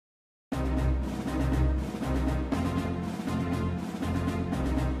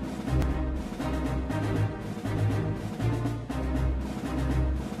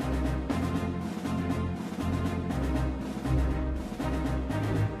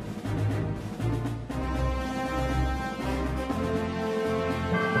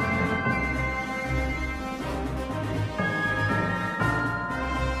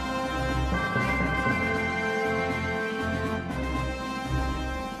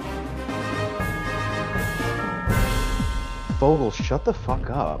Fogel, shut the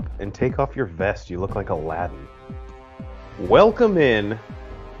fuck up and take off your vest. You look like Aladdin. Welcome in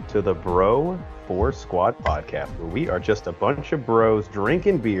to the Bro 4 Squad podcast, where we are just a bunch of bros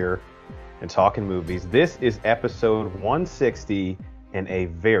drinking beer and talking movies. This is episode 160, and a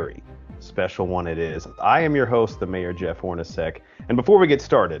very special one it is. I am your host, the Mayor Jeff Hornacek, and before we get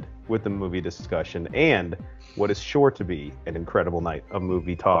started with the movie discussion and what is sure to be an incredible night of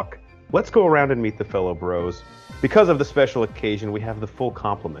movie talk, let's go around and meet the fellow bros. Because of the special occasion, we have the full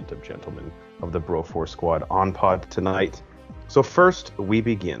complement of gentlemen of the Bro 4 Squad on pod tonight. So first, we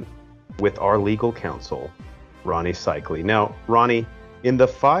begin with our legal counsel, Ronnie Cycli. Now, Ronnie, in the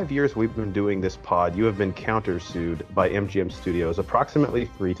 5 years we've been doing this pod, you have been countersued by MGM Studios approximately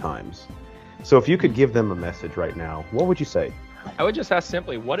 3 times. So if you could give them a message right now, what would you say? I would just ask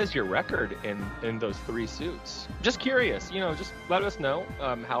simply, what is your record in those 3 suits? Just curious, just let us know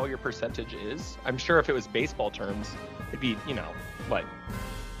how your percentage is. I'm sure if it was baseball terms, it'd be,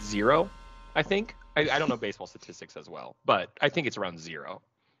 0, I think. I don't know baseball statistics as well, but I think it's around 0.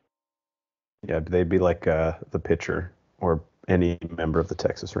 Yeah, they'd be like the pitcher or any member of the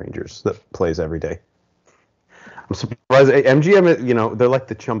Texas Rangers that plays every day. I'm surprised. MGM, they're like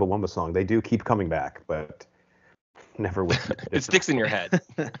the Chumbawamba song. They do keep coming back, but never with it sticks in your head.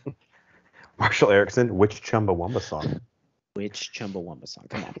 Marshall Erickson, which Chumbawamba song? Which Chumbawamba song?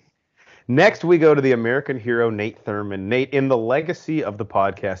 Come on. Next, we go to the American hero, Nate Thurman. Nate, in the legacy of the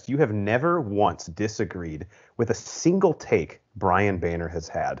podcast, you have never once disagreed with a single take Brian Banner has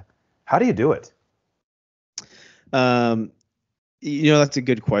had. How do you do it? That's a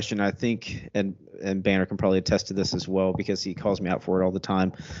good question. I think, and Banner can probably attest to this as well because he calls me out for it all the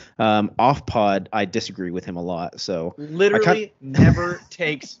time. Off pod, I disagree with him a lot. So literally never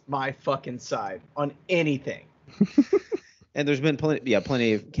takes my fucking side on anything. And there's been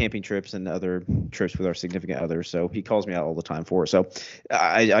plenty of camping trips and other trips with our significant others. So he calls me out all the time for it. So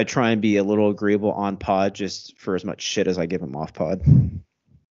I try and be a little agreeable on pod just for as much shit as I give him off pod.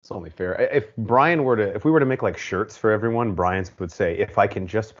 It's only fair. If we were to make like shirts for everyone, Brian's would say, "If I can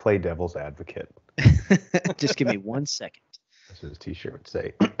just play devil's advocate." Just give me 1 second. That's what his t-shirt would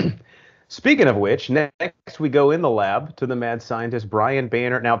say. Speaking of which, next we go in the lab to the mad scientist, Brian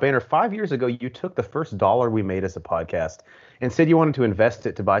Banner. Now, Banner, 5 years ago, you took the first dollar we made as a podcast and said you wanted to invest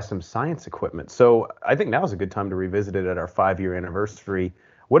it to buy some science equipment. So I think now is a good time to revisit it at our 5-year anniversary.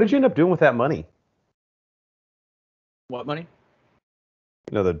 What did you end up doing with that money? What money?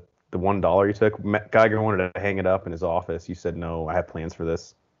 The $1 you took. Geiger wanted to hang it up in his office. You said, no, I have plans for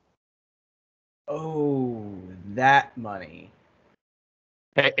this. Oh, that money.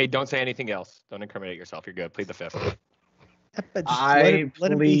 Hey, don't say anything else. Don't incriminate yourself. You're good. Plead the fifth. I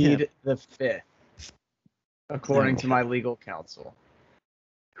plead the fifth, according to my legal counsel.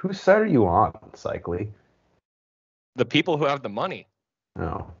 Whose side are you on, Cycli? The people who have the money.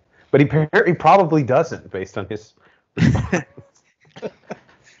 No. But he probably doesn't, based on his response.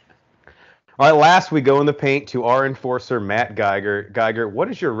 All right, last we go in the paint to our enforcer, Matt Geiger. Geiger, what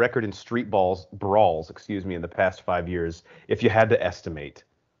is your record in street brawls, in the past 5 years, if you had to estimate?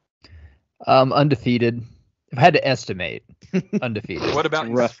 Undefeated. If I had to estimate, undefeated. What about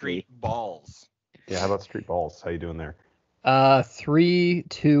in street balls? Yeah, how about street balls? How you doing there? 3,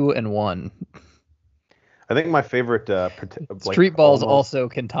 2, and 1. I think my favorite street balls also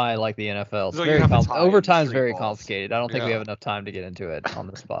can tie like the NFL. So It's overtime's very balls. Complicated. I don't think we have enough time to get into it on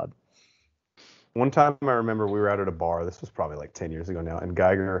this pod. One time I remember we were out at a bar. This was probably like 10 years ago now, and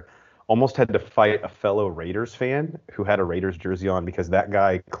Geiger almost had to fight a fellow Raiders fan who had a Raiders jersey on because that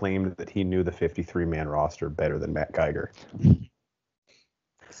guy claimed that he knew the 53-man roster better than Matt Geiger.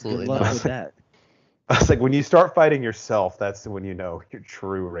 Absolutely. Good luck with that. I was like, when you start fighting yourself, that's when you know you're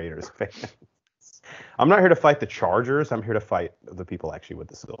true Raiders fans. I'm not here to fight the Chargers. I'm here to fight the people actually with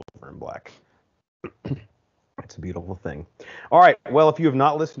the silver and black. It's a beautiful thing. All right. Well, if you have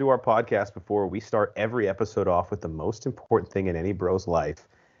not listened to our podcast before, we start every episode off with the most important thing in any bro's life,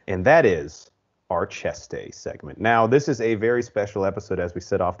 and that is our chest day segment. Now, this is a very special episode, as we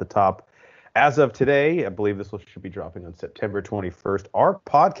said off the top. As of today, I believe this should be dropping on September 21st. Our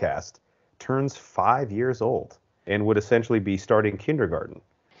podcast turns 5 years old and would essentially be starting kindergarten.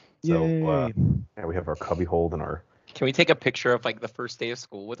 So yeah, we have our cubby hold and our... Can we take a picture of like the first day of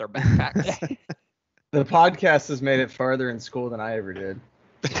school with our backpacks? The podcast has made it farther in school than I ever did.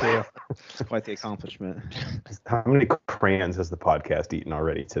 It's quite the accomplishment. How many crayons has the podcast eaten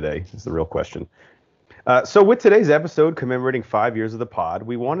already today is the real question. So with today's episode commemorating 5 years of the pod,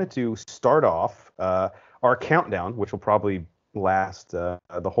 we wanted to start off our countdown, which will probably last the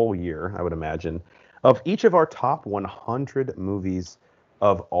whole year, I would imagine, of each of our top 100 movies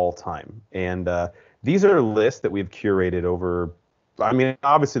of all time. And These are lists that we've curated over, I mean,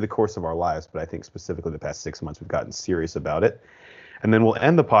 obviously the course of our lives, but I think specifically the past 6 months we've gotten serious about it. And then we'll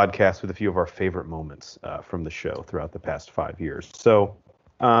end the podcast with a few of our favorite moments from the show throughout the past 5 years. So,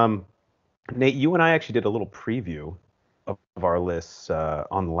 Nate, you and I actually did a little preview of our lists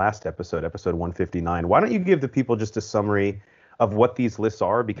on the last episode 159. Why don't you give the people just a summary of what these lists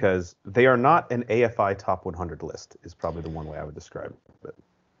are? Because they are not an AFI top 100 list, is probably the one way I would describe it.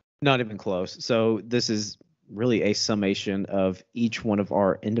 Not even close. So this is really a summation of each one of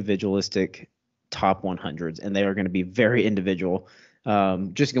our individualistic top 100s, and they are going to be very individual.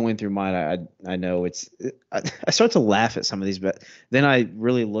 Just going through mine, I know I start to laugh at some of these, but then I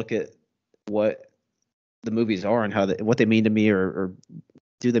really look at what the movies are and what they mean to me, or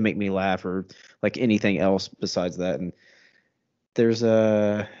do they make me laugh, or like anything else besides that. And there's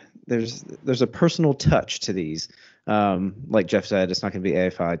a personal touch to these. Like Jeff said, it's not going to be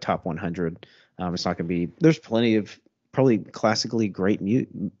AFI top 100. It's not going to be. There's plenty of probably classically great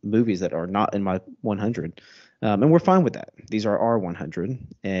movies that are not in my 100. And we're fine with that. These are our 100.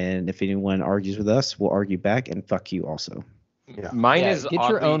 And if anyone argues with us, we'll argue back, and fuck you also. Yeah. Mine Yeah, is get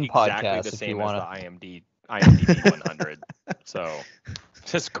your own exactly podcast the if same you as wanna. the IMDb 100. So,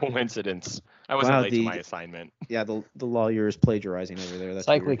 just coincidence. I wasn't Wow, late to my assignment. Yeah, the lawyer is plagiarizing over there. That's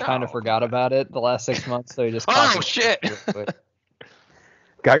Cycly weird. kind of No, forgot come on. about it the last 6 months, so he just. Oh copied it shit! real quick.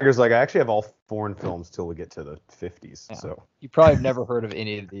 Geiger's like, I actually have all foreign films till we get to the 50s. Yeah. So You probably have never heard of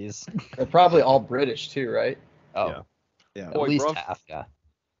any of these. They're probably all British too, right? Oh, Yeah. Yeah. at Boy, least bruv. half. Yeah.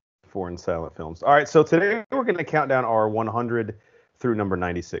 foreign silent films. All right, so today we're going to count down our 100 through number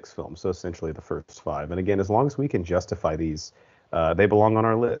 96 films. So essentially the first 5. And again, as long as we can justify these, they belong on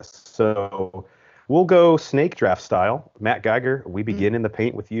our list. So we'll go snake draft style. Matt Geiger, we begin in the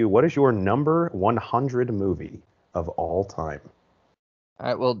paint with you. What is your number 100 movie of all time? All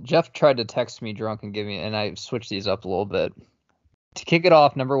right. Well, Jeff tried to text me drunk and and I switched these up a little bit. To kick it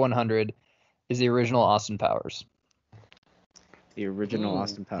off, number 100 is the original Austin Powers. The original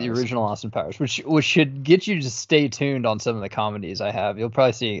Austin Powers. The original Austin Powers, which should get you to stay tuned on some of the comedies I have. You'll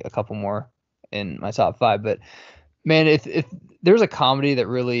probably see a couple more in my top 5. But man, if there's a comedy that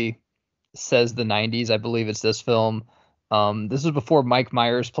really says the 90s, I believe it's this film. This was before Mike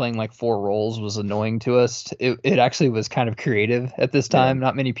Myers playing like 4 roles was annoying to us. It actually was kind of creative at this time.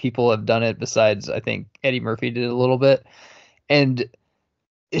 Not many people have done it besides, I think, Eddie Murphy did a little bit. And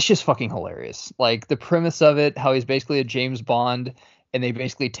it's just fucking hilarious. Like the premise of it, how he's basically a James Bond, and they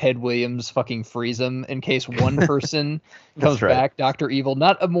basically Ted Williams fucking freeze him in case one person comes right. back, Dr. Evil.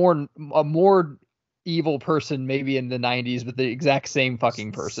 Not a more evil person maybe in the 90s, but the exact same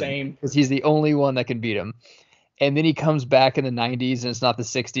fucking person. Same. Because he's the only one that can beat him. And then he comes back in the 90s, and it's not the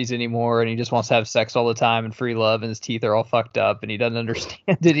 60s anymore, and he just wants to have sex all the time and free love, and his teeth are all fucked up, and he doesn't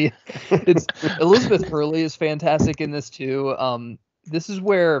understand it. It's Elizabeth Hurley is fantastic in this too. This is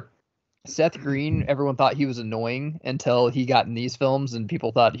where Seth Green, everyone thought he was annoying until he got in these films, and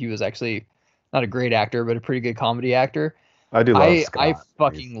people thought he was actually not a great actor, but a pretty good comedy actor. I do love I Scott.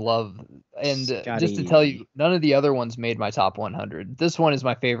 fucking love, and just to Scotty. tell you, none of the other ones made my top 100. This one is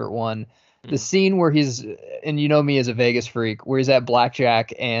my favorite one. The scene where he's, and you know me as a Vegas freak, where he's at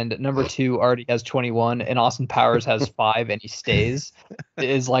blackjack and number 2 already has 21 and Austin Powers has 5 and he stays,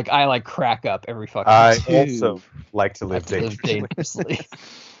 is like, I like crack up every fucking I time. also like to live dangerously. dangerously.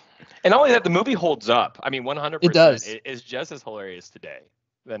 And not only that, the movie holds up. I mean, 100%. It does. It is just as hilarious today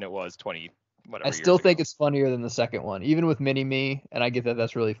than it was 20 whatever. I still years think ago. it's funnier than the second one, even with Mini Me, and I get that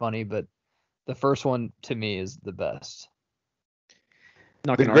that's really funny, but the first one to me is the best.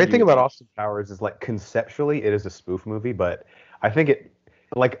 Not The gonna great argue thing with about you. Austin Powers is like conceptually it is a spoof movie, but I think it,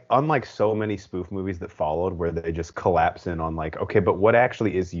 like, unlike so many spoof movies that followed where they just collapse in on like, okay, but what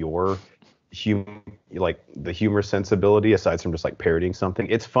actually is your the humor sensibility aside from just like parodying something?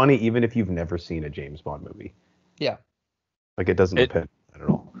 It's funny even if you've never seen a James Bond movie. Yeah. Like it doesn't depend on that at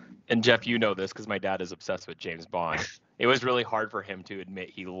all. And Jeff, you know this because my dad is obsessed with James Bond. It was really hard for him to admit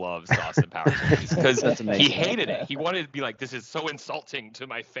he loves Austin Powers movies because That's he amazing. hated it. He wanted to be like, "This is so insulting to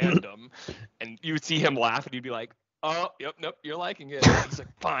my fandom," and you would see him laugh, and you'd be like, "Oh, yep, nope, you're liking it." And he's like,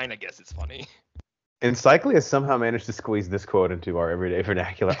 "Fine, I guess it's funny." And Cycly has somehow managed to squeeze this quote into our everyday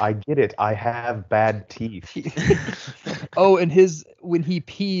vernacular. I get it. I have bad teeth. Oh, and when he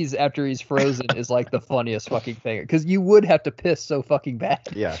pees after he's frozen is like the funniest fucking thing, because you would have to piss so fucking bad.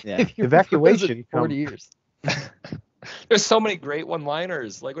 Yeah. Yeah. If you're Evacuation frozen for 40 come- years. There's so many great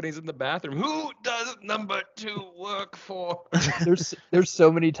one-liners, like when he's in the bathroom. Who does number 2 work for? There's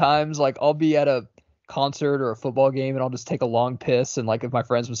so many times like I'll be at a concert or a football game and I'll just take a long piss, and like if my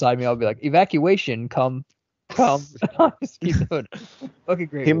friend's beside me I'll be like, evacuation come Just keep doing it. Okay,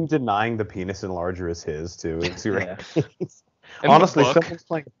 great. Him denying the penis enlarger is his too. It's Yeah. And honestly, the book, someone's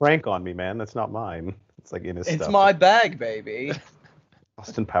playing a prank on me, man. That's not mine. It's like in his It's stuff. my bag, baby.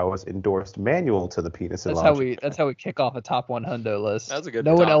 Austin Powers endorsed manual to the penis enlarger. That's how we kick off a top 100 list. That's a good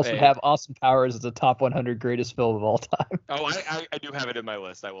No one top else would eight. have Austin Powers as a top 100 greatest film of all time. Oh, I do have it in my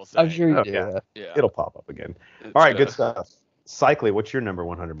list. I will say. I'm sure you Oh, do. yeah. Yeah. It'll pop up again. It's, All right, good stuff. Cycly, what's your number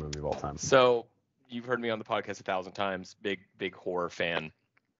 100 movie of all time? So you've heard me on the podcast 1,000 times. Big horror fan.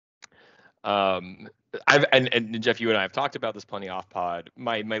 And Jeff, you and I have talked about this plenty off pod.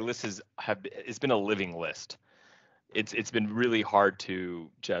 My list it's been a living list. It's been really hard to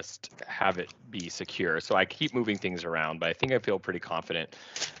just have it be secure. So I keep moving things around, but I think I feel pretty confident.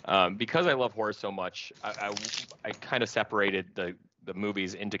 Because I love horror so much, I kind of separated the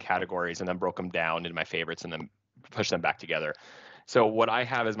movies into categories and then broke them down into my favorites and then pushed them back together. So what I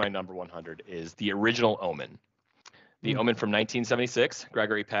have as my number 100 is the original Omen. The Omen from 1976,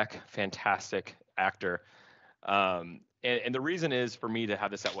 Gregory Peck, fantastic actor. And the reason is for me to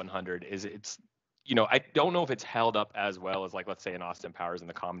have this at 100 is it's, I don't know if it's held up as well as, like, let's say, an Austin Powers in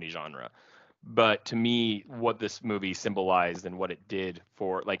the comedy genre. But to me, what this movie symbolized and what it did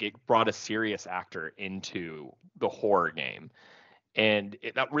for, like, it brought a serious actor into the horror game. And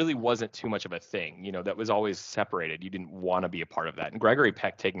that really wasn't too much of a thing. That was always separated. You didn't want to be a part of that. And Gregory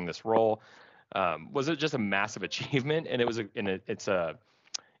Peck taking this role was just a massive achievement. And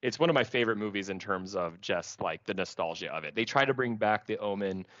it's one of my favorite movies in terms of just, like, the nostalgia of it. They tried to bring back The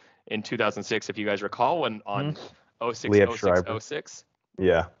Omen in 2006, if you guys recall, when on 06/06/06.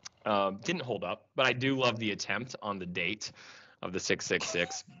 Yeah. Didn't hold up, but I do love the attempt on the date of the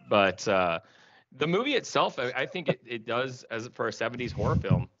 666. But the movie itself, I think it does, as for a 70s horror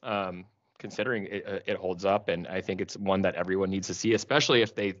film, considering it holds up, and I think it's one that everyone needs to see, especially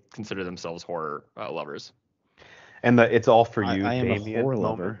if they consider themselves horror lovers. And it's all for you, I am Damien. a horror moment.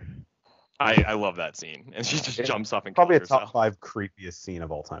 lover. I love that scene, and she just It's jumps up and Probably a kills top herself. 5 creepiest scene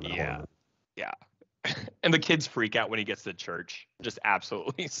of all time. In a horror movie. Yeah. And the kids freak out when he gets to church, just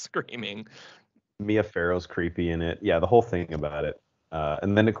absolutely screaming. Mia Farrow's creepy in it. Yeah, the whole thing about it.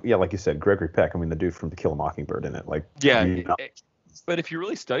 And then, like you said, Gregory Peck. I mean, the dude from To Kill a Mockingbird in it. Like, Yeah. But if you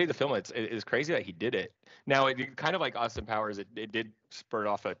really study the film, it's crazy that he did it. Now, it kind of like Austin Powers, it did spurt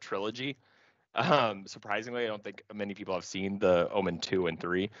off a trilogy. Surprisingly, I don't think many people have seen the Omen 2 and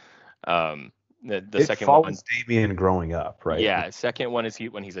 3. The it second follows one, Damien growing up, right? yeah. Second one is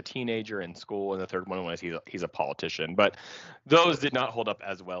when he's a teenager in school, and the third one is he's a politician. But those did not hold up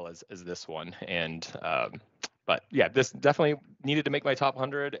as well as this one. And but yeah, this definitely needed to make my top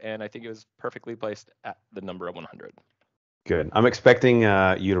 100, and I think it was perfectly placed at the number of 100. Good. I'm expecting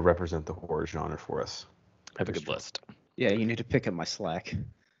you to represent the horror genre for us. I have a good list. Yeah, you need to pick up my slack.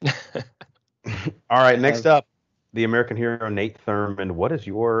 All right, next up, the American hero Nate Thurmond. What is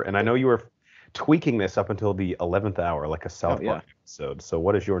your? And I know you were tweaking this up until the 11th hour, like a South Park episode. So,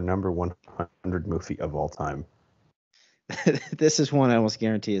 what is your number 100 movie of all time? This is one I almost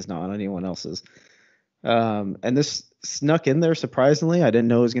guarantee is not on anyone else's. And this snuck in there surprisingly. I didn't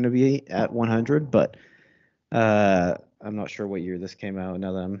know it was going to be at 100, but I'm not sure what year this came out.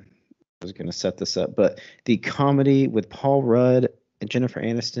 Now that I was going to set this up, but the comedy with Paul Rudd and Jennifer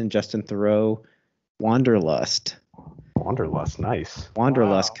Aniston, Justin Theroux, Wanderlust. Wanderlust, nice.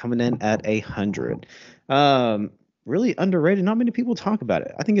 Wanderlust coming in at 100. Really underrated. Not many people talk about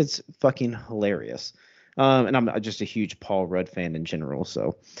it. I think it's fucking hilarious. And I'm just a huge Paul Rudd fan in general.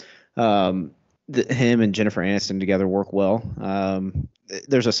 So him and Jennifer Aniston together work well.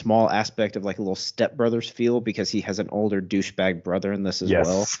 There's a small aspect of like a little Step Brothers feel because he has an older douchebag brother in this as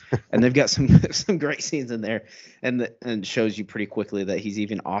well. And they've got some great scenes in there, and shows you pretty quickly that he's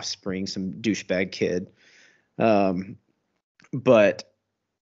even offspring some douchebag kid. But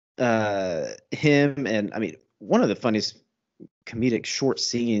him and, I mean, one of the funniest comedic short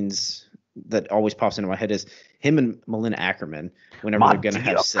scenes that always pops into my head is him and Malin Ackerman whenever they're going to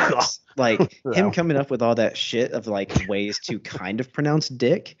have sex. Like him coming up with all that shit of like ways to kind of pronounce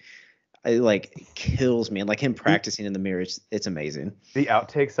dick. It like kills me. And like him practicing in the mirror, it's amazing. The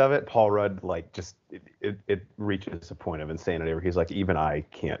outtakes of it, Paul Rudd, like just it reaches a point of insanity where he's like, even I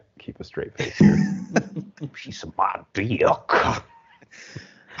can't keep a straight face here. She's my dick.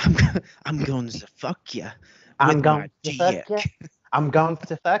 I'm going to fuck you. I'm going to fuck you. I'm going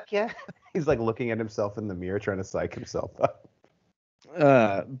to fuck you. He's like looking at himself in the mirror, trying to psych himself up.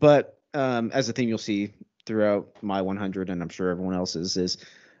 But as a theme you'll see throughout my 100, and I'm sure everyone else's, is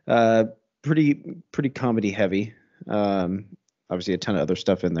pretty comedy heavy. Obviously a ton of other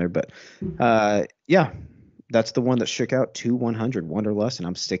stuff in there, but yeah, that's the one that shook out to 100, Wanderlust, and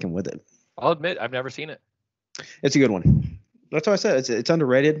I'm sticking with it. I'll admit I've never seen it. It's a good one. That's why I said it's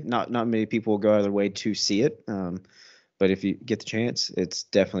underrated. Not many people will go out of their way to see it. But if you get the chance, it's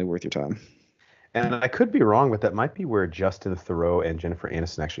definitely worth your time. And I could be wrong, but that might be where Justin Theroux and Jennifer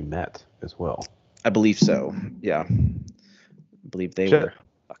Aniston actually met as well. I believe so. Yeah. I believe they were.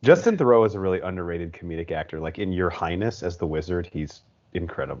 Justin Theroux is a really underrated comedic actor. Like in Your Highness as the Wizard, he's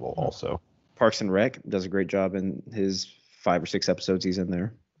incredible also. Parks and Rec does a great job in his 5 or 6 episodes he's in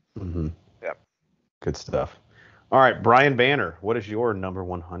there. Mm-hmm. Yep. Good stuff. All right, Brian Banner, what is your number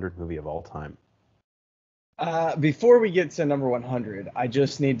 100 movie of all time? Before we get to number 100, I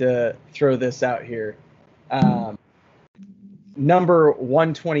just need to throw this out here. Number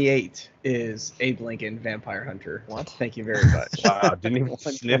 128 is Abe Lincoln, Vampire Hunter. What? Thank you very much. Wow, didn't even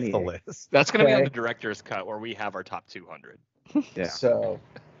sniff the 128. list. That's going to be on Okay. the director's cut where we have our top 200. Yeah. So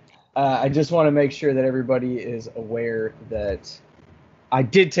I just want to make sure that everybody is aware that I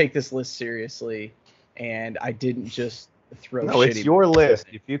did take this list seriously, and I didn't just throw No, shitty it's your movies. list.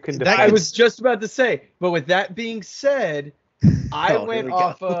 If you can That I define was just about to say, but with that being said, I Oh, here went we go.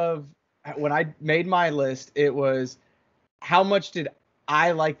 off of when I made my list, it was how much did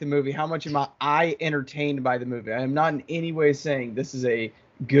I like the movie? How much am I entertained by the movie? I am not in any way saying this is a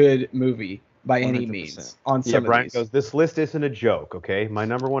good movie by any 100%. means on Yeah, some Brian of these. goes, this list isn't a joke, okay? My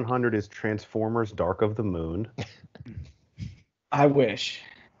number 100 is Transformers Dark of the Moon. I wish.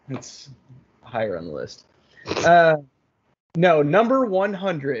 It's higher on the list. No, number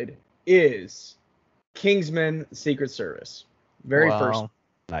 100 is Kingsman Secret Service. Very first. Wow.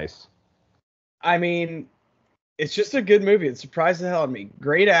 Nice. I mean, it's just a good movie. It surprised the hell out of me.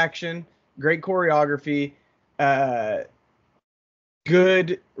 Great action, great choreography,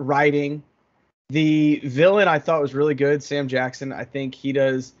 good writing. The villain I thought was really good, Sam Jackson. I think he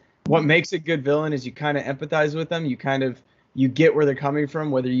does what makes a good villain is you kind of empathize with them. You get where they're coming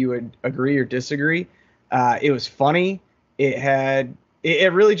from, whether you would agree or disagree. It was funny.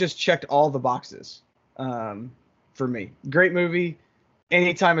 It really just checked all the boxes for me. Great movie.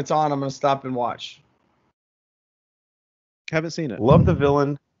 Anytime it's on, I'm gonna stop and watch. Haven't seen it. Love the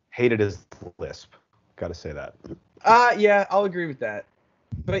villain, hated his lisp. Gotta say that. Yeah, I'll agree with that.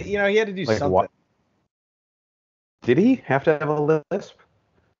 But he had to do Like something. what? Did he have to have a lisp?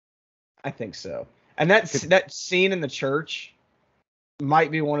 I think so. And that scene in the church might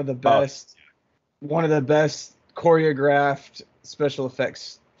be one of the best choreographed special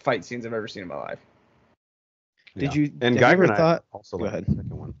effects fight scenes I've ever seen in my life. Did Yeah. you And have you Geiger ever and I thought? also Go liked ahead. the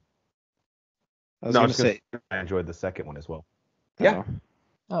second one. I was No, I going was to gonna say. say I enjoyed the second one as well. Yeah.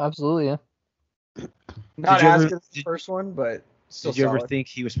 Oh, absolutely. Yeah. Not you as ever- good as the first one, but still Did you ever solid. think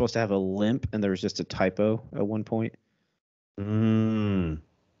he was supposed to have a limp and there was just a typo at one point? Mm,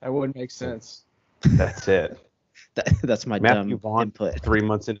 That would make sense. that's it. That's my Matthew dumb Vaughn, input. 3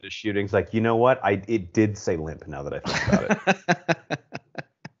 months into the shooting's like, you know what? It did say limp now that I think about it.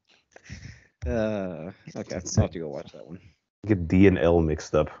 Okay, I'll have to go watch that one. Get D and L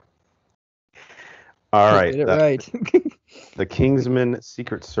mixed up. All right. Get it right. The Kingsman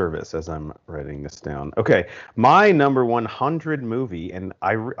Secret Service, as I'm writing this down. Okay, my number 100 movie, and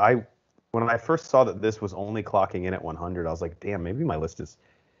I when I first saw that this was only clocking in at 100, I was like, damn, maybe my list is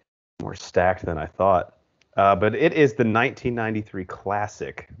more stacked than I thought. But it is the 1993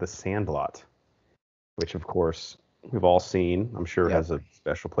 classic, The Sandlot, which, of course, we've all seen. I'm sure Yep. has a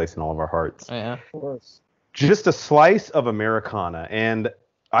special place in all of our hearts. Yeah. Of course. Just a slice of Americana, and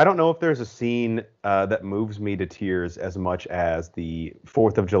I don't know if there's a scene that moves me to tears as much as the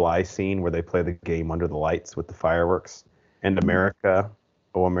 4th of July scene where they play the game under the lights with the fireworks and America,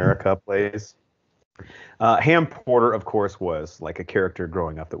 Oh America plays. Ham Porter, of course, was like a character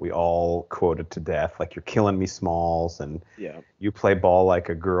growing up that we all quoted to death, like "You're killing me, Smalls," and Yeah. "You play ball like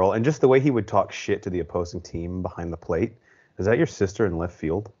a girl," and just the way he would talk shit to the opposing team behind the plate. Is that your sister in left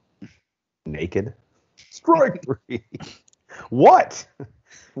field? Naked? Strike three. What?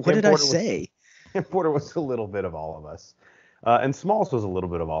 What Ham did I Porter was- say? Ham Porter was a little bit of all of us. And Smalls was a little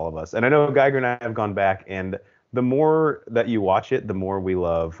bit of all of us. And I know Geiger and I have gone back, and the more that you watch it, the more we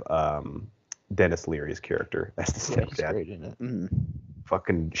love Dennis Leary's character as the Yeah, he's stepdad. great in it. Mm.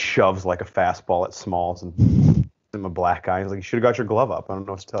 Fucking shoves like a fastball at Smalls and gives him a black eye. He's like, you should have got your glove up. I don't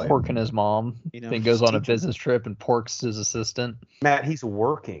know what to tell you. Porking his mom. You know, Then goes on a teacher. business trip and porks his assistant. Matt, he's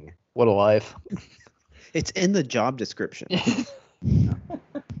working. What a life. It's in the job description.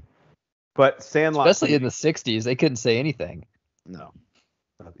 But Sandlot. Especially in the 60s. They couldn't say anything. No,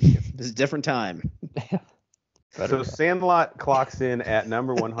 the this is a different time. So Sandlot clocks in at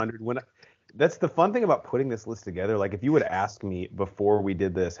number 100. That's the fun thing about putting this list together. Like, if you would ask me before we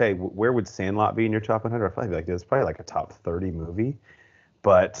did this, hey, where would Sandlot be in your top 100? I'd probably be like, it's probably like a top 30 movie.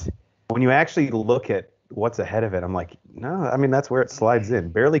 But when you actually look at what's ahead of it. I'm like, no, I mean, that's where it slides in.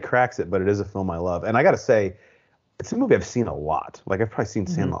 Barely cracks it, but it is a film I love. And I got to say, it's a movie I've seen a lot. Like, I've probably seen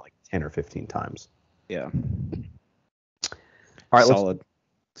Sandlot like 10 or 15 times. Yeah. All right, Solid.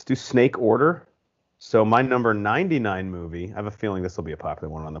 let's do Snake Order. So my number 99 movie, I have a feeling this will be a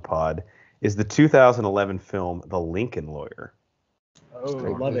popular one on the pod, is the 2011 film The Lincoln Lawyer. Oh,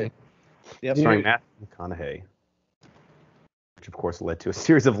 love it. Yep. Starring Matthew McConaughey, which of course led to a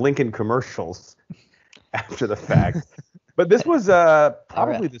series of Lincoln commercials after the fact. But this was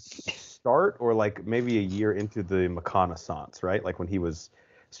probably the start, or like maybe a year into the McConaissance, right? Like when he was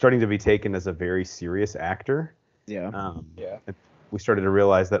starting to be taken as a very serious actor. Yeah. Yeah. We started to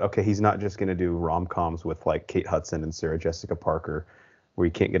realize that, okay, he's not just going to do rom-coms with like Kate Hudson and Sarah Jessica Parker, where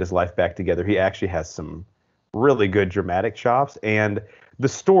he can't get his life back together. He actually has some really good dramatic chops, and the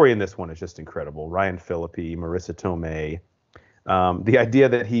story in this one is just incredible. Ryan Phillippe, Marissa Tomei, the idea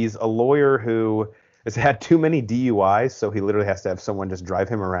that he's a lawyer who has had too many DUIs, so he literally has to have someone just drive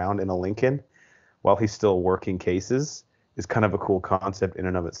him around in a Lincoln while he's still working cases is kind of a cool concept in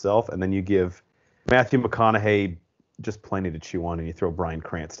and of itself. And then you give Matthew McConaughey just plenty to chew on, and you throw Bryan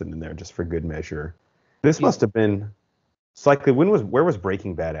Cranston in there just for good measure. This must have been, it's likely, where was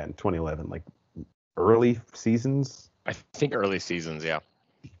Breaking Bad at in 2011? Like early seasons? I think early seasons, yeah.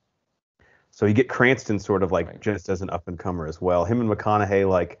 So you get Cranston sort of like just as an up and comer as well. Him and McConaughey,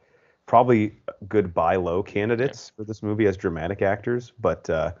 like probably good buy low candidates for this movie as dramatic actors, but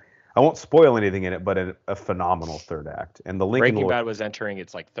I won't spoil anything in it, but a phenomenal third act. And the Lincoln Breaking Bad was entering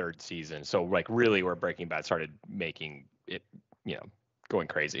its like third season, so like really where Breaking Bad started making it, going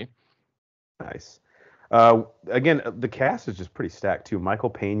crazy. Nice. Again, the cast is just pretty stacked too. Michael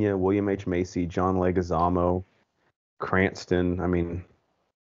Pena, William H. Macy, John Leguizamo, Cranston. I mean,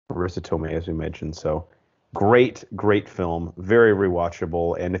 Marissa Tomei, as we mentioned. So great film, very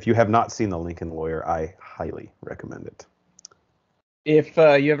rewatchable. And if you have not seen The Lincoln Lawyer, I highly recommend it. If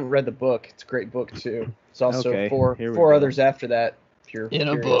you haven't read the book, it's a great book too. It's also Okay, here we four go. others after that. If you're In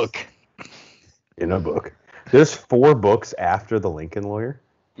a curious. book. In a book. There's 4 books after The Lincoln Lawyer.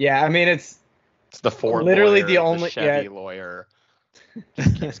 Yeah, I mean it's the Ford literally lawyer, the only Chevy lawyer.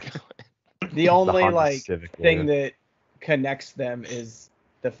 Keeps going. the only Honda like Civic thing lawyer. that connects them is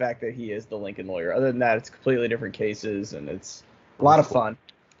the fact that he is the Lincoln Lawyer. Other than that, it's completely different cases, and it's a lot of fun.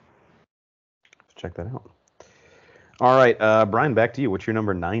 Check that out. All right, Brian, back to you. What's your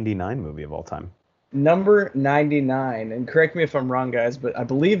number 99 movie of all time? Number 99, and correct me if I'm wrong, guys, but I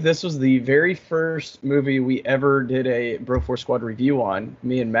believe this was the very first movie we ever did a Bro Force Squad review on,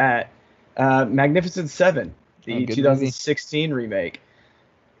 me and Matt. Magnificent Seven, the 2016 remake.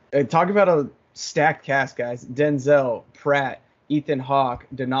 Talk about a stacked cast, guys. Denzel, Pratt, Ethan Hawke,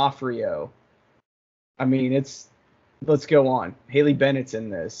 D'Onofrio. I mean, let's go on. Haley Bennett's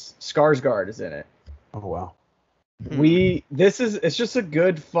in this. Skarsgård is in it. Oh, wow. It's just a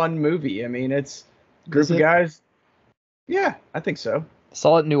good, fun movie. I mean, it's a group of guys. Yeah, I think so.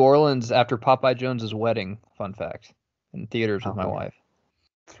 Saw it in New Orleans after Popeye Jones's wedding. Fun fact. In theaters with my wife.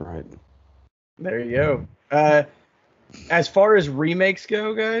 That's right. There you go. As far as remakes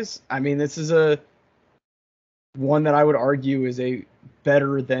go, guys, I mean, this is a one that I would argue is a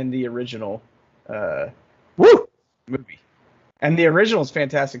better than the original movie. And the original is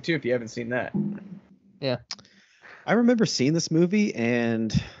fantastic too if you haven't seen that. Yeah. I remember seeing this movie,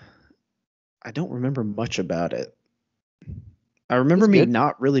 and I don't remember much about it. I remember me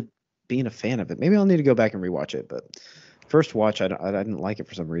not really being a fan of it. Maybe I'll need to go back and rewatch it, but first watch, I didn't like it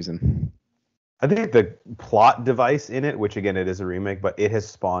for some reason. I think the plot device in it, which again, it is a remake, but it has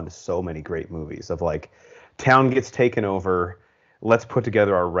spawned so many great movies of like, town gets taken over, let's put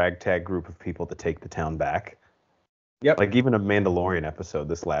together our ragtag group of people to take the town back. Yep. Like even a Mandalorian episode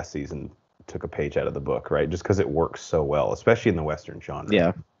this last season took a page out of the book, right? Just because it works so well, especially in the Western genre.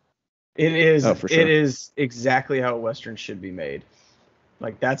 Yeah. It is. Oh, for sure. It is exactly how a Western should be made.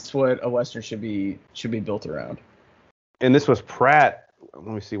 Like that's what a Western should be built around. And this was Pratt. Let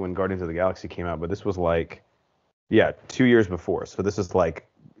me see when Guardians of the Galaxy came out, but this was like, 2 years before. So this is like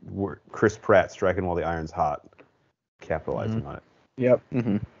Chris Pratt striking while the iron's hot, capitalizing on it. Yep.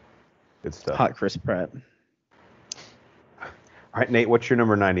 Mm-hmm. Good stuff. Hot Chris Pratt. All right, Nate, what's your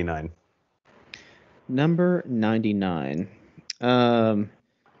number 99? Number 99. All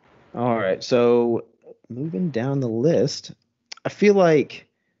right, so moving down the list, I feel like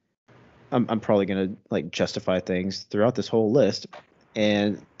I'm probably gonna like justify things throughout this whole list,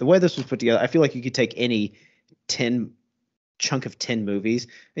 and the way this was put together, I feel like you could take any 10 chunk of 10 movies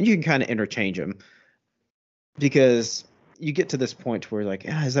and you can kind of interchange them, because you get to this point where like,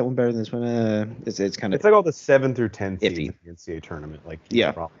 is that one better than this one? It's kind of It's like all the 7 through 10 seeds iffy. in the NCAA tournament. Like,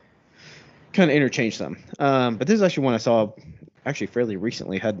 Yeah. problem. kind of interchange them. But this is actually one I saw actually fairly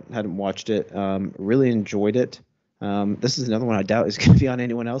recently. Hadn't watched it. Really enjoyed it. This is another one I doubt is going to be on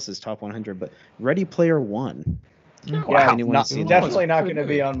anyone else's top 100. But Ready Player One. Yeah, Anyone seen that? definitely not going to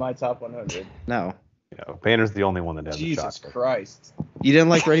be on my top 100. No, Yeah, Banner's the only one that hasn't Jesus shot. Christ. you didn't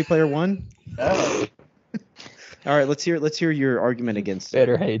like Ready Player One. No. All right, let's hear your argument against it.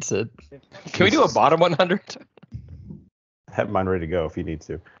 Better hates it. Can we do a bottom 100? Have mine ready to go if you need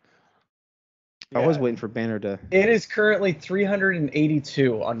to. I was Yeah. waiting for Banner to. It is currently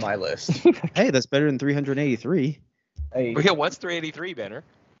 382 on my list. Hey, that's better than 383. Hey, Yeah, what's 383, Banner?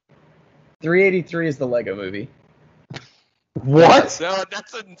 383 is the Lego movie. What? No,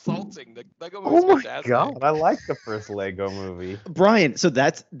 that's insulting. The Lego movie's Oh my fantastic. god, I like the first Lego movie. Brian, so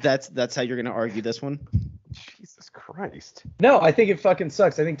that's how you're gonna argue this one? Jesus Christ. No, I think it fucking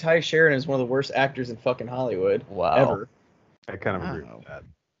sucks. I think Ty Sheridan is one of the worst actors in fucking Hollywood Wow. ever. I kind of agree Wow. with that.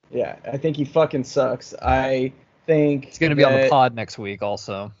 Yeah, I think he fucking sucks. I think It's gonna be on the that- pod next week,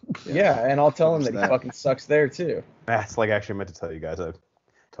 also. Yeah, and I'll tell him Watch that he that. fucking sucks there too. That's like actually I meant to tell you guys. I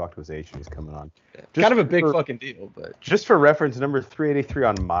talked to his agent. He's coming on. Just Kind of a big for, fucking deal, but Just for reference, number 383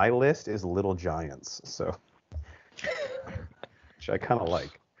 on my list is Little Giants. So, which I kind of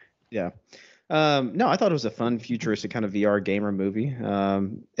like. Yeah. No, I thought it was a fun, futuristic kind of VR gamer movie.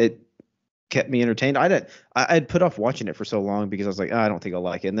 It kept me entertained. I'd put off watching it for so long because I was like, I don't think I'll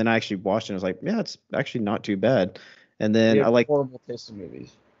like it. And then I actually watched it and I was like, yeah, it's actually not too bad. And then you I have like, horrible taste in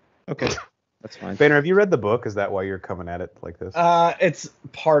movies. okay, that's fine. Banner, have you read the book? Is that why you're coming at it like this? It's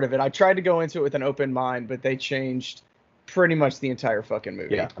part of it. I tried to go into it with an open mind, but they changed pretty much the entire fucking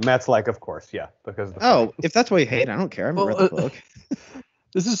movie. Yeah. Matt's like, of course, yeah, because of the Oh, if that's why you hate it, I don't care. I haven't read the book.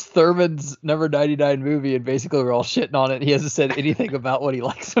 This is Thurman's number 99 movie, and basically we're all shitting on it. He hasn't said anything about what he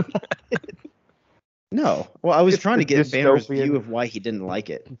likes about it. No. Well, I was It's trying to the get Banner's dystopian- view of why he didn't like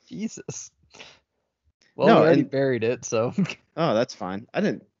it. Jesus. Well, No, we already and- buried it, so. Oh, that's fine. I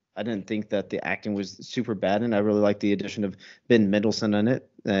didn't think that the acting was super bad, and I really liked the addition of Ben Mendelsohn in it,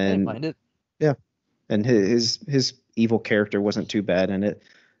 I didn't and mind it. and his evil character wasn't too bad in it.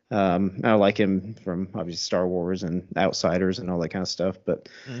 I like him from obviously Star Wars and Outsiders and all that kind of stuff, but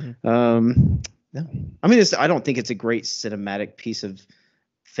Mhm. no, I mean I don't think it's a great cinematic piece of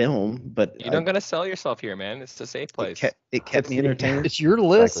film, but You don't gotta sell yourself here, man. It's a safe place. it kept me entertained. It's your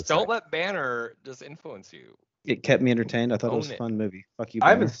list. Exactly. Don't let Banner just influence you. It kept me entertained. I thought it was Own a it. fun movie. Fuck you, I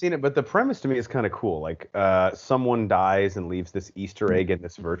haven't Banner. seen it, but the premise to me is kind of cool. Like, someone dies and leaves this Easter egg in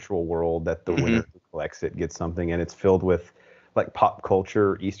this virtual world that the winner who collects it gets something, and it's filled with like pop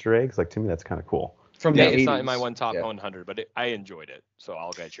culture Easter eggs. Like to me, that's kind of cool. From Yeah, the it's not 80s. in my one top Yeah. 100, but I enjoyed it, so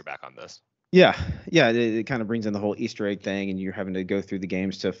I'll get your back on this. Yeah, it kind of brings in the whole Easter egg thing, and you're having to go through the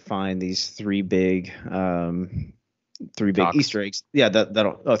games to find these three big Cocks. Easter eggs. Yeah,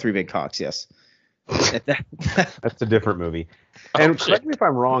 three big cocks. Yes. That's a different movie. Oh, And shit. correct me if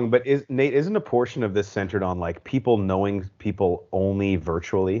I'm wrong, but isn't a portion of this centered on like people knowing people only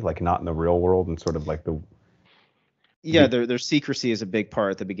virtually, like not in the real world, and sort of like the Yeah, their secrecy is a big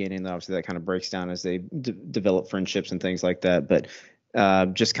part at the beginning. And obviously, that kind of breaks down as they develop friendships and things like that. But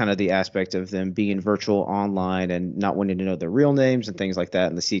just kind of the aspect of them being virtual online and not wanting to know their real names and things like that,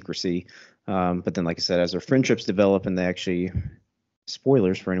 and the secrecy. But then, like I said, as their friendships develop and they actually,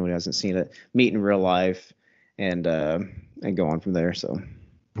 spoilers for anyone who hasn't seen it, meet in real life and go on from there. So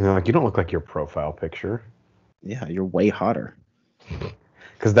like you don't look like your profile picture, yeah, you're way hotter.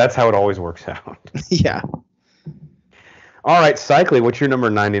 because that's how it always works out. Yeah. All right, Cycly, what's your number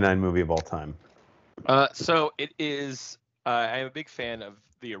 99 movie of all time? So it is. I'm a big fan of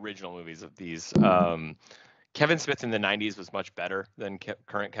the original movies of these. Kevin Smith in the 90s was much better than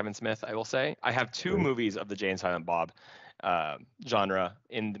current Kevin Smith, I will say. I have two movies of the Jay and Silent Bob genre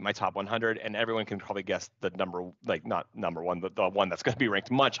in my top 100, and everyone can probably guess the number, like not number one, but the one that's going to be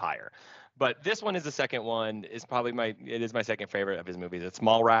ranked much higher. But this one is the second one. Is probably it is my second favorite of his movies. It's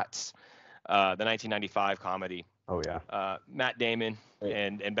Mallrats, the 1995 comedy. Oh yeah. Matt Damon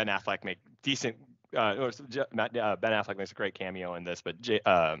and Ben Affleck make decent. Ben Affleck makes a great cameo in this, but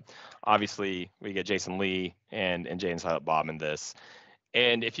obviously we get Jason Lee and Jay and Silent Bob in this.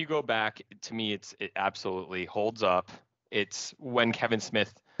 And if you go back, to me, it absolutely holds up. It's when Kevin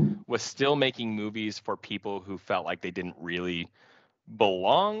Smith was still making movies for people who felt like they didn't really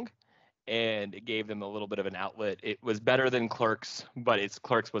belong, and it gave them a little bit of an outlet. It was better than Clerks, but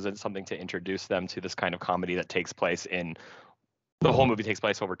Clerks wasn't something to introduce them to this kind of comedy that takes place in. The whole movie takes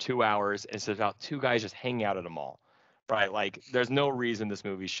place over 2 hours. And it's about two guys just hanging out at a mall, right? Like, there's no reason this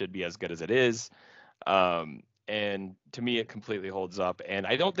movie should be as good as it is. And to me, it completely holds up. And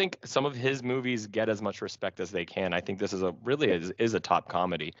I don't think some of his movies get as much respect as they can. I think this is is a top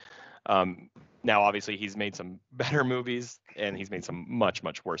comedy. Now, obviously, he's made some better movies, and he's made some much,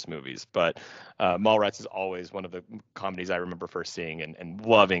 much worse movies. But Mallrats is always one of the comedies I remember first seeing and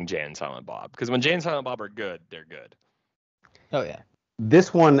loving Jay and Silent Bob. Because when Jay and Silent Bob are good, they're good. Oh yeah.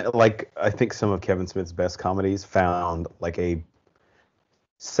 This one, like I think some of Kevin Smith's best comedies, found like a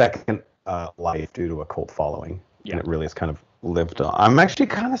second life due to a cult following. Yeah. And it really has kind of lived on. I'm actually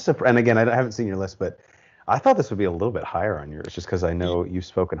kind of surprised. And again, I haven't seen your list, but I thought this would be a little bit higher on yours, just because I know you've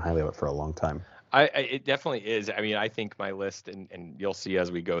spoken highly of it for a long time. It definitely is. I mean, I think my list, and you'll see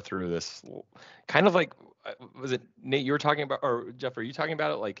as we go through this, kind of like, was it Nate you were talking about, or Jeff, are you talking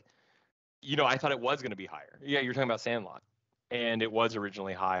about it? Like, I thought it was going to be higher. Yeah, you're talking about Sandlot, and it was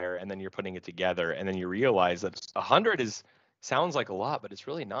originally higher, and then you're putting it together, and then you realize that 100 sounds like a lot, but it's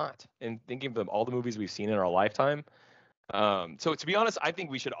really not. And thinking of all the movies we've seen in our lifetime. So to be honest, I think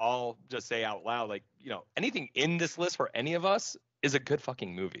we should all just say out loud, like, anything in this list for any of us is a good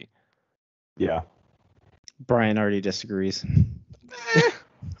fucking movie. Yeah. Brian already disagrees.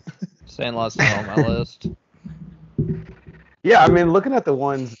 Sandlot's not on my list. Yeah, I mean, looking at the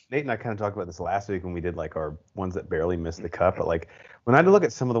ones, Nate and I kind of talked about this last week when we did like our ones that barely missed the cut. But like when I had to look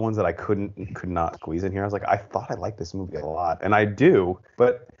at some of the ones that I could not squeeze in here, I was like, I thought I liked this movie a lot, and I do.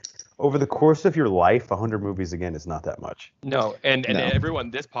 But over the course of your life, 100 movies again is not that much. No, and No.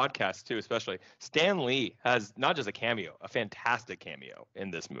 everyone, this podcast too, especially Stan Lee has not just a cameo, a fantastic cameo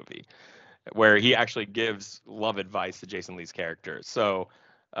in this movie, where he actually gives love advice to Jason Lee's character. So,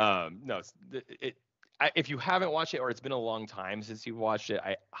 no, if you haven't watched it or it's been a long time since you've watched it,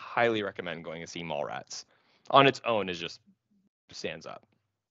 I highly recommend going to see Mallrats. On its own, is just stands up.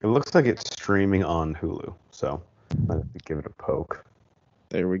 It looks like it's streaming on Hulu, so I have to give it a poke.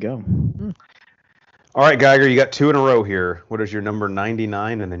 There we go. All right, Geiger, you got 2 in a row here. What is your number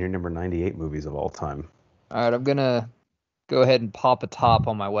 99 and then your number 98 movies of all time? All right, I'm gonna go ahead and pop a top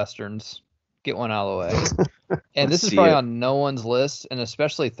on my westerns. Get one out of the way. And this is See probably it. on no one's list, and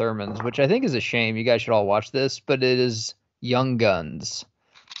especially Thurman's, which I think is a shame. You guys should all watch this, but it is Young Guns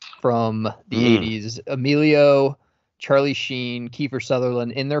from the 80s. Emilio, Charlie Sheen, Kiefer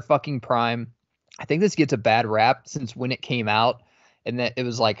Sutherland in their fucking prime. I think this gets a bad rap since when it came out, and that it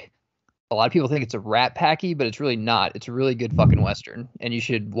was like a lot of people think it's a rat packy, but it's really not. It's a really good fucking western, and you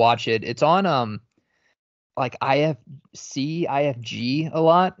should watch it. It's on like IFG a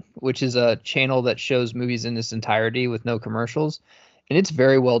lot, which is a channel that shows movies in its entirety with no commercials, and it's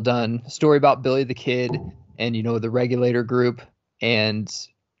very well done. Story about Billy the Kid and the Regulator Group, and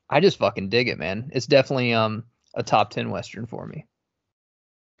I just fucking dig it, man. It's definitely a top 10 western for me.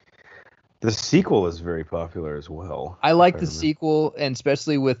 The sequel is very popular as well. I like the remember. sequel, and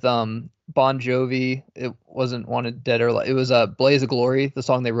especially with Bon Jovi. It wasn't Wanted Dead or Alive. It was Blaze of Glory, the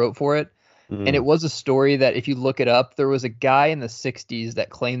song they wrote for it. And it was a story that if you look it up, there was a guy in the 60s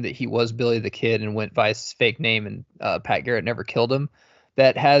that claimed that he was Billy the Kid and went by his fake name, and Pat Garrett never killed him.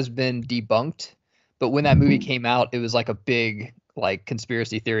 That has been debunked. But when that movie came out, it was like a big like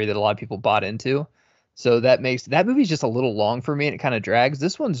conspiracy theory that a lot of people bought into. So that makes that movie's just a little long for me, and it kind of drags.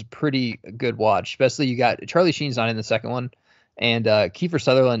 This one's pretty good watch, especially you got Charlie Sheen's not in the second one, and Kiefer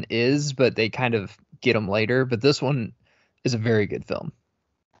Sutherland is, but they kind of get him later. But this one is a very good film.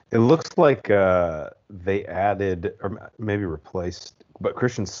 It looks like they added or maybe replaced, but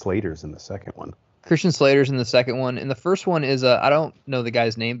Christian Slater's in the second one. Christian Slater's in the second one, and the first one is I don't know the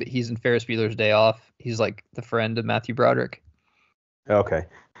guy's name, but he's in Ferris Bueller's Day Off. He's like the friend of Matthew Broderick. Okay.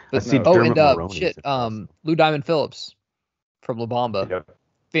 But, I see and Dermot Mulroney's shit, in this. Lou Diamond Phillips from La Bamba, Yep.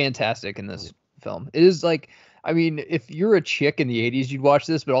 fantastic in this film. It is like, I mean, if you're a chick in the 80s, you'd watch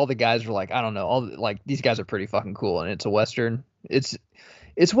this, but all the guys are like, I don't know, these guys are pretty fucking cool, and it's a western. It's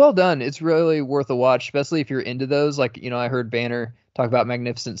well done. It's really worth a watch, especially if you're into those. Like, I heard Banner talk about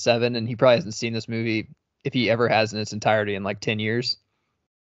Magnificent Seven, and he probably hasn't seen this movie, if he ever has, in its entirety in like 10 years.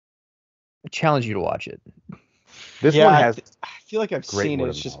 I challenge you to watch it. This Yeah, one has. I feel like I've great seen it. word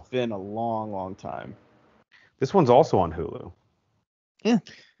It's of just mouth. been a long, long time. This one's also on Hulu.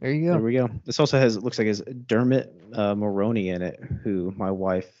 There you There go. we go. This also looks like has Dermot Mulroney in it, who my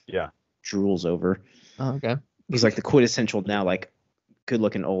wife Yeah. drools over. Oh, okay. He's like the quintessential now, like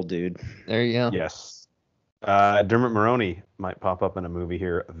good-looking old dude. There you go. Yes. Dermot Mulroney might pop up in a movie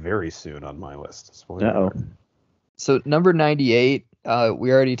here very soon on my list. Spoiler Uh-oh. alert. So number 98,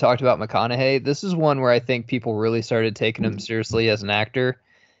 we already talked about McConaughey. This is one where I think people really started taking him seriously as an actor.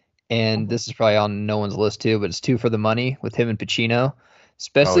 And this is probably on no one's list too, but it's Two for the Money with him and Pacino,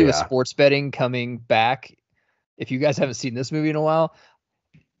 especially with yeah. sports betting coming back. If you guys haven't seen this movie in a while,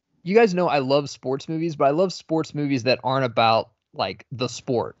 you guys know I love sports movies, but I love sports movies that aren't about like the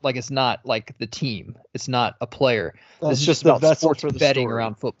sport. Like it's not like the team. It's not a player. That's This is just just the about vessel sports for the betting story.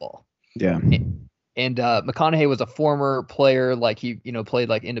 around football. Yeah. And McConaughey was a former player, like he played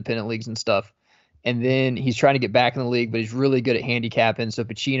like independent leagues and stuff. And then he's trying to get back in the league, but he's really good at handicapping. So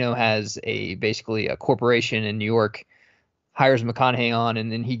Pacino has basically a corporation in New York, hires McConaughey on,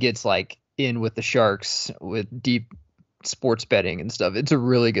 and then he gets like in with the Sharks with deep sports betting and stuff. It's a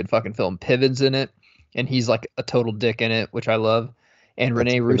really good fucking film. Piven's in it, and he's like a total dick in it, which I love. And That's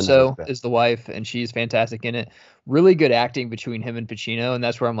Renee Piven Russo is is the wife, and she's fantastic in it. Really good acting between him and Pacino, and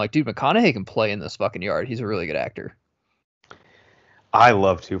that's where I'm like, dude, McConaughey can play in this fucking yard. He's a really good actor. I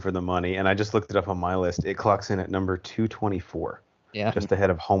love Two for the Money, and I just looked it up on my list. It clocks in at number 224, Yeah. just ahead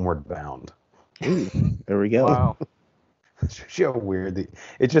of Homeward Bound. Ooh, there we go. Wow. It's just so weird.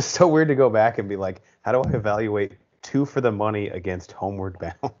 It's just so weird to go back and be like, how do I evaluate Two for the Money against Homeward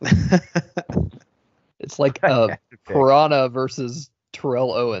Bound? It's like Piranha versus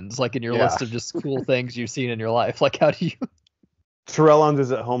Terrell Owens, like in your Yeah. list of just cool things you've seen in your life. Like, how do you? Terrell Owens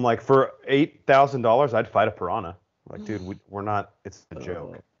is at home like, for $8,000, I'd fight a piranha. Like, dude, we're not. It's a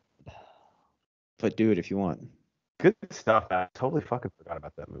joke. But do it if you want. Good stuff. I totally fucking forgot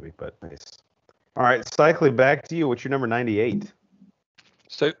about that movie, but nice. All right, cycling back to you. What's your number 98?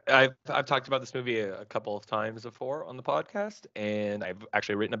 So I've talked about this movie a couple of times before on the podcast, and I've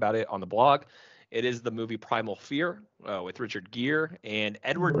actually written about it on the blog. It is the movie Primal Fear with Richard Gere and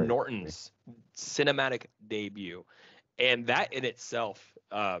Edward Right. Norton's cinematic debut. And that in itself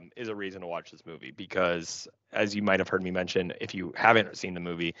is a reason to watch this movie because, as you might have heard me mention, if you haven't seen the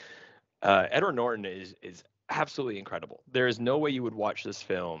movie, Edward Norton is absolutely incredible. There is no way you would watch this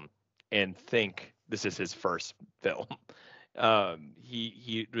film and think this is his first film.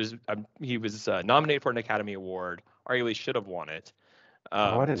 He was nominated for an Academy Award. Arguably should have won it.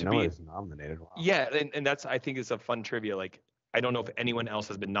 I didn't know he was nominated. Wow. Yeah, and that's, I think, is a fun trivia. Like, I don't know if anyone else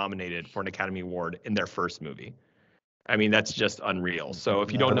has been nominated for an Academy Award in their first movie. I mean, that's just unreal. So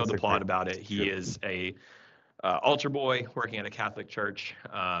if you don't know the plot about it, he is a altar boy working at a Catholic church.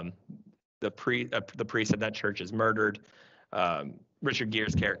 The priest at that church is murdered. Richard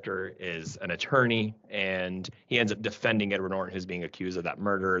Gere's character is an attorney, and he ends up defending Edward Norton, who's being accused of that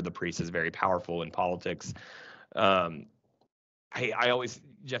murder. The priest is very powerful in politics. I always,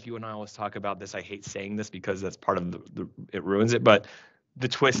 Jeff, you and I always talk about this. I hate saying this because that's part of it ruins it, but the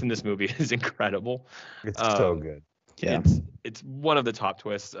twist in this movie is incredible. It's so good. Yeah. It's one of the top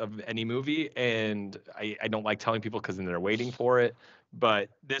twists of any movie, and I don't like telling people because then they're waiting for it. But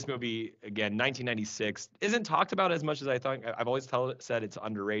this movie, again, 1996, isn't talked about as much as I thought. I've always said it's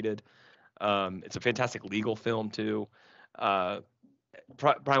underrated. It's a fantastic legal film too.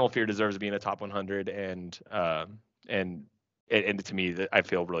 Primal Fear deserves to be in the top 100, and to me, I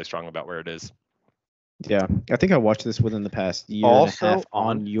feel really strong about where it is. Yeah. I think I watched this within the past year Also and a half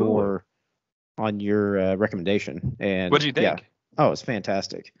on on your recommendation. And What did you think? Yeah. Oh, it's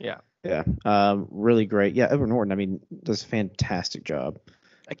fantastic. Yeah. Yeah. Really great. Yeah, Edward Norton, I mean, does a fantastic job.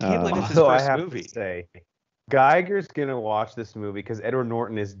 I can't believe it's his Although I first have movie. to say, Geiger's gonna watch this movie because Edward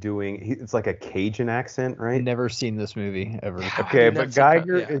Norton is it's like a Cajun accent, right? Never seen this movie ever. Yeah. Okay, I've but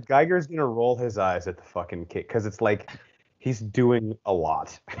never seen that, Geiger's gonna roll his eyes at the fucking kid because it's like he's doing a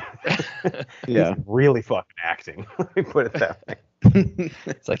lot. Yeah. He's really fucking acting. Let me put it that way.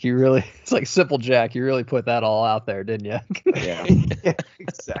 It's like Simple Jack. You really put that all out there, didn't you? Yeah. Yeah,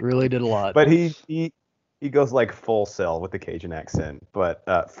 exactly. Really did a lot. But he goes like full sell with the Cajun accent. But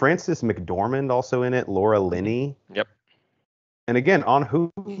Frances McDormand also in it, Laura Linney. Yep. And again on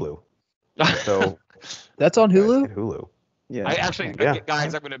Hulu. So That's on guys, Hulu? get Hulu. Yeah. I actually, Yeah.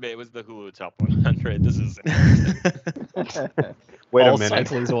 guys, I'm going to admit it was the Hulu top 100. This is Wait all a minute.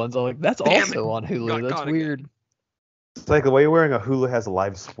 Cycling's ones. I'm like, that's Damn also on Hulu. Got That's caught again. weird. It's like the way you're wearing a Hulu has a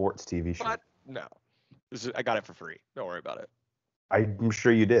live sports TV show. What? No. I got it for free. Don't worry about it. I'm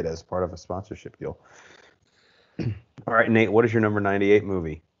sure you did as part of a sponsorship deal. All right, Nate, what is your number 98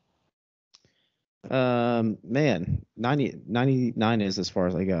 movie? Man, 99 is as far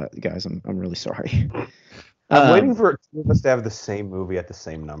as I got, guys. I'm really sorry. I'm waiting for two of us to have the same movie at the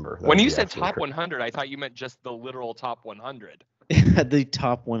same number. That When would you be said absolutely top crazy. 100, I thought you meant just the literal top 100. at the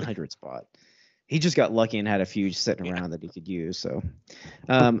top 100 spot. He just got lucky and had a few sitting around that he could use. So,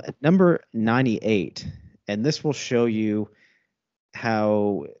 number 98, and this will show you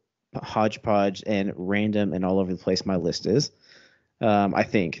how hodgepodge and random and all over the place my list is. I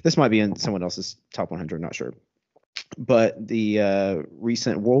think this might be in someone else's top 100, not sure. But the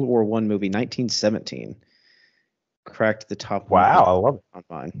recent World War I movie, 1917, cracked the top. Wow, I love it. On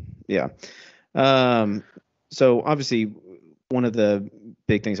mine. Yeah. So obviously one of the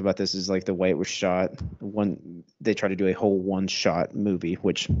big things about this is like the way it was shot. They try to do a whole one-shot movie,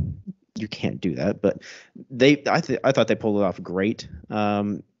 which you can't do that, but I thought they pulled it off great.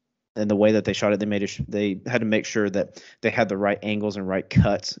 and the way that they shot it, they had to make sure that they had the right angles and right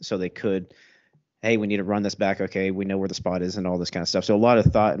cuts so they could, hey, we need to run this back. Okay, we know where the spot is and all this kind of stuff. So a lot of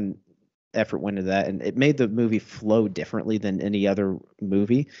thought and effort went into that, and it made the movie flow differently than any other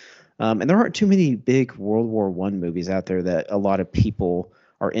movie. And there aren't too many big World War I movies out there that a lot of people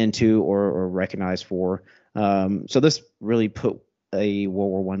are into or recognize for. So this really put a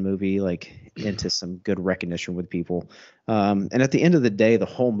World War I movie like into some good recognition with people. And at the end of the day, the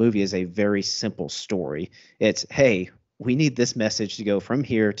whole movie is a very simple story. It's, hey, we need this message to go from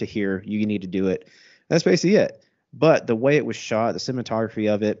here to here. You need to do it. That's basically it. But the way it was shot, the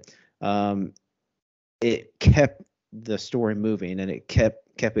cinematography of it, it kept the story moving and it kept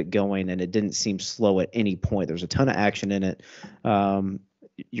it going, and it didn't seem slow at any point. There's a ton of action in it.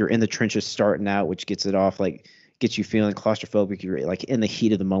 You're in the trenches starting out, which gets it off, like gets you feeling claustrophobic. You're like in the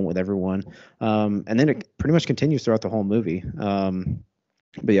heat of the moment with everyone. And then it pretty much continues throughout the whole movie.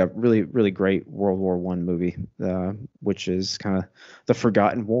 But yeah, really, really great World War I movie, which is kind of the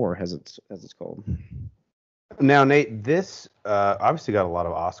Forgotten War, as it's called. Now, Nate, this obviously got a lot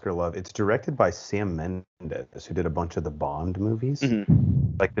of Oscar love. It's directed by Sam Mendes, who did a bunch of the Bond movies,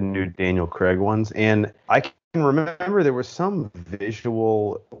 like the new Daniel Craig ones. And I can remember there was some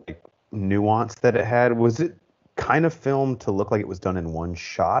visual nuance that it had. Was it kind of filmed to look like it was done in one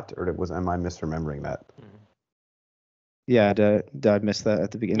shot, or am I misremembering that? Yeah, did I miss that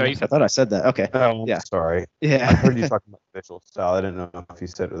at the beginning? No, you said I thought I said that. Okay. Oh, yeah. Sorry. Yeah. I heard you talking about visual style. I didn't know if you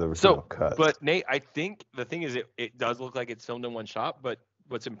said there was no cut. But Nate, I think the thing is, it does look like it's filmed in one shot. But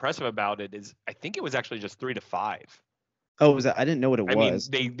what's impressive about it is, I think it was actually just 3 to 5. Oh, was that? I didn't know what it was.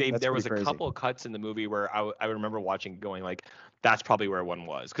 I mean, there was a crazy. couple of cuts in the movie where I remember watching, going like, that's probably where one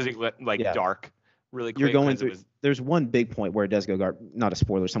was, because it went dark really quick. You're going through. There's one big point where it does go dark. Not a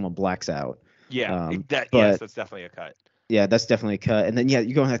spoiler. Someone blacks out. Yeah. Yes, that's definitely a cut. Yeah, that's definitely a cut. And then you're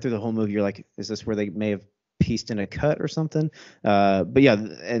going through the whole movie. You're like, is this where they may have pieced in a cut or something? But yeah,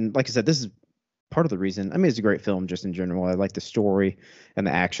 and like I said, this is part of the reason. I mean, it's a great film just in general. I like the story and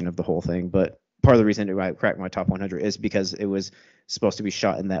the action of the whole thing. But part of the reason it cracked my top 100 is because it was supposed to be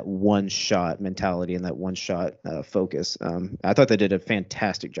shot in that one shot mentality and that one shot focus. I thought they did a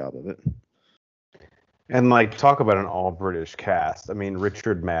fantastic job of it. And talk about an all British cast. I mean,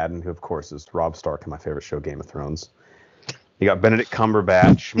 Richard Madden, who of course is Robb Stark in my favorite show, Game of Thrones. You got Benedict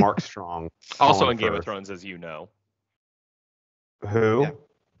Cumberbatch, Mark Strong. Also in Game of Thrones, as you know. Who? Yeah.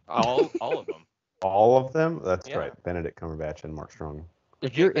 All of them. All of them? That's right. Benedict Cumberbatch and Mark Strong.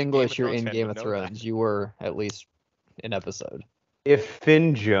 If you're English, you're in Game of Thrones. You were at least an episode. If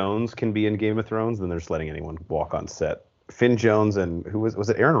Finn Jones can be in Game of Thrones, then they're just letting anyone walk on set. Finn Jones and who was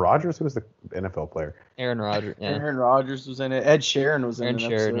it? Aaron Rodgers? Who was the NFL player? Aaron Rodgers. Yeah. Aaron Rodgers was in it. Ed Sheeran was in it. Ed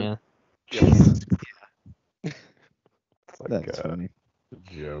Sheeran, yeah. That's funny.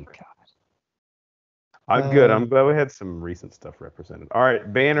 Joke. I'm good. I'm glad we had some recent stuff represented. All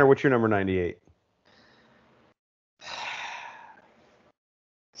right, Banner, what's your number 98?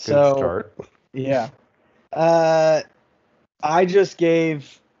 So, start. Yeah. I just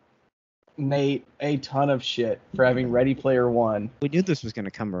gave Nate a ton of shit for having Ready Player One. We knew this was going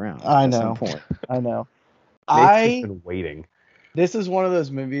to come around. I at know. some point. I know. Nate's been waiting. This is one of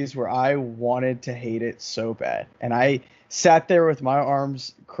those movies where I wanted to hate it so bad. And I sat there with my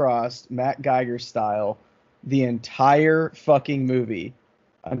arms crossed, Matt Geiger style, the entire fucking movie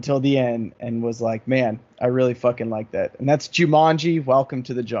until the end and was like, man, I really fucking like that. And that's Jumanji, Welcome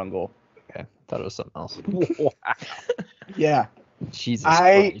to the Jungle. Okay. Thought it was something else. Wow. Yeah. Jesus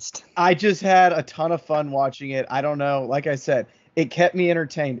Christ. I just had a ton of fun watching it. I don't know. Like I said, it kept me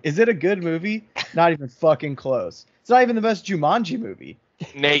entertained. Is it a good movie? Not even fucking close. It's not even the best Jumanji movie.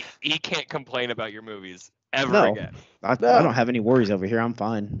 Nate, he can't complain about your movies ever again. I don't have any worries over here. I'm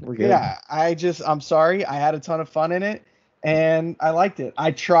fine. We're good. Yeah, I'm sorry. I had a ton of fun in it, and I liked it.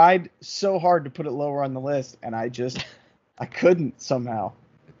 I tried so hard to put it lower on the list, and I couldn't somehow.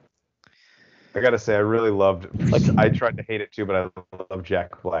 I gotta say, I really loved. I tried to hate it too, but I love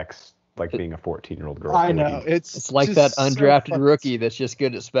Jack Black's being a 14-year-old girl. I know It's like that undrafted rookie that's just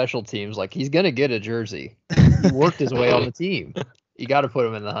good at special teams. Like, he's gonna get a jersey. He worked his way on the team. You got to put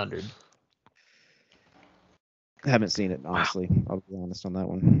him in the 100. I haven't seen it, honestly. I'll be honest on that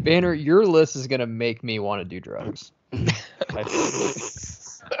one. Banner, your list is gonna make me want to do drugs.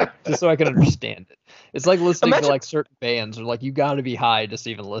 Just so I can understand it. It's like listening to certain bands, or you got to be high just to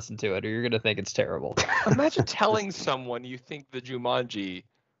even listen to it, or you're gonna think it's terrible. Imagine telling someone you think the Jumanji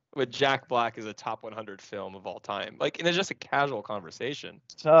with Jack Black is a top 100 film of all time. And it's just a casual conversation.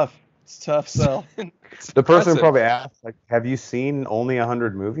 It's tough. It's tough sell. The person probably asked, have you seen only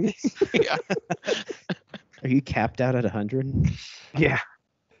 100 movies? Yeah. Are you capped out at 100? Yeah.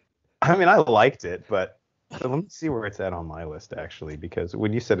 I mean, I liked it, but let me see where it's at on my list actually, because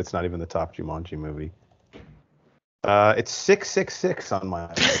when you said it's not even the top Jumanji movie, it's 666 on my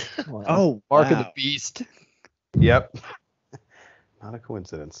list. Oh, Mark of the wow. Beast. Yep. Not a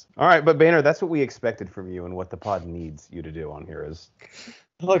coincidence. All right, but Banner, that's what we expected from you and what the pod needs you to do on here is.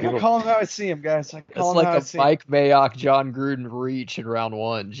 Look, I call him how I see him, guys. I That's call him like how I a see him. Mike Mayock, John Gruden reach in round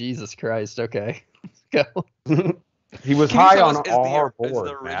 1. Jesus Christ. Okay. Let's go. He was Can you high tell on us, our is board,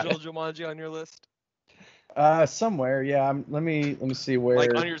 the Matt. original Jumanji on your list? Somewhere, yeah. Let me see where.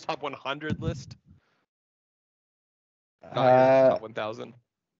 Like on your top 100 list? Not your top 1,000?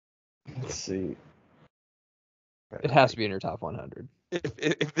 Let's see. It has to be in your top 100.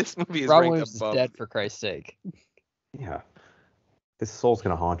 If this movie is Robin ranked Williams is above, dead, for Christ's sake. Yeah. His soul's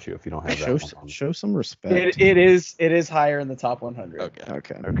gonna haunt you if you don't have that one on. Show some respect. It is higher in the top 100. okay.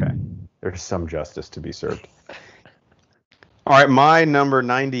 Okay. Okay. There's some justice to be served. All right, my number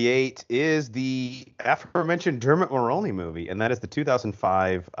 98 is the aforementioned Dermot Mulroney movie, and that is the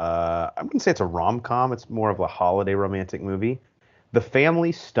 2005. I wouldn't say it's a rom-com; it's more of a holiday romantic movie, The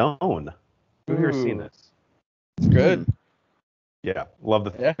Family Stone. Who here's seen Ooh. this? It's good. Yeah, love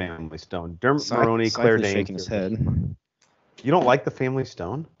The Yeah. Family Stone. Dermot Mulroney, Claire Cypher's Danes. shaking his head. You don't like The Family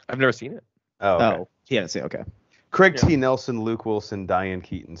Stone? I've never seen it. Oh, okay. Oh, he had to say okay. Craig Yeah. T. Nelson, Luke Wilson, Diane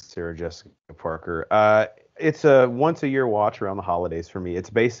Keaton, Sarah Jessica Parker. It's a once-a-year watch around the holidays for me. It's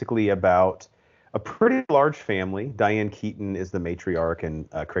basically about a pretty large family. Diane Keaton is the matriarch, and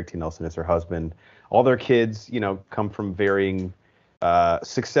Craig T. Nelson is her husband. All their kids, come from varying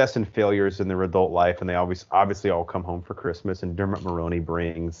success and failures in their adult life, and they obviously all come home for Christmas. And Dermot Mulroney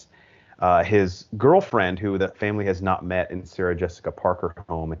brings his girlfriend, who the family has not met, and Sarah Jessica Parker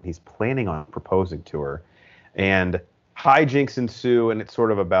home, and he's planning on proposing to her. And hijinks ensue, and it's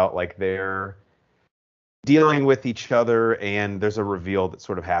sort of about like they're dealing with each other, and there's a reveal that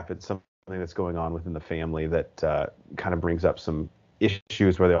sort of happens, something that's going on within the family that kind of brings up some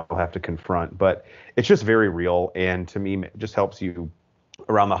issues where they'll have to confront. But it's just very real, and to me, it just helps you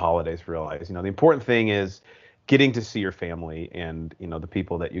around the holidays realize, the important thing is getting to see your family and, the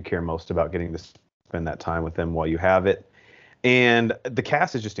people that you care most about, getting to spend that time with them while you have it. And the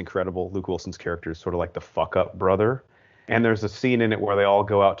cast is just incredible. Luke Wilson's character is sort of like the fuck up brother. And there's a scene in it where they all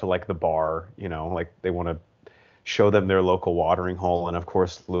go out to like the bar, like they want to show them their local watering hole. And of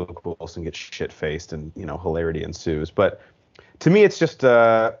course, Luke Wilson gets shit faced and, hilarity ensues. But to me, it's just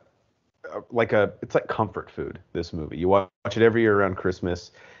it's like comfort food, this movie. You watch it every year around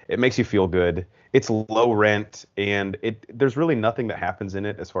Christmas. It makes you feel good. It's low rent, and there's really nothing that happens in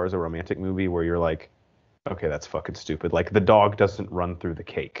it as far as a romantic movie where you're like, okay, that's fucking stupid. Like the dog doesn't run through the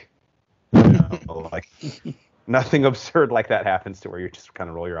cake. Like nothing absurd like that happens to where you just kind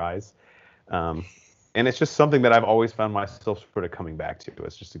of roll your eyes. And it's just something that I've always found myself sort of coming back to.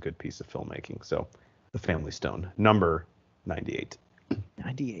 It's just a good piece of filmmaking. So The Family Stone, number 98.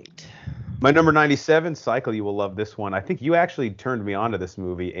 98. My number 97, Cycle, you will love this one. I think you actually turned me on to this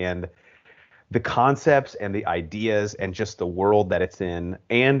movie, and the concepts and the ideas and just the world that it's in,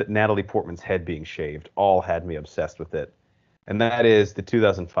 and Natalie Portman's head being shaved, all had me obsessed with it. And that is the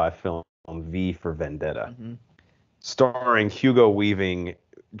 2005 film V for Vendetta, starring Hugo Weaving.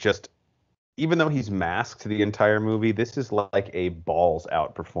 Just, even though he's masked the entire movie, this is like a balls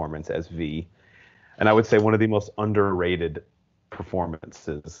out performance as V. And I would say one of the most underrated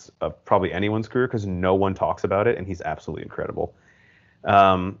performances of probably anyone's career, because no one talks about it, and he's absolutely incredible.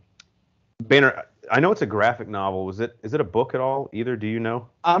 Banner, I know it's a graphic novel. Is it a book at all? Either, do you know?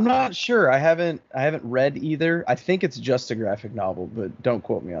 I'm not sure. I haven't read either. I think it's just a graphic novel, but don't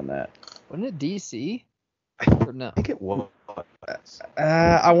quote me on that. Wasn't it DC? Or no? I think it was.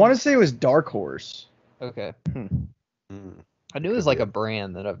 I want to say it was Dark Horse. Okay. Mm. I knew it was like a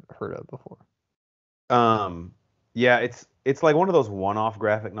brand that I've heard of before. Yeah, it's like one of those one-off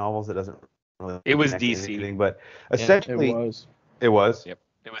graphic novels that doesn't really. It was connect to DC. anything, but Yeah, essentially It was. It was. Yep.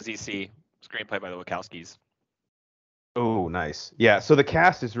 It was DC. Screenplay by the Wachowskis. Oh, nice. Yeah, so the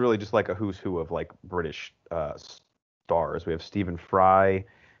cast is really just like a who's who of like British stars. We have Stephen Fry,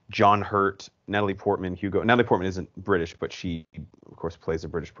 John Hurt, Natalie Portman, Hugo. Natalie Portman isn't British, but she, of course, plays a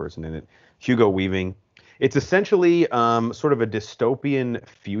British person in it. Hugo Weaving. It's essentially sort of a dystopian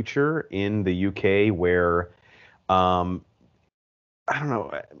future in the UK where, I don't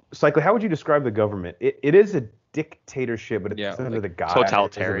know, Cycling, how would you describe the government? It is a dictatorship, but it's under the guise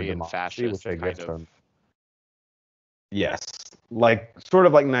totalitarian, of a democracy, fascist which I kind guess of. yes, like sort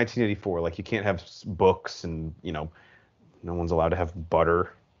of like 1984. Like you can't have books, and no one's allowed to have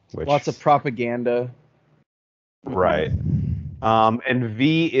butter. Which, Lots of propaganda. right. And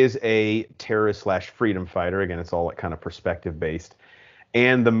V is a terrorist / freedom fighter. Again, it's all like kind of perspective based.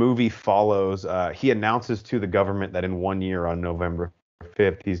 And the movie follows. He announces to the government that in 1 year, on November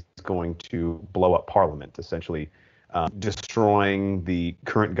 5th, he's going to blow up Parliament, essentially destroying the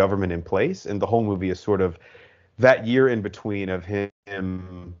current government in place. And the whole movie is sort of that year in between of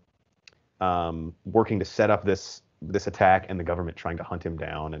him working to set up this attack and the government trying to hunt him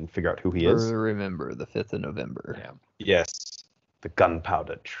down and figure out who he is. Remember the 5th of November. Yeah. Yes. The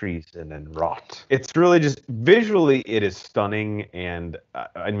gunpowder, treason, and rot. It's really just visually, it is stunning, and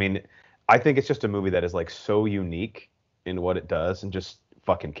I mean, I think it's just a movie that is like so unique in what it does and just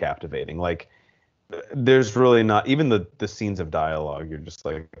fucking captivating. Like, there's really not even the scenes of dialogue. You're just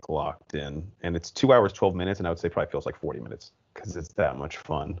like locked in, and it's 2 hours 12 minutes, and I would say probably feels like 40 minutes because it's that much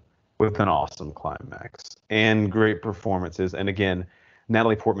fun with an awesome climax and great performances. And again,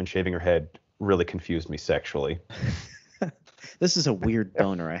 Natalie Portman shaving her head really confused me sexually. This is a weird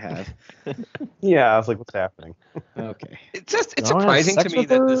boner I have. Yeah, I was like, what's happening? Okay. It's Do I wanna have surprising to sex me with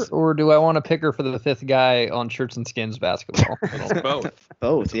that her, this or do I want to pick her for the 5th guy on Shirts and Skins basketball? it's both.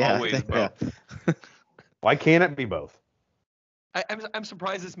 Both, It's yeah. always Yeah. both. Why can't it be both? I'm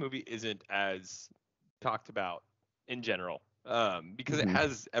surprised this movie isn't as talked about in general, because it Mhm.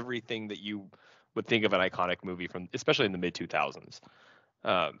 has everything that you would think of an iconic movie from, especially in the mid 2000s.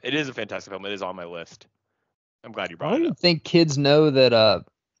 It is a fantastic film. It is on my list. I'm glad you I brought don't it even up. think kids know that.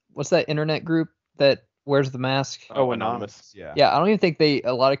 What's that internet group that wears the mask? Oh, Anonymous. Yeah. Yeah, I don't even think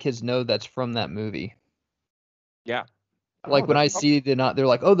a lot of kids know that's from that movie. Yeah. Like when I that's see they're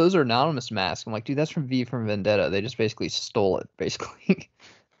like, oh, those are Anonymous masks. I'm like, dude, that's from V from Vendetta. They just basically stole it, basically.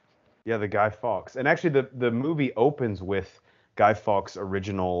 Yeah, the Guy Fawkes. And actually the movie opens with Guy Fawkes'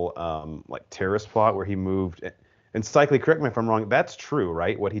 original like terrorist plot where he moved, and Cycly, correct me if I'm wrong, that's true,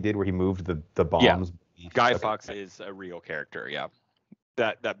 right? What he did where he moved the bombs. Guy Okay. Fawkes is a real character. Yeah.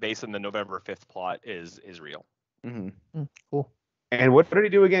 That based on the November 5th plot is real. Mm-hmm. Cool. And what did he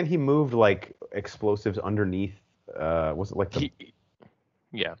do again? He moved like explosives underneath was it like the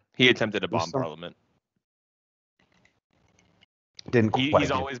He attempted to There's bomb some- Parliament. didn't quite He's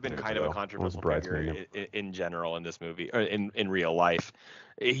get always been it, kind of a though. controversial Was figure Bridesmaid. in general in this movie, or in real life.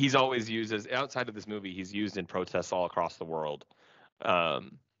 He's always used as, outside of this movie, he's used in protests all across the world.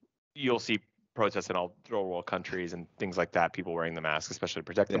 You'll see protests in all third world countries and things like that, people wearing the mask, especially to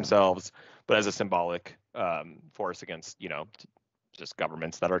protect themselves, but as a symbolic force against, just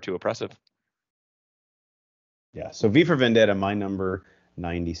governments that are too oppressive. Yeah, so V for Vendetta, my number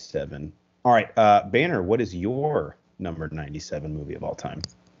 97. All right, Banner, what is your number 97 movie of all time?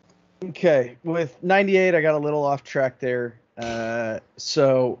 Okay, with 98, I got a little off track there.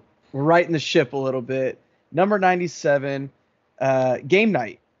 So we're righting the ship a little bit. Number 97, Game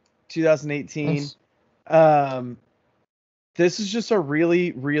Night, 2018. Nice. This is just a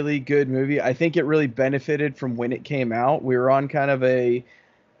really, really good movie. I think it really benefited from when it came out. We were on kind of a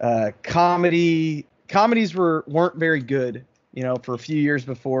comedy. Comedies weren't very good, for a few years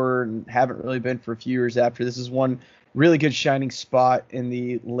before, and haven't really been for a few years after. This is one really good shining spot in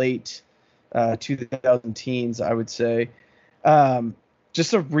the late 2000 teens, I would say.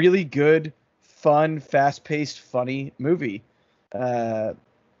 Just a really good, fun, fast-paced, funny movie.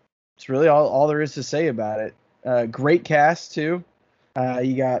 It's really all there is to say about it. Great cast too.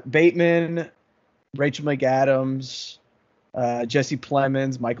 You got Bateman, Rachel McAdams, Jesse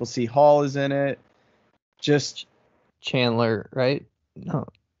Plemons, Michael C. Hall is in it. Just Chandler, right? No.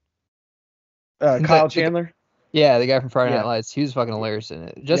 Kyle Chandler Yeah, the guy from Friday Yeah. Night Lights. He was fucking hilarious in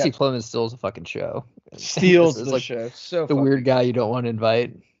it. Jesse Yeah. Plemons steals the fucking show. steals It's the like show. So the fucking weird guy you don't want to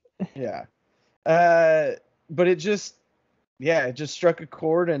invite. Yeah. But it just struck a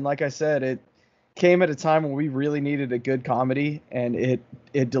chord, and like I said, it came at a time when we really needed a good comedy, and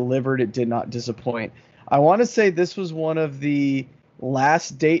it delivered. It did not disappoint. I want to say this was one of the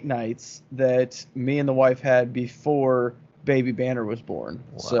last date nights that me and the wife had before baby Banner was born.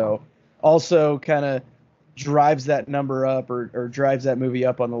 Wow. So also kind of drives that number up or drives that movie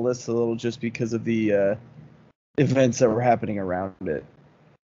up on the list a little just because of the events that were happening around it.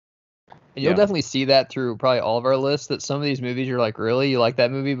 And you'll Yeah. definitely see that through probably all of our lists, that some of these movies you're like, really? You like that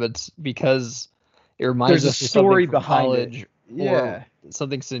movie? But it's because it reminds There's a us of story something from behind it. college Yeah, or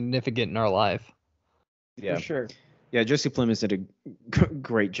something significant in our life. Yeah. for sure. Yeah, Jesse Plemons did a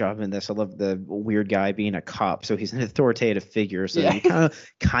great job in this. I love the weird guy being a cop, so he's an authoritative figure. So Yeah. you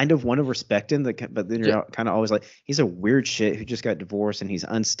kind of want to respect him, but then you're kind of always like, he's a weird shit who just got divorced and he's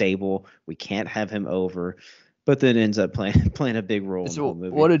unstable. We can't have him over, but then ends up playing a big role in the whole movie.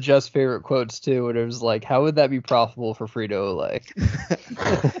 One of Jeff's favorite quotes too, and it was like, how would that be profitable for Frito Lay?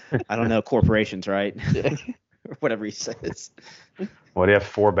 I don't know, corporations, right? Yeah. Or whatever he says. Well, do you have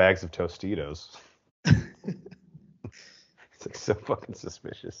 4 bags of Tostitos? It's like so fucking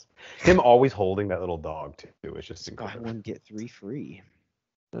suspicious. Him always holding that little dog too is just Buy incredible. one get 3 free.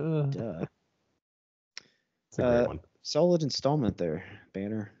 Uh, Duh. It's a great one. Solid installment there,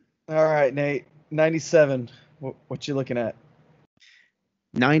 Banner. All right, Nate. 97. What you looking at?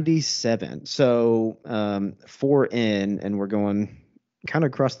 97. So 4 in, and we're going kind of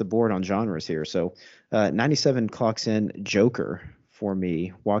across the board on genres here. So 97 clocks in Joker for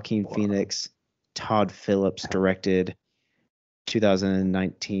me. Joaquin Phoenix, Todd Phillips directed,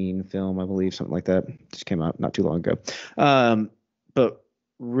 2019 film, I believe, something like that. Just came out not too long ago. But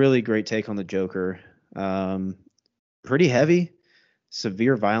really great take on the Joker. Pretty heavy,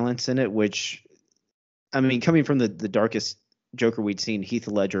 severe violence in it, which, I mean, coming from the darkest Joker we'd seen, Heath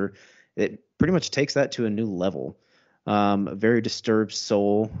Ledger, it pretty much takes that to a new level. A very disturbed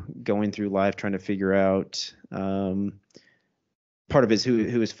soul going through life, trying to figure out part of his who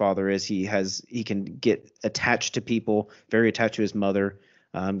his father is. He can get attached to people, very attached to his mother,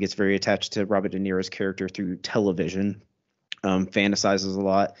 gets very attached to Robert De Niro's character through television, fantasizes a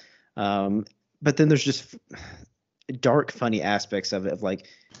lot. But then there's just dark, funny aspects of it, of like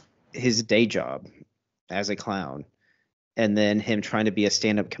his day job as a clown, and then him trying to be a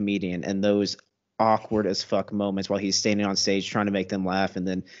stand-up comedian, and those awkward as fuck moments while he's standing on stage trying to make them laugh, and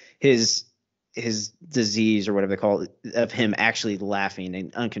then his disease, or whatever they call it, of him actually laughing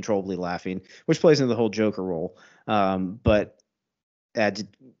and uncontrollably laughing, which plays into the whole Joker role, but adds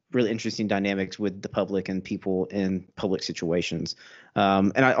really interesting dynamics with the public and people in public situations.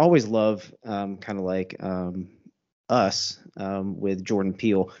 And I always love kind of like Us with Jordan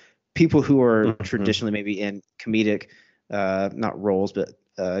Peele, people who are traditionally maybe in comedic not roles, but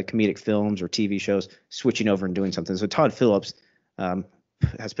comedic films or TV shows, switching over and doing something. So Todd Phillips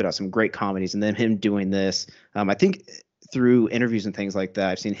has put out some great comedies, and then him doing this, I think through interviews and things like that,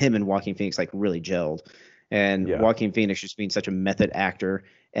 I've seen him and Joaquin Phoenix like really gelled. And Joaquin Phoenix just being such a method actor,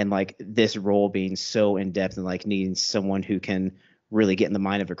 and like this role being so in depth, and like needing someone who can really get in the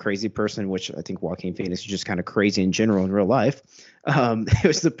mind of a crazy person, which I think Joaquin Phoenix is just kind of crazy in general in real life. It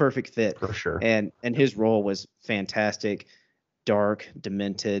was the perfect fit For sure. And his role was fantastic, dark,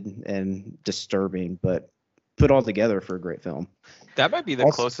 demented, and disturbing, but put all together for a great film. That might be the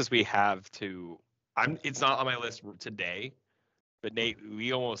Also- closest we have to. It's not on my list today, but Nate,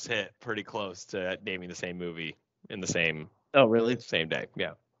 we almost hit pretty close to naming the same movie in the same Oh, really? same day.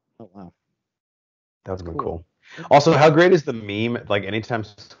 Yeah. Oh, wow. That would have been cool. Also, how great is the meme? Like, anytime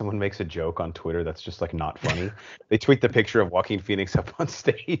someone makes a joke on Twitter that's just like not funny, they tweet the picture of Joaquin Phoenix up on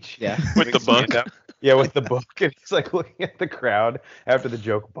stage. Yeah. With the book. Yeah, with the book, and he's like looking at the crowd after the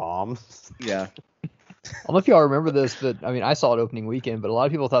joke bombs. Yeah. I don't know if y'all remember this, but I mean, I saw it opening weekend, but a lot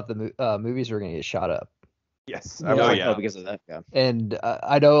of people thought the movies were going to get shot up. Yes. Oh, like, yeah. Because of that. Yeah. And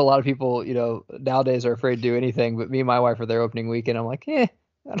I know a lot of people, nowadays are afraid to do anything, but me and my wife were there opening weekend. I'm like, I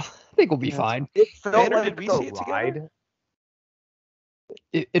think we'll be fine. It felt Banner, like did we the see it together? ride.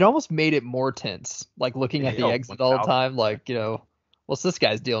 It almost made it more tense, like looking at the Oh, exit all the 1000%. time, like, what's this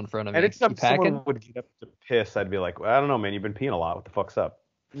guy's deal in front of me? Anytime You packing? someone would get up to piss, I'd be like, well, I don't know, man. You've been peeing a lot. What the fuck's up?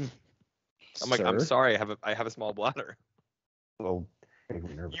 I'm like, I'm Sir? sorry, I have a small bladder. Well, make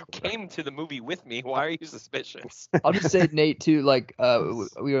me nervous You a little bit. came to the movie with me. Why are you suspicious? I'll just say, Nate, too, like,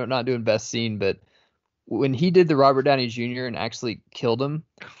 we are not doing best scene, but when he did the Robert Downey Jr. and actually killed him,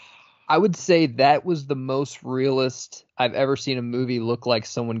 I would say that was the most realist I've ever seen a movie look like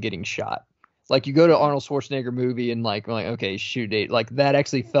someone getting shot. Like, you go to Arnold Schwarzenegger movie and like okay, shoot date. Like, that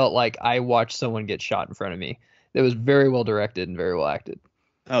actually felt like I watched someone get shot in front of me. It was very well directed and very well acted.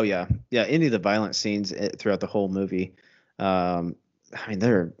 Oh yeah, yeah. Any of the violent scenes throughout the whole movie, I mean,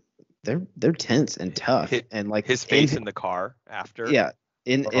 they're tense and tough, and like His face in the car after. yeah,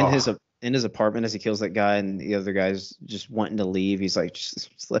 in Oh. his apartment as he kills that guy, and the other guy's just wanting to leave. He's like,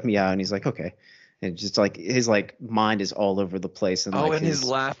 just let me out, and he's like, okay, and just like his like mind is all over the place, and Oh, like and his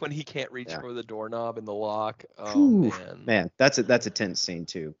laugh when he can't reach Yeah. for the doorknob and the lock. Oh Whew, man. that's a tense scene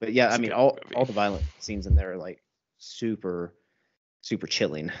too. But yeah, It's I a mean, good all movie. the violent scenes in there are like super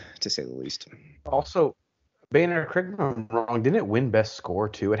chilling, to say the least. Also, Banner, correct me if I'm wrong, didn't it win Best Score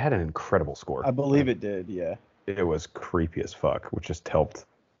too? It had an incredible score. I believe it did. Yeah. It was creepy as fuck, which just helped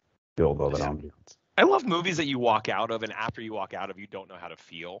build all that ambiance. I love movies that you walk out of, and after you walk out of, you don't know how to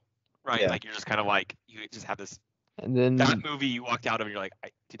feel. Right? Yeah. Like, you're just kind of like, you just have this. And then That movie you walked out of, and you're like,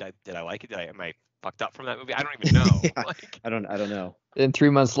 did I like it? Am I fucked up from that movie? I don't even know. Yeah. Like, I don't know. and 3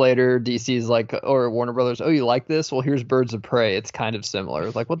 months later, DC's like, or Warner Brothers, oh, you like this? Well, here's Birds of Prey. It's kind of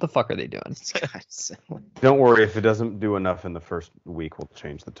similar. Like, what the fuck are they doing? It's kind of similar. Don't worry, if it doesn't do enough in the first week, we'll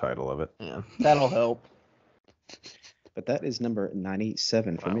change the title of it. Yeah, That'll help. But that is number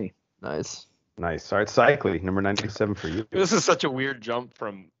 97 for Wow. me. nice. Nice. All right, Cycly, number 97 for you. This is such a weird jump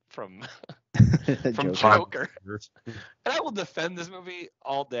from Joker. Joker. And I will defend this movie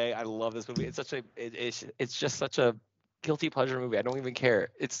all day. I love this movie. It's just such a guilty pleasure movie. I don't even care.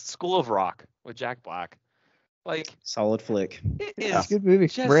 It's School of Rock with Jack Black. Like, Solid flick. it It's is a good movie.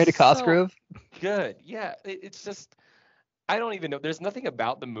 just Miranda so Cosgrove. good. Yeah, it's just I don't even know. There's nothing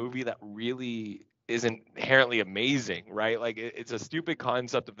about the movie that really isn't inherently amazing, right? Like it's a stupid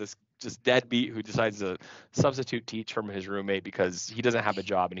concept of this just deadbeat who decides to substitute teach from his roommate because he doesn't have a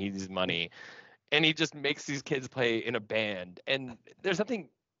job and he needs money, and he just makes these kids play in a band. And there's nothing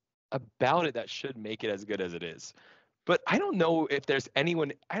about it that should make it as good as it is. But I don't know if there's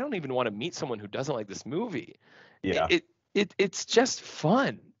anyone. I don't even want to meet someone who doesn't like this movie. Yeah. It's just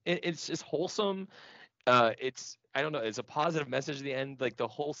fun. It's just wholesome. I don't know. It's a positive message at the end. Like the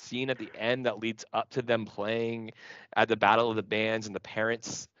whole scene at the end that leads up to them playing at the Battle of the Bands, and the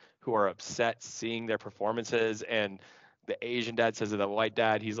parents who are upset seeing their performances, and the Asian dad says to the white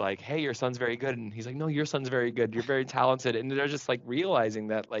dad, he's like, "Hey, your son's very good," and he's like, "No, your son's very good. You're very talented." And they're just like realizing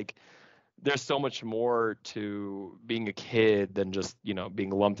that like there's so much more to being a kid than just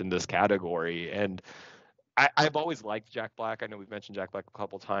being lumped in this category. And I've always liked Jack Black. I know we've mentioned Jack Black a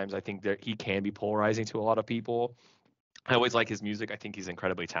couple times. I think that he can be polarizing to a lot of people. I always like his music. I think he's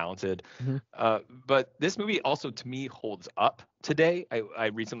incredibly talented. But this movie also, to me, holds up today. I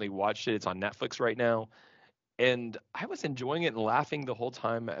recently watched it. It's on Netflix right now. And I was enjoying it and laughing the whole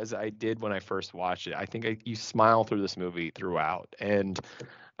time as I did when I first watched it. I think you smile through this movie throughout. And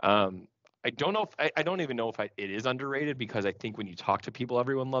I don't know if I don't even know if it is underrated, because I think when you talk to people,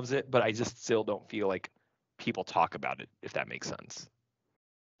 everyone loves it. But I just still don't feel like people talk about it, if that makes sense.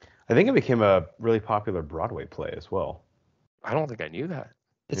 I think it became a really popular Broadway play as well. I don't think I knew that.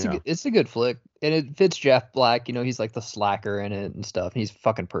 It's a good flick, and it fits Jeff Black. He's like the slacker in it and stuff. He's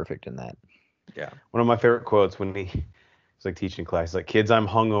fucking perfect in that. Yeah. One of my favorite quotes when he's like teaching class, he's like, "Kids, I'm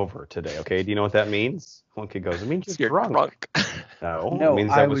hungover today. Okay, do you know what that means?" One kid goes, "It means you're drunk." No, it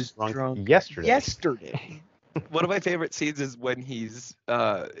means I was drunk yesterday. One of my favorite scenes is when he's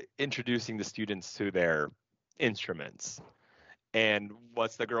introducing the students to their instruments. And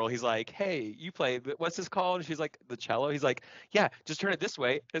what's the girl? He's like, "Hey, you play, what's this called?" And she's like, "The cello." He's like, "Yeah, just turn it this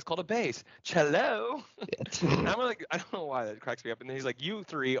way. It's called a bass. Cello." And I'm like, I don't know why that cracks me up. And then he's like, "You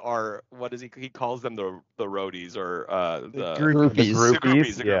three are," what is he calls them, the roadies, or the groupies. The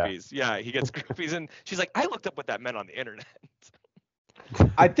groupies. The Yeah. groupies. Yeah, he gets groupies. And she's like, "I looked up what that meant on the internet."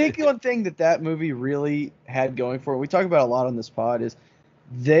 I think one thing that movie really had going for it, we talk about a lot on this pod, is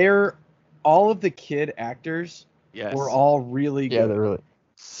all of the kid actors Yes. were all really good. Yeah, they're really.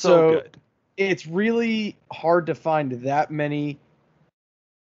 so good. It's really hard to find that many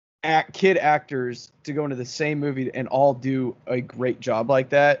kid actors to go into the same movie and all do a great job like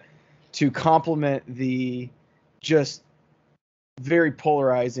that, to complement the just very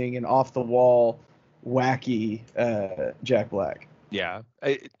polarizing and off the wall wacky Jack Black. Yeah.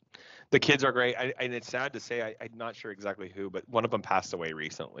 The kids are great. And it's sad to say, I'm not sure exactly who, but one of them passed away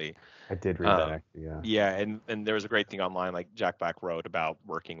recently. I did read that actually. Yeah. Yeah, and there was a great thing online, like Jack Black wrote about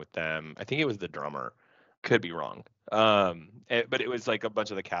working with them. I think it was the drummer. Could be wrong. But it was like a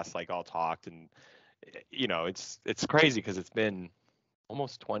bunch of the cast like all talked, and it's crazy because it's been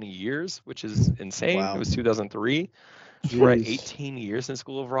almost 20 years, which is insane. Wow. It was 2003. We're at Jeez. 18 years in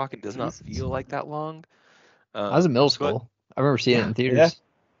School of Rock. It does not feel like that long. I was in middle school. I remember seeing it in theaters.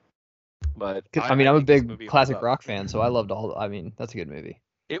 But I'm a think this movie big holds classic up. rock fan, so I loved all. That's a good movie.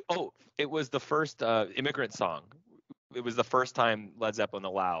 It was the first immigrant song. It was the first time Led Zeppelin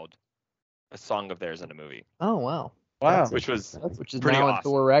allowed a song of theirs in a movie, Oh wow. Wow. which was Which is pretty now in awesome.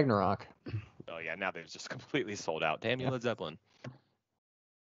 Thor Ragnarok. Oh yeah, now they've just completely sold out. Damn you, Led Zeppelin.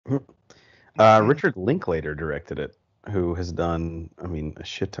 Richard Linklater directed it, who has done, a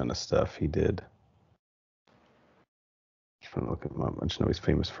shit ton of stuff. He did. I'm trying to look him up. I just know he's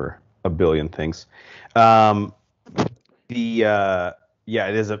famous for a billion things. It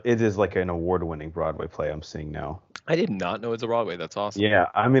is like an award-winning Broadway play I'm seeing now. I did not know it's a Broadway. That's awesome. Yeah,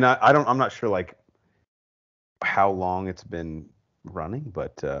 I'm not sure like how long it's been running,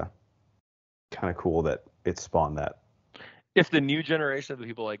 but kind of cool that it spawned that. If the new generation of the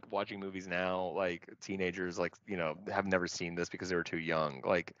people like watching movies now, like teenagers, like have never seen this because they were too young,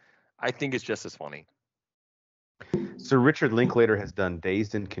 like I think it's just as funny. So Richard Linklater has done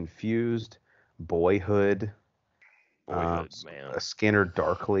Dazed and Confused, Boyhood, Boyhood, man. Scanner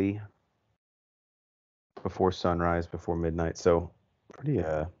Darkly, Before Sunrise, Before Midnight. So pretty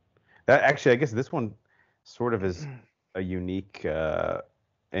that actually, I guess this one sort of is a unique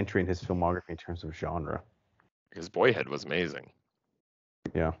entry in his filmography in terms of genre. Because Boyhood was amazing.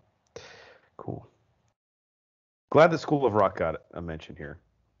 Yeah. Cool. Glad that School of Rock got a mention here.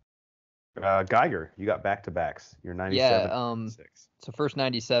 Geiger, you got back-to-backs. You're 97. Yeah, so first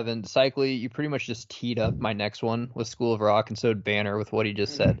 97. Cycly, you pretty much just teed up my next one with School of Rock, and so did Banner with what he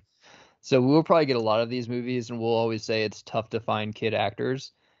just said. So we'll probably get a lot of these movies, and we'll always say it's tough to find kid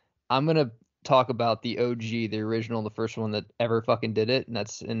actors. I'm going to talk about the OG, the original, the first one that ever fucking did it, and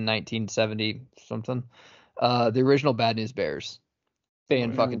that's in 1970 something. The original Bad News Bears.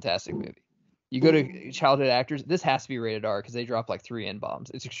 Fan-fucking-tastic movie. You go to childhood actors, this has to be rated R because they drop like 3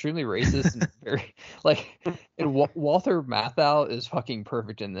 N-bombs. It's extremely racist and very and Walter Matthau is fucking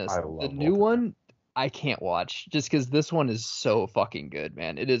perfect in this. I love the new one I can't watch just because this one is so fucking good,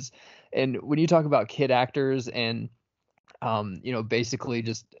 man. It is. And when you talk about kid actors and basically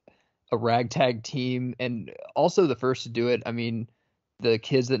just a ragtag team, and also the first to do it, I mean, the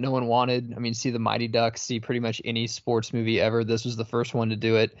kids that no one wanted. I mean, see the Mighty Ducks, see pretty much any sports movie ever. This was the first one to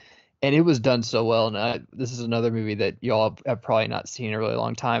do it. And it was done so well. And this is another movie that y'all have probably not seen in a really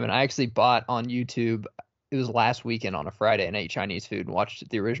long time. And I actually bought on YouTube. It was last weekend on a Friday, and ate Chinese food and watched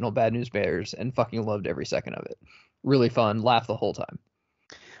the original Bad News Bears and fucking loved every second of it. Really fun. Laughed the whole time.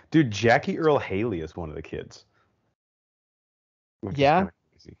 Dude, Jackie Earl Haley is one of the kids. Yeah.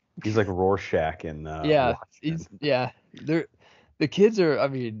 He's like Rorschach in yeah. Watchmen. The kids are, I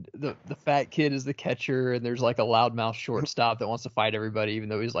mean, the fat kid is the catcher, and there's like a loudmouth shortstop that wants to fight everybody, even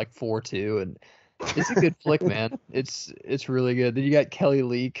though he's like 4'2", and it's a good flick, man. It's really good. Then you got Kelly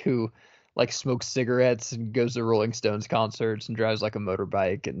Leak, who like smokes cigarettes and goes to Rolling Stones concerts and drives like a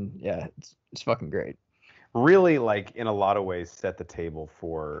motorbike, and yeah, it's fucking great. Really, like in a lot of ways, set the table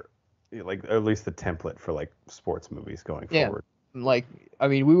for, like, at least the template for like sports movies going forward. Like, I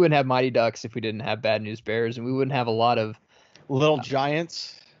mean, we wouldn't have Mighty Ducks if we didn't have Bad News Bears, and we wouldn't have a lot of Little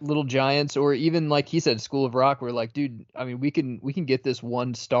Giants, or even like he said, School of Rock. We're like, dude, I mean, we can get this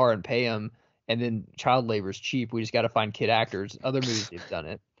one star and pay him, and then child labor is cheap. We just got to find kid actors. Other movies have done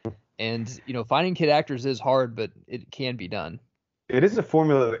it, and finding kid actors is hard, but it can be done. It is a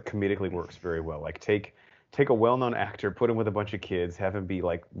formula that comedically works very well. Like take a well-known actor, put him with a bunch of kids, have him be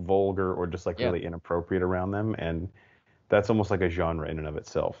like vulgar or just like really inappropriate around them, and that's almost like a genre in and of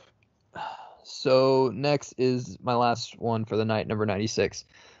itself. So next is my last one for the night, number 96.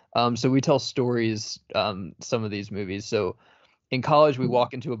 So we tell stories, some of these movies. So in college, we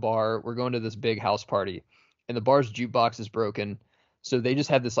walk into a bar. We're going to this big house party, and the bar's jukebox is broken. So they just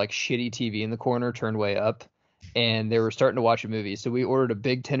had this like shitty TV in the corner turned way up, and they were starting to watch a movie. So we ordered a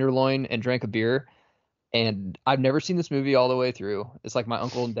big tenderloin and drank a beer. And I've never seen this movie all the way through. It's like my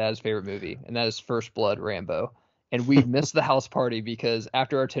uncle and dad's favorite movie, and that is First Blood, Rambo. And we missed the house party because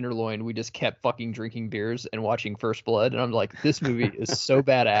after our tenderloin, we just kept fucking drinking beers and watching First Blood. And I'm like, this movie is so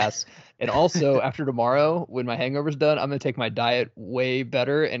badass. And also, after tomorrow, when my hangover's done, I'm going to take my diet way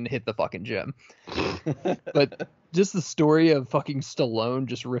better and hit the fucking gym. But just the story of fucking Stallone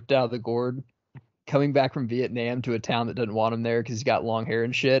just ripped out of the gourd, coming back from Vietnam to a town that doesn't want him there because he's got long hair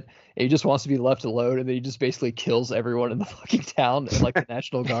and shit. And he just wants to be left alone. And then he just basically kills everyone in the fucking town and like the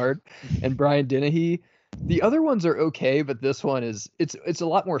National Guard. And Brian Dennehy. The other ones are okay, but this one it's a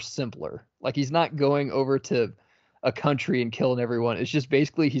lot more simpler. Like, he's not going over to a country and killing everyone. It's just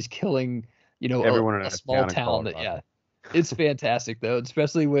basically he's killing, everyone in a small town. It's fantastic though,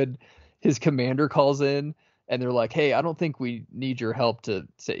 especially when his commander calls in and they're like, "Hey, I don't think we need your help to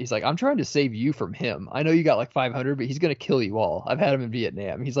say." He's like, "I'm trying to save you from him. I know you got like 500, but he's gonna kill you all. I've had him in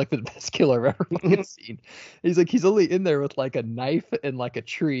Vietnam. He's like the best killer I've ever seen." He's like, he's only in there with like a knife and like a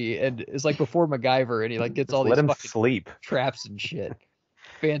tree, and it's like before MacGyver, and he like gets all these fucking sleep traps and shit.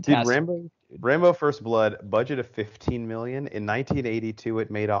 Fantastic. Dude, Rambo First Blood, budget of $15 million. In 1982,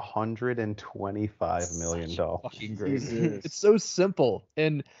 it made $125 million. Fucking great. It's so simple.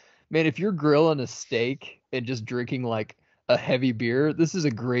 And man, if you're grilling a steak and just drinking like a heavy beer, this is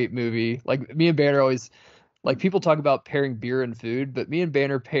a great movie. Like, me and Banner always, like, people talk about pairing beer and food, but me and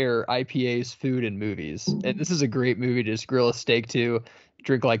Banner pair IPAs, food, and movies. And this is a great movie to just grill a steak to,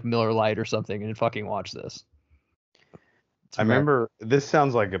 drink like Miller Lite or something, and fucking watch this. I remember, this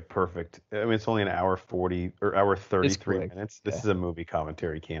sounds like a perfect, I mean, it's only an hour 40 or hour 33 minutes. This is a movie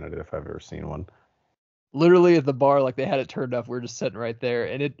commentary candidate if I've ever seen one. Literally at the bar, like, they had it turned up. We were just sitting right there,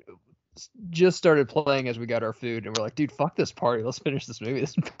 and it just started playing as we got our food, and we're like, dude, fuck this party. Let's finish this movie.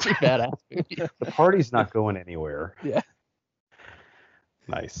 This is a pretty badass movie. The party's not going anywhere. Yeah.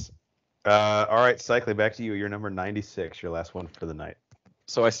 Nice. All right, Cycling, back to you. You're number 96, your last one for the night.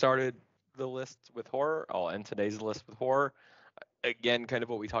 So I started the list with horror. I'll end today's list with horror. Again, kind of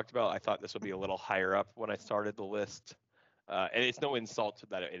what we talked about. I thought this would be a little higher up when I started the list. And it's no insult to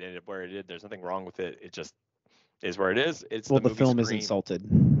that it ended where it did. There's nothing wrong with it. It just is where it is. It's the film is insulted.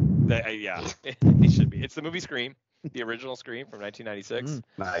 Yeah, it should be. It's the movie Scream, the original Scream from 1996.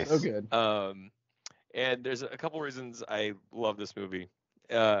 Nice. So good. And there's a couple reasons I love this movie.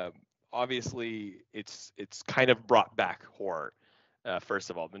 Obviously, it's kind of brought back horror. First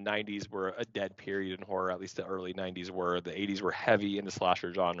of all, the 90s were a dead period in horror, at least the early 90s were. The 80s were heavy in the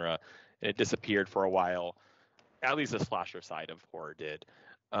slasher genre, and it disappeared for a while. At least the slasher side of horror did.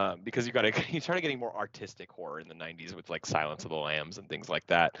 Because you started getting more artistic horror in the 90s with like Silence of the Lambs and things like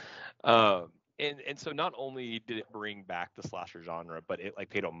that. And so not only did it bring back the slasher genre, but it like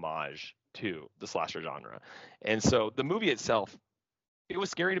paid homage to the slasher genre. And so the movie itself, it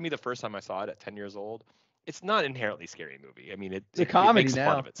was scary to me the first time I saw it at 10 years old. It's not inherently scary movie. I mean, It's a comedy it makes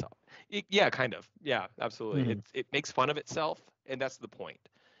now. fun of itself. Yeah, kind of. Yeah, absolutely. Mhm. It makes fun of itself, and that's the point.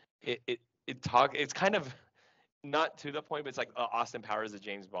 It's kind of not to the point, but it's like Austin Powers as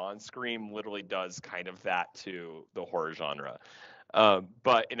James Bond. Scream literally does kind of that to the horror genre,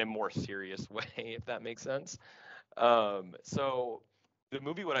 but in a more serious way, if that makes sense. So the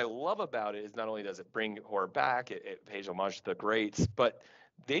movie, what I love about it is not only does it bring horror back, it pays homage to the greats, but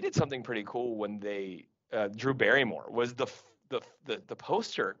they did something pretty cool when they Drew Barrymore was the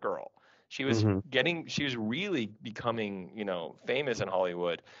poster girl. She was she was really becoming, famous in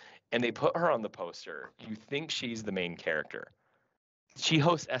Hollywood, and they put her on the poster. You think she's the main character. She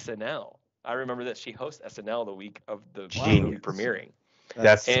hosts SNL. I remember that she hosts SNL the week of the movie premiering.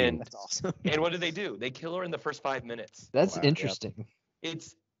 That's awesome. And what do? They kill her in the first 5 minutes. That's Wow. interesting.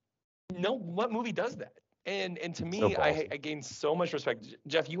 It's what movie does that? And to me, So I gain so much respect.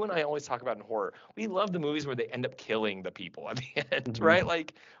 Jeff, you and I always talk about in horror. We love the movies where they end up killing the people at the end, right?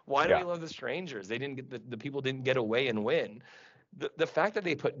 Like, why do we love The Strangers? They didn't get the people didn't get away and win. The fact that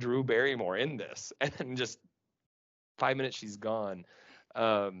they put Drew Barrymore in this and then just 5 minutes she's gone,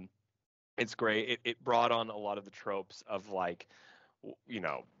 it's great. It brought on a lot of the tropes of like,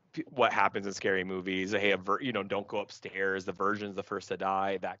 what happens in scary movies. Hey, don't go upstairs. The virgin's the first to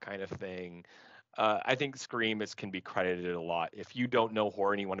die. That kind of thing. I think Scream can be credited a lot. If you don't know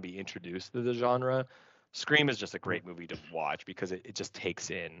horror and you want to be introduced to the genre, Scream is just a great movie to watch because it just takes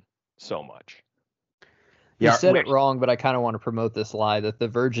in so much. You said it wrong, but I kind of want to promote this lie that the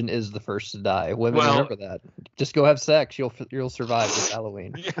virgin is the first to die. Women, remember that. Just go have sex. You'll survive this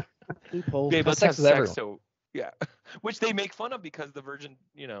Halloween. Yeah. People. Let's sex have with sex. everyone. So yeah, which they make fun of because the virgin,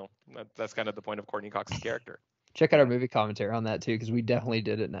 that's kind of the point of Courtney Cox's character. Check out our movie commentary on that too, because we definitely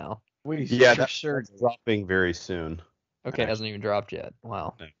did it now. That's sure. dropping very soon. Okay, it hasn't even dropped yet.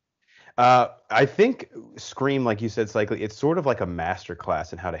 Wow. I think Scream, like you said, Cycling, it's sort of like a master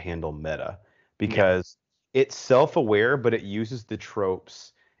class in how to handle meta because it's self-aware, but it uses the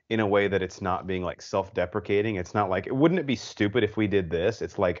tropes in a way that it's not being like self-deprecating. It's not like, wouldn't it be stupid if we did this?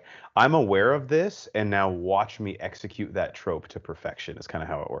 It's like, I'm aware of this, and now watch me execute that trope to perfection is kind of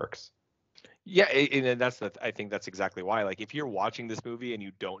how it works. Yeah, and I think that's exactly why. Like, if you're watching this movie and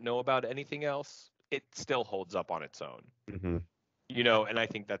you don't know about anything else, it still holds up on its own. Mm-hmm. And I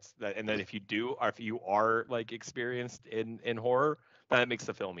think that's that. And then if you do, or if you are like experienced in horror, that makes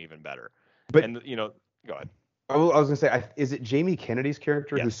the film even better. But go ahead. I was gonna say, is it Jamie Kennedy's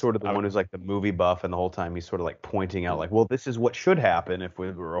character who's Yes, sort of the one who's like the movie buff, and the whole time he's sort of like pointing out like, well, this is what should happen if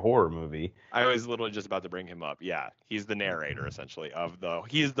we were a horror movie. I was literally just about to bring him up. Yeah, he's the narrator essentially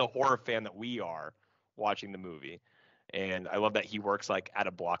he's the horror fan that we are watching the movie, and I love that he works like at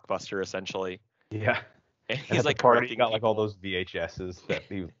a Blockbuster essentially. Yeah. And And he's at the like party, he correcting got like all people. those VHSs that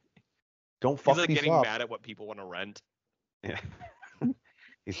he don't fuck He's like these getting up. mad at what people want to rent. Yeah.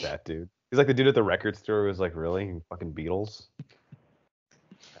 He's that dude. He's like the dude at the record store who was like, really? Fucking Beatles?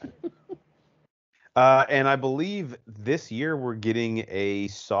 And I believe this year we're getting a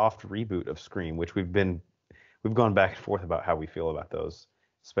soft reboot of Scream, which we've gone back and forth about how we feel about those,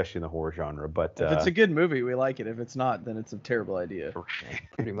 especially in the horror genre. But If it's a good movie, we like it. If it's not, then it's a terrible idea.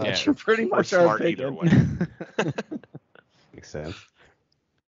 Pretty much. Yeah. Pretty We're much our smart either opinion. way. Makes sense.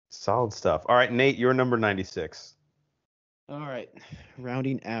 Solid stuff. All right, Nate, you're number 96. All right,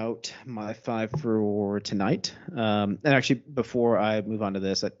 rounding out my 5 for tonight. And actually, before I move on to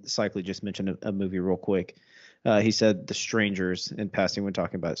this, Cycly just mentioned a movie real quick. He said The Strangers in passing when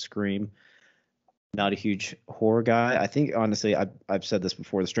talking about Scream. Not a huge horror guy. I think, honestly, I've said this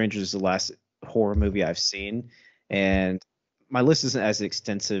before. The Strangers is the last horror movie I've seen. And my list isn't as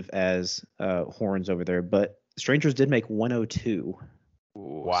extensive as Horns over there, but Strangers did make 102.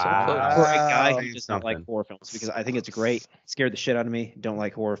 Wow. For a guy who Saying does not like something. horror films, because I think it's great. Scared the shit out of me. Don't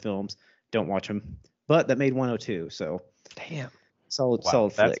like horror films. Don't watch them. But that made 102, so Damn. solid Wow,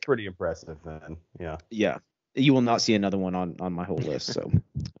 solid that's flick. pretty impressive, then. Yeah. Yeah, you will not see another one on my whole list. So,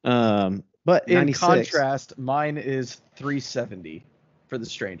 but In 96, contrast, mine is 370. for The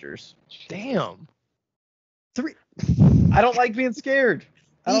Strangers. Damn. 3. I don't like being scared.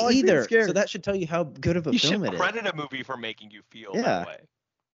 I don't like being Either. scared. So that should tell you how good of a You film should it is. credit a movie for making you feel Yeah. that way.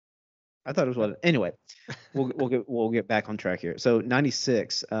 I thought it was what. Anyway, we'll get back on track here. So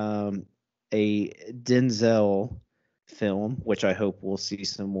 96, a Denzel film, which I hope we'll see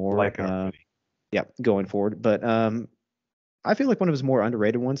some more. Like it. Yeah, going forward. But I feel like one of his more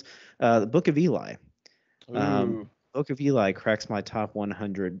underrated ones, The Book of Eli. Ooh. Book of Eli cracks my top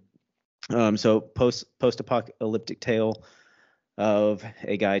 100. So post-apocalyptic tale of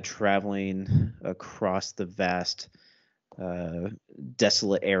a guy traveling across the vast,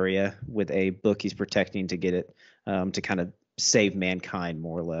 desolate area with a book he's protecting to get it to kind of save mankind,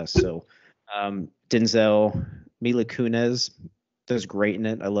 more or less. So Denzel, Mila Kunis does great in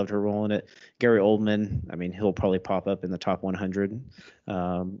it. I loved her role in it. Gary Oldman, I mean, he'll probably pop up in the top 100.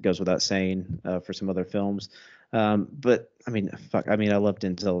 Goes without saying for some other films. But I mean, I love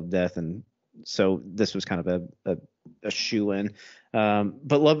Denzel to death, and so this was kind of a shoe-in.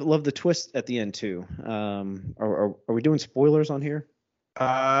 But love the twist at the end too. Are we doing spoilers on here?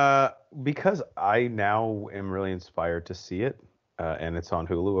 Because I now am really inspired to see it, and it's on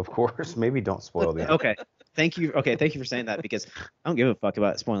Hulu, of course. Maybe don't spoil the end. Okay. Thank you. Okay, thank you for saying that, because I don't give a fuck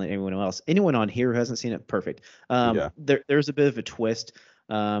about spoiling anyone else. Anyone on here who hasn't seen it, perfect. There's a bit of a twist,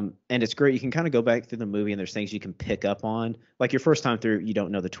 and it's great. You can kind of go back through the movie, and there's things you can pick up on. Like your first time through, you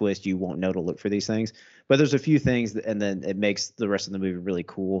don't know the twist, you won't know to look for these things. But there's a few things, and then it makes the rest of the movie really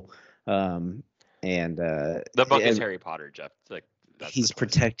cool. The book is Harry Potter, Jeff. It's like he's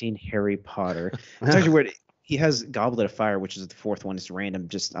protecting Harry Potter. It's actually weird. He has Goblet of Fire, which is the fourth one. It's random.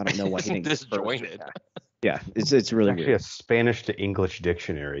 Just I don't know why he didn't disjointed. Yeah, it's really actually weird. A Spanish to English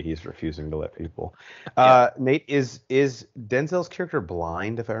dictionary. He's refusing to let people. Nate, is Denzel's character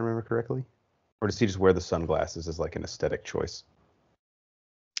blind, if I remember correctly, or does he just wear the sunglasses as like an aesthetic choice?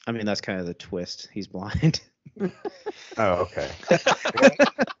 I mean, that's kind of the twist. He's blind. Oh, okay.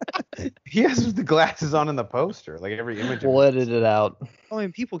 He has the glasses on in the poster, like every image. We'll edit it out. I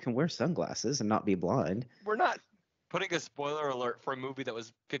mean, people can wear sunglasses and not be blind. We're not putting a spoiler alert for a movie that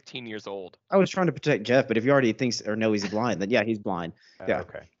was 15 years old. I was trying to protect Jeff, but if you already thinks or know he's blind, then yeah, he's blind. Yeah.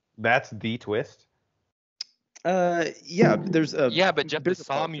 Okay. That's the twist. Yeah. There's a But Jeff, the there's a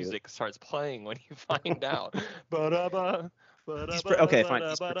Saw part to music starts playing when you find out. Okay, fine.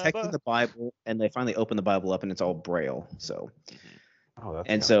 He's protecting the Bible, and they finally open the Bible up, and it's all Braille. So. Oh, that's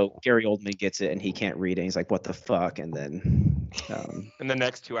And so Gary Oldman gets it, and he can't read it. And he's like, "What the fuck?" And then, and the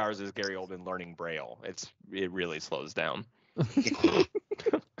next 2 hours is Gary Oldman learning Braille. It really slows down.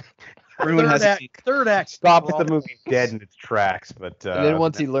 everyone has a Third act. Stop it. The movie's dead in its tracks. But And then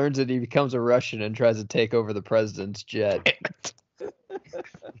once he learns it, he becomes a Russian and tries to take over the president's jet.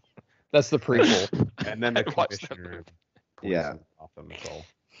 That's the prequel. and then the I'd watch that commissioner. Yeah. Off him, that's all. Check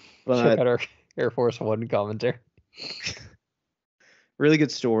but out our Air Force One commentary. really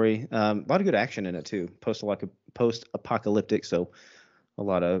good story. A lot of good action in it too. Post-apocalyptic, so a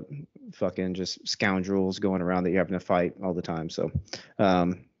lot of fucking just scoundrels going around that you're having to fight all the time. So,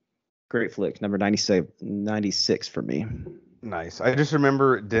 great flick. Number 96 for me. Nice. I just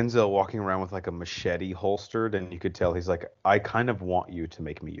remember Denzel walking around with like a machete holstered, and you could tell he's like, I kind of want you to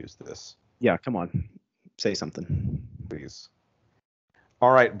make me use this. Yeah, come on, say something. Please.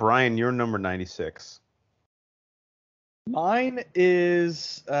 All right, Brian, you're number 96. Mine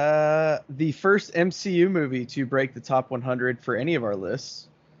is the first MCU movie to break the top 100 for any of our lists.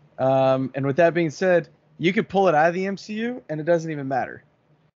 And with that being said, you could pull it out of the MCU, and it doesn't even matter.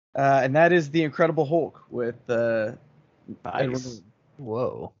 And that is The Incredible Hulk with Edward Nice. Norton.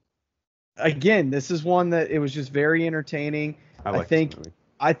 Whoa. Again, this is one that it was just very entertaining. I think this movie.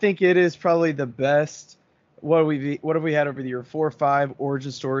 I think it is probably the best. What have we had over the year? 4 or 5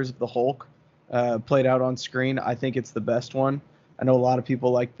 origin stories of the Hulk played out on screen. I think it's the best one. I know a lot of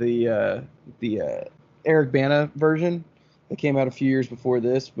people like the Eric Bana version that came out a few years before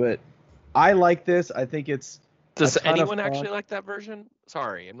this, but I like this. I think it's. Does a ton of anyone fun. actually like that version?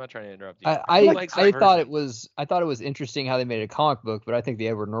 Sorry, I'm not trying to interrupt you. I Who likes that thought version? it was interesting how they made a comic book, but I think the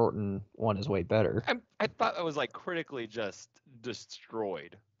Edward Norton one is way better. I thought it was like critically just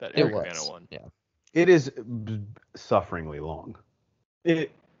destroyed, that It Eric was. Bana one. Yeah. It is sufferingly long.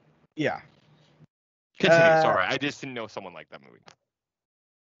 Yeah. Continue. Sorry, I just didn't know someone liked that movie.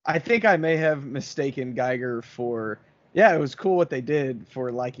 I think I may have mistaken Geiger for. Yeah, it was cool what they did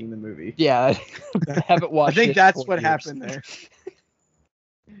for liking the movie. Yeah. I haven't I watched think it in that's 4 what years. happened there.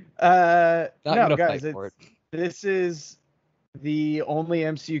 Not No, enough guys, hype for it. this is the only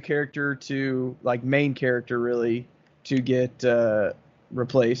MCU character to, like, main character really, to get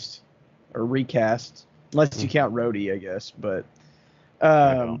replaced or recast, unless you count Rhodey, I guess. But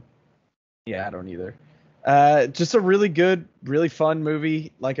don't. Yeah, I don't either. Just a really good, really fun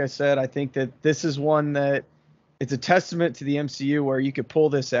movie. Like I said, I think that this is one that it's a testament to the MCU where you could pull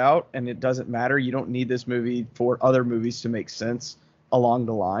this out and it doesn't matter. You don't need this movie for other movies to make sense along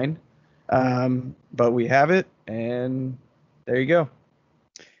the line. But we have it, and there you go.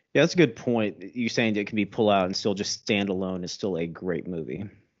 Yeah, that's a good point. You saying that it can be pull out and still just stand alone is still a great movie.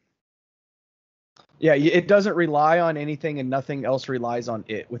 Yeah, it doesn't rely on anything, and nothing else relies on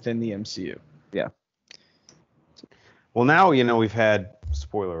it within the MCU. Yeah. Well, now, we've had,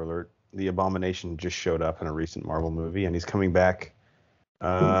 spoiler alert, the Abomination just showed up in a recent Marvel movie, and he's coming back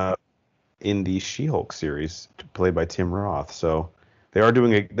in the She-Hulk series, played by Tim Roth. So they are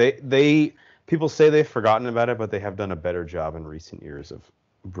doing people say they've forgotten about it, but they have done a better job in recent years of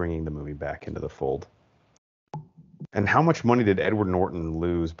bringing the movie back into the fold. And how much money did Edward Norton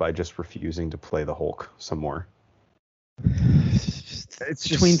lose by just refusing to play the Hulk some more? It's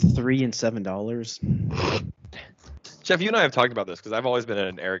between $3 and $7. Jeff, you and I have talked about this because I've always been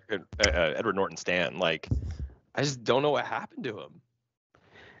an Edward Norton stan. Like, I just don't know what happened to him.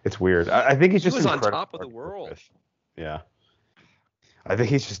 It's weird. I think he's just was on incredible top of the to work world. with. Yeah. I think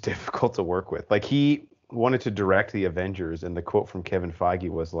he's just difficult to work with. Like, he wanted to direct the Avengers, and the quote from Kevin Feige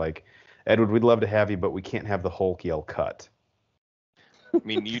was like, "Edward, we'd love to have you, but we can't have the Hulk yell cut." I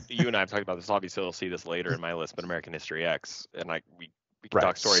mean, you and I have talked about this. Obviously, you'll see this later in my list, but American History X, and we can Right.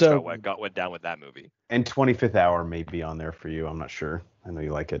 talk stories So- about what went down with that movie. And 25th Hour may be on there for you. I'm not sure. I know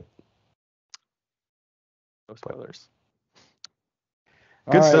you like it. No spoilers.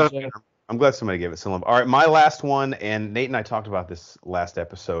 Good All right, stuff. Jay. I'm glad somebody gave it some love. All right, my last one, and Nate and I talked about this last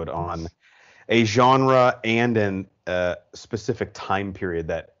episode on a genre and an specific time period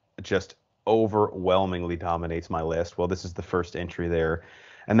that just overwhelmingly dominates my list. Well, this is the first entry there,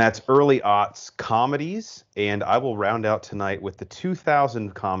 and that's early aughts comedies, and I will round out tonight with the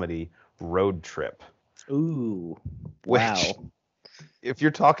 2000 comedy Road Trip. Ooh. Which, Wow. if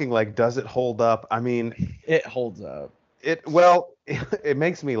you're talking like, does it hold up? I mean, It holds up. it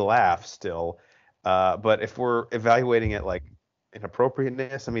makes me laugh still, but if we're evaluating it like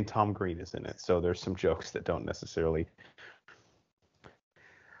inappropriateness, I mean, Tom Green is in it, so there's some jokes that don't necessarily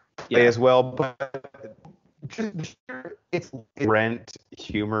play as well, but just it's rent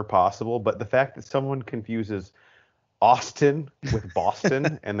humor possible. But the fact that someone confuses Austin with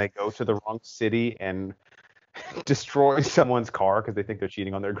Boston and they go to the wrong city and destroy someone's car because they think they're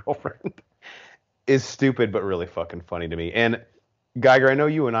cheating on their girlfriend is stupid, but really fucking funny to me. And Geiger, I know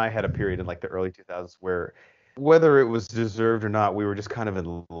you and I had a period in like the early 2000s where, whether it was deserved or not, we were just kind of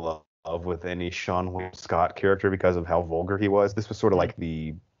in love with any Sean William Scott character because of how vulgar he was. This was sort of like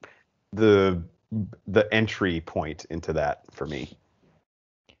the entry point into that for me.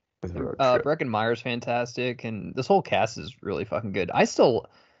 With Road Trip. Breckin Meyer's fantastic, and this whole cast is really fucking good. I still,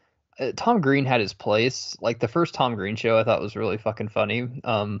 Tom Green had his place. Like the first Tom Green show, I thought was really fucking funny.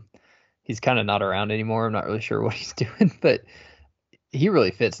 He's kind of not around anymore. I'm not really sure what he's doing, but he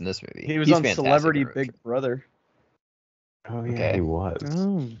really fits in this movie. He was He's on fantastic Celebrity in Road Trip. Big Brother. Oh yeah, Okay. he was.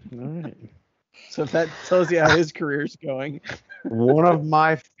 Oh, all right. So if that tells you how his career's going. One of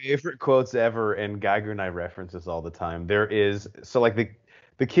my favorite quotes ever, and Geiger and I reference this all the time. There is like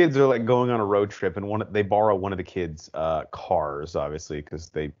the kids are like going on a road trip, and they borrow one of the kids' cars, obviously, because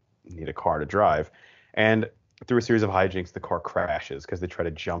they need a car to drive. And through a series of hijinks, the car crashes because they try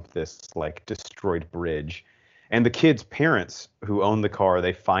to jump this like destroyed bridge. And the kids' parents who own the car,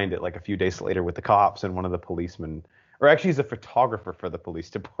 they find it like a few days later with the cops, and one of the policemen, or actually he's a photographer for the police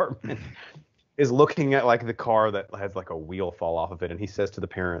department, is looking at like the car that has like a wheel fall off of it, and he says to the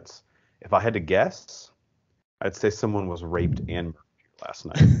parents, "If I had to guess, I'd say someone was raped and murdered last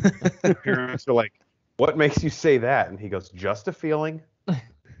night." The parents are like, "What makes you say that?" And he goes, "Just a feeling."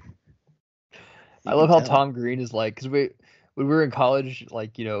 I love how Tom Green is like, because when we were in college,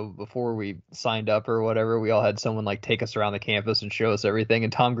 like, you know, before we signed up or whatever, we all had someone like take us around the campus and show us everything.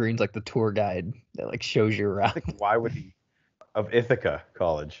 And Tom Green's like the tour guide that like shows you around. Like, why would he? Of Ithaca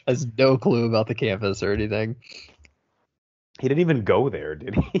College. Has no clue about the campus or anything. He didn't even go there,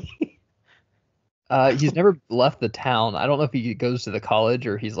 did he? He's never left the town. I don't know if he goes to the college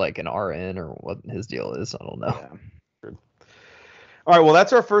or he's like an RN or what his deal is. I don't know. Yeah. All right, well,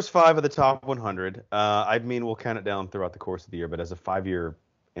 that's our first 5 of the top 100. I mean, we'll count it down throughout the course of the year, but as a 5-year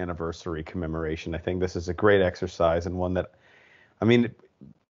anniversary commemoration, I think this is a great exercise, and one that, I mean,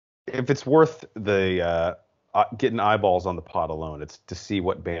 if it's worth the getting eyeballs on the pod alone, it's to see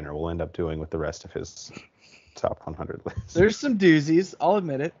what Banner will end up doing with the rest of his top 100 list. There's some doozies. I'll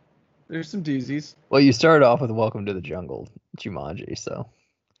admit it. There's some doozies. Well, you started off with Welcome to the Jungle, Jumanji, so.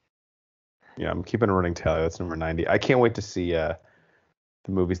 Yeah, I'm keeping a running tally. That's number 90. I can't wait to see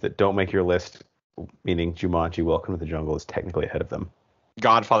The movies that don't make your list, meaning Jumanji, Welcome to the Jungle, is technically ahead of them.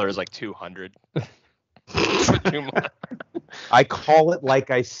 Godfather is like 200. I call it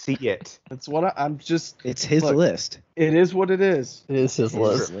like I see it. That's what I'm just. It's his Look, list. It is what it is. It is his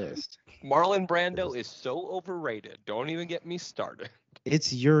list. list. Marlon Brando is so overrated. Don't even get me started.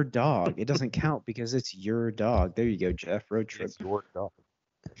 It's your dog. It doesn't count because it's your dog. There you go, Jeff. Road trip. It's your dog.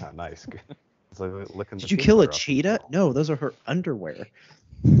 Ah, nice. It's like licking Did the you kill a finger off. cheetah? No, those are her underwear.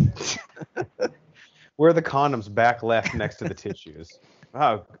 Where are the condoms? Back left next to the tissues.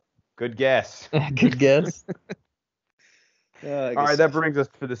 Oh, good guess. Good guess. All right, that brings us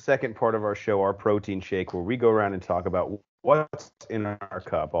to the second part of our show, our protein shake, where we go around and talk about what's in our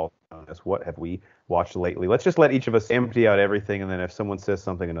cup, also known as what have we watched lately. Let's just let each of us empty out everything, and then if someone says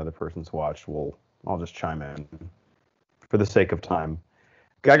something another person's watched, I'll just chime in for the sake of time.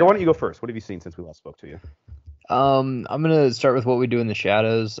 Geiger, why don't you go first? What have you seen since we last spoke to you? I'm gonna start with What We Do in the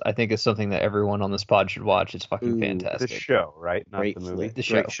Shadows. I think it's something that everyone on this pod should watch. It's fucking Ooh, fantastic. The show, right? Not Great the movie. The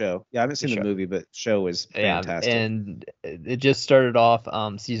Great show. show. Yeah, I haven't seen The the show. movie, but show is fantastic. Yeah, and it just started off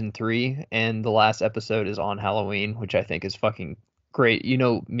season 3, and the last episode is on Halloween, which I think is fucking great. You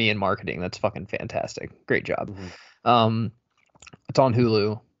know me in marketing, that's fucking fantastic. Great job. Mhm. It's on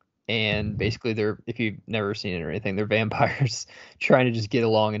Hulu, and basically if you've never seen it or anything, they're vampires trying to just get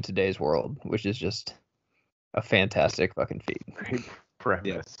along in today's world, which is just a fantastic fucking feat. Great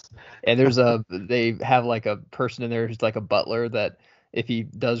premise. And they have like a person in there who's like a butler that if he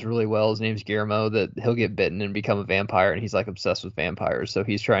does really well, his name's Guillermo, that he'll get bitten and become a vampire, and he's like obsessed with vampires. So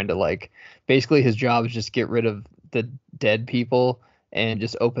he's trying to like, basically his job is just get rid of the dead people and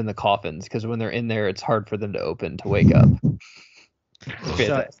just open the coffins, because when they're in there, it's hard for them to open to wake up.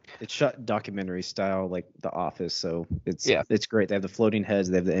 It's shot documentary style, like The Office. So it's Yeah. it's great. They have the floating heads,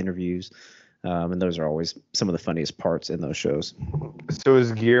 they have the interviews, and those are always some of the funniest parts in those shows. So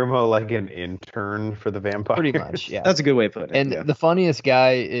is Guillermo like an intern for the vampire? Pretty much, yeah. That's a good way of putting it. And yeah. the funniest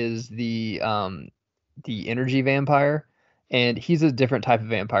guy is the energy vampire, and he's a different type of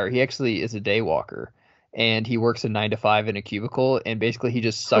vampire. He actually is a day walker, and he works a 9 to 5 in a cubicle, and basically he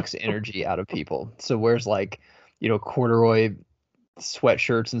just sucks energy out of people. So wears like, corduroy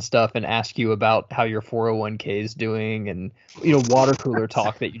sweatshirts and stuff, and ask you about how your 401k is doing, and water cooler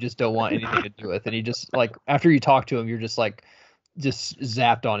talk that you just don't want anything to do with. And he just, like, after you talk to him, you're just like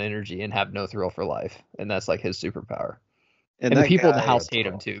zapped on energy and have no thrill for life. And that's like his superpower. And the that people in the guy- house hate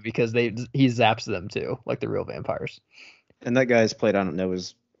him too, because he zaps them too, like the real vampires. And that guy's played, I don't know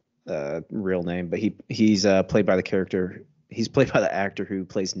his real name, but he's played by the character. He's played by the actor who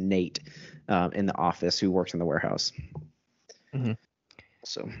plays Nate in The Office, who works in the warehouse. Mhm.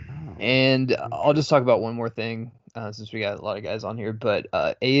 So And I'll just talk about one more thing, since we got a lot of guys on here, but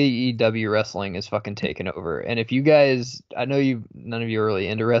AEW wrestling is fucking taken over. And if you guys, I know none of you are really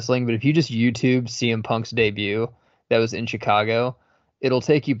into wrestling, but if you just YouTube CM Punk's debut that was in Chicago, it'll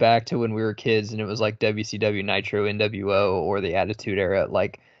take you back to when we were kids and it was like WCW Nitro, NWO, or the Attitude Era.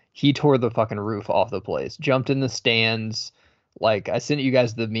 Like, he tore the fucking roof off the place, jumped in the stands. Like, I sent you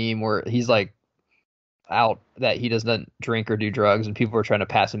guys the meme where he's like out that he doesn't drink or do drugs, and people were trying to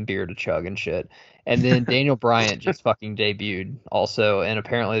pass him beer to chug and shit. And then Daniel Bryant just fucking debuted also, and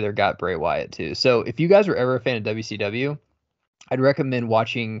apparently they got Bray Wyatt too. So if you guys are ever a fan of WCW, I'd recommend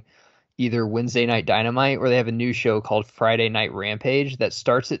watching either Wednesday Night Dynamite, or they have a new show called Friday Night Rampage that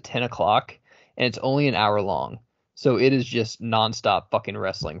starts at 10 o'clock, and it's only an hour long. So it is just nonstop fucking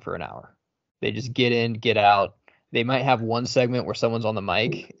wrestling for an hour. They just get in, get out. They might have one segment where someone's on the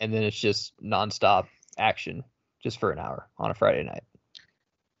mic, and then it's just nonstop action just for an hour on a Friday night.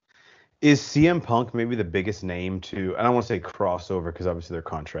 Is CM Punk maybe the biggest name to, I don't want to say crossover because obviously their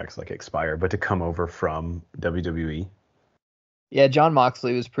contracts like expire, but to come over from WWE? Yeah, John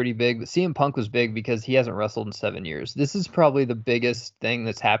Moxley was pretty big, but CM Punk was big because he hasn't wrestled in 7 years. This is probably the biggest thing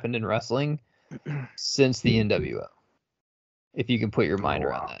that's happened in wrestling since the NWO, if you can put your mind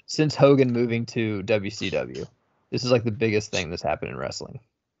around that. Since Hogan moving to WCW, this is like the biggest thing that's happened in wrestling.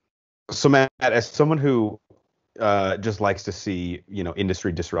 So Matt, as someone who just likes to see,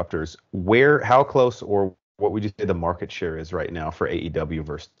 industry disruptors, how close or what would you say the market share is right now for AEW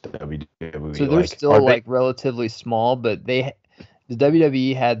versus WWE? So they're still relatively small, but the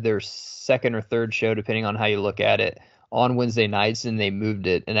WWE had their second or third show, depending on how you look at it, on Wednesday nights, and they moved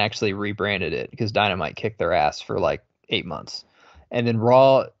it and actually rebranded it because Dynamite kicked their ass for like 8 months. And then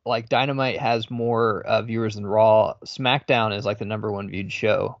Raw, like Dynamite has more viewers than Raw. SmackDown is like the number one viewed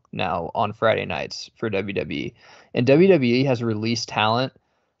show now on Friday nights for WWE. And WWE has released talent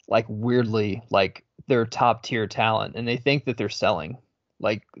like weirdly, like they're top tier talent, and they think that they're selling.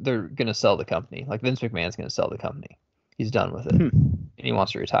 Like they're going to sell the company. Like Vince McMahon's going to sell the company. He's done with it, and he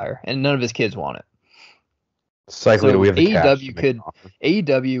wants to retire, and none of his kids want it. Cycling, So we have the cash AEW to make an offer.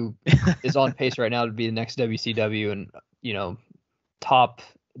 AEW is on pace right now to be the next WCW and top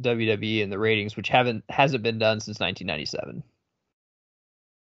WWE in the ratings, which hasn't been done since 1997.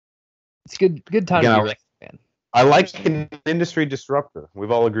 It's good time Again, to be a wrestling fan. I like an industry disruptor.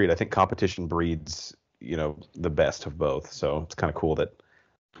 We've all agreed. I think competition breeds, the best of both. So it's kind of cool that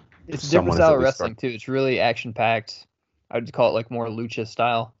It's a someone different has style at of least wrestling too. It's really action packed. I would call it like more lucha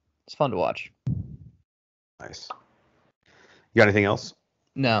style. It's fun to watch. Nice. You got anything else?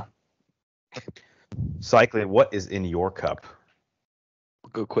 No. Cycling, what is in your cup?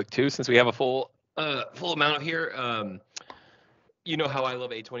 We'll go quick too, since we have a full amount here. You know how I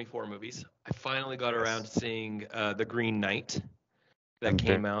love A24 movies. I finally got around to seeing The Green Knight that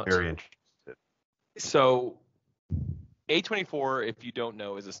came out. Very interested. So A24, if you don't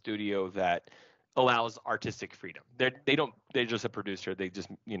know, is a studio that allows artistic freedom. They're just a producer. They just,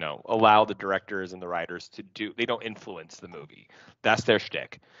 allow the directors and the writers to do. They don't influence the movie. That's their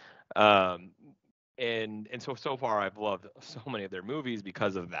shtick. And so far I've loved so many of their movies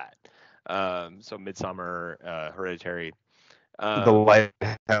because of that. So Midsommar, Hereditary, The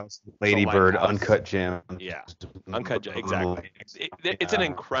Lighthouse, Lady Bird, Lighthouse. Uncut Gems. Yeah, Uncut Gems, exactly. It's an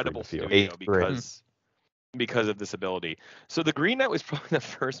incredible studio because of this ability. So The Green Knight was probably the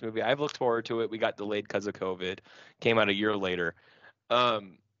first movie. I've looked forward to it. We got delayed because of COVID. Came out a year later.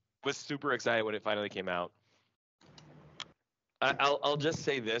 Was super excited when it finally came out. I'll just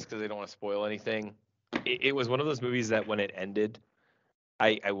say this because I don't want to spoil anything. It was one of those movies that when it ended,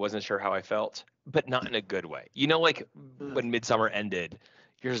 I wasn't sure how I felt, but not in a good way. Like when Midsommar ended,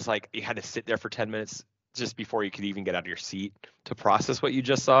 you're just like, you had to sit there for 10 minutes just before you could even get out of your seat to process what you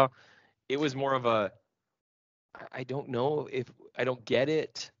just saw. It was more of a, I don't know if I don't get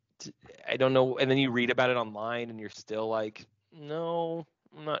it. I don't know. And then you read about it online and you're still like, no,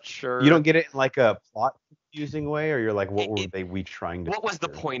 I'm not sure. You don't get it in like a plot confusing way, or you're like, what were we trying to? What was the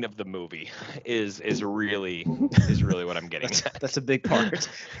point of the movie? Is really what I'm getting at. That's a big part.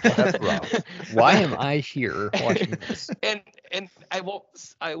 That's rough. Why am I here watching this? And I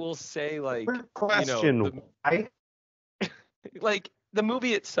will say, like, question. Why? Like the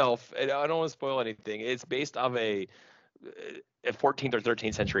movie itself, and I don't want to spoil anything. It's based off a 14th or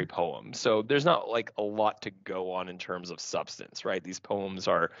 13th century poem, so there's not like a lot to go on in terms of substance, right? These poems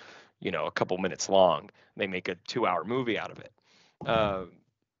are, a couple minutes long. They make a 2-hour movie out of it.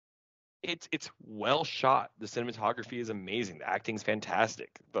 It's well shot. The cinematography is amazing. The acting's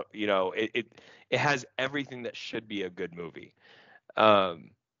fantastic. But it has everything that should be a good movie.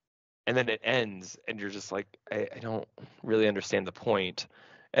 And then it ends, and you're just like, I don't really understand the point.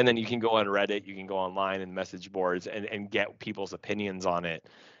 And then you can go on Reddit, you can go online and message boards and get people's opinions on it.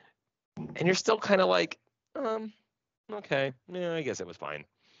 And you're still kind of like, okay, yeah, I guess it was fine.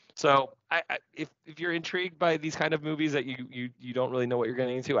 So if you're intrigued by these kind of movies that you don't really know what you're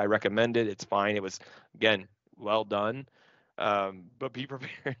getting into, I recommend it. It's fine. It was, again, well done. But be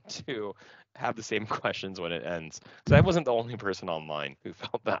prepared to have the same questions when it ends. Because I wasn't the only person online who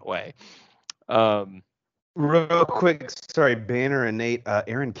felt that way. Real quick, sorry, Banner and Nate.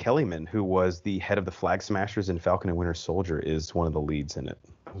 Aaron Kellyman, who was the head of the Flag Smashers in Falcon and Winter Soldier, is one of the leads in it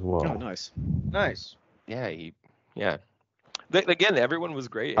as well. Oh, nice. Yeah. Again, everyone was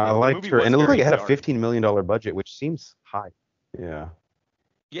great. I liked her, and it looked like it had a $15 million budget, which seems high. Yeah.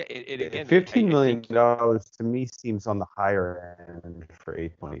 Yeah, again, $15 million to me seems on the higher end for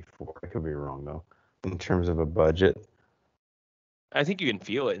A24. I could be wrong though, in terms of a budget. I think you can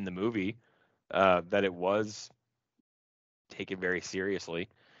feel it in the movie that it was taken very seriously,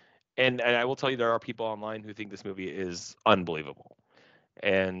 and I will tell you, there are people online who think this movie is unbelievable,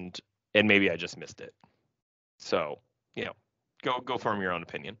 and maybe I just missed it. So go form your own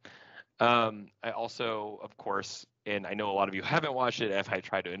opinion. I also, of course, and I know a lot of you haven't watched it, if I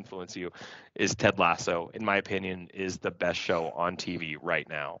try to influence you, is Ted Lasso, in my opinion, is the best show on TV right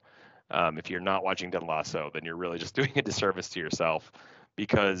now. If you're not watching Ted Lasso, then you're really just doing a disservice to yourself,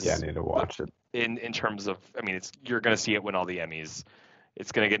 because I need to watch it. In terms of, you're going to see it win all the Emmys.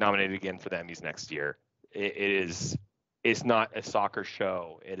 It's going to get nominated again for the Emmys next year. It's not a soccer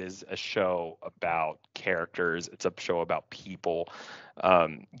show. It is a show about characters. It's a show about people.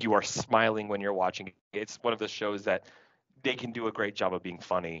 You are smiling when you're watching it. It's one of the shows that they can do a great job of being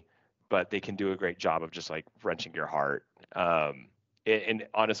funny, but they can do a great job of just like wrenching your heart. And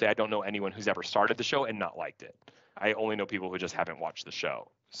honestly, I don't know anyone who's ever started the show and not liked it. I only know people who just haven't watched the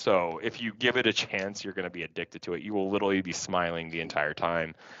show. So if you give it a chance, you're going to be addicted to it. You will literally be smiling the entire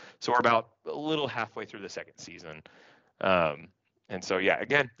time. So we're about a little halfway through the second season. And And so yeah,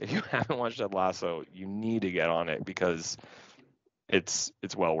 again, if you haven't watched Ted Lasso, you need to get on it because it's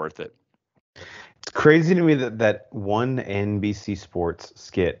well worth it. It's crazy to me that one NBC Sports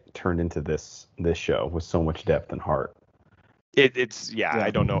skit turned into this show with so much depth and heart. It's Yeah.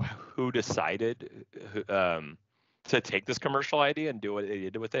 I don't know who decided to take this commercial idea and do what they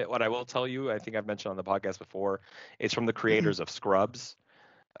did with it. What I will tell you, I think I've mentioned on the podcast before, it's from the creators of Scrubs.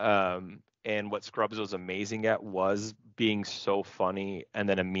 And what Scrubs was amazing at was being so funny and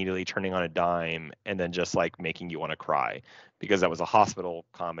then immediately turning on a dime and then just like making you want to cry, because that was a hospital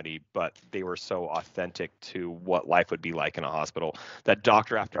comedy, but they were so authentic to what life would be like in a hospital that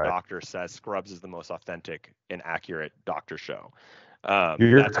doctor after doctor says Scrubs is the most authentic and accurate doctor show.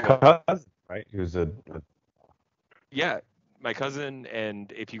 Your cousin, right? Who's yeah, my cousin,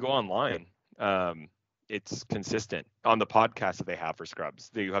 and if you go online, it's consistent on the podcast that they have for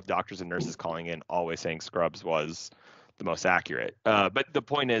Scrubs. You have doctors and nurses calling in, always saying Scrubs was the most accurate. But the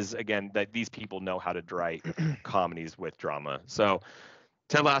point is, again, that these people know how to write comedies with drama. So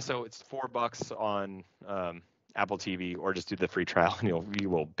Ted Lasso, it's $4 on Apple TV, or just do the free trial and you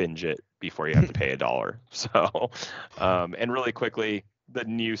will binge it before you have to pay $1. So, and really quickly, the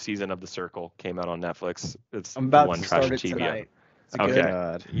new season of The Circle came out on Netflix. It's I'm about the one to trash start it TV. tonight.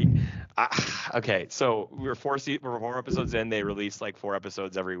 Okay. Okay, so we're four episodes in. They release like 4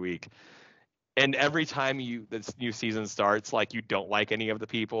 episodes every week, and every time this new season starts, like you don't like any of the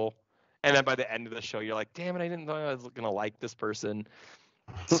people, and then by the end of the show, you're like, damn it, I didn't know I was gonna like this person.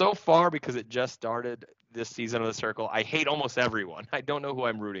 So far, because it just started this season of The Circle, I hate almost everyone. I don't know who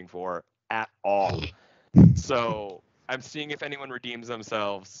I'm rooting for at all. So I'm seeing if anyone redeems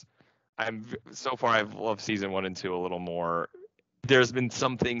themselves. So far I've loved season 1 and 2 a little more. There's been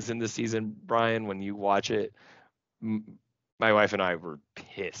some things in this season, Brian, when you watch it, my wife and I were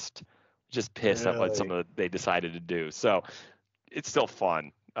just pissed at what they decided to do. So it's still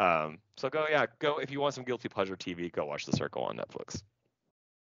fun. So go if you want some guilty pleasure TV, go watch The Circle on Netflix.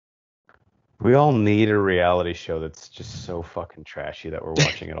 We all need a reality show that's just so fucking trashy that we're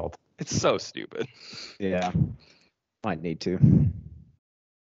watching it all. It's so stupid. Yeah, might need to.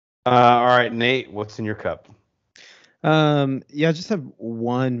 All right, Nate, what's in your cup? Yeah, I just have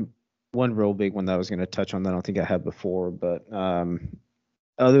one real big one that I was going to touch on that I don't think I had before, but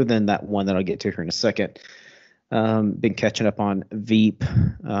other than that one that I'll get to here in a second, been catching up on Veep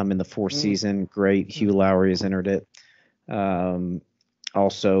in the 4th season. Great, Hugh Lowry has entered it.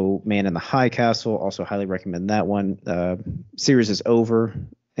 Also, Man in the High Castle, also highly recommend that one. Series is over,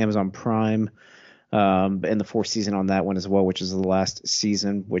 Amazon Prime. In the 4th season on that one as well, which is the last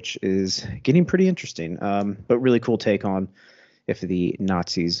season, which is getting pretty interesting. But really cool take on if the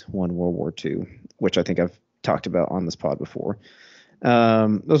Nazis won World War II, which I think I've talked about on this pod before.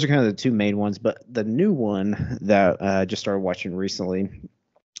 Those are kind of the 2 main ones. But the new one that I just started watching recently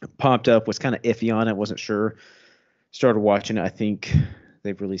popped up, was kind of iffy on it, wasn't sure. Started watching it. I think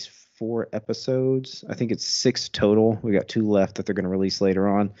they've released 4 episodes. I think it's 6 total. We got 2 left that they're going to release later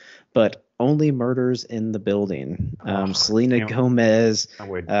on. But Only Murders in the Building. Selena Gomez,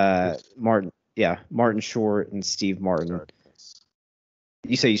 Martin Short, and Steve Martin.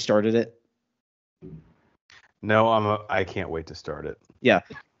 You say you started it? No, I can't wait to start it. Yeah,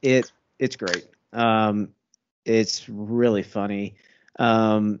 it's great. It's really funny.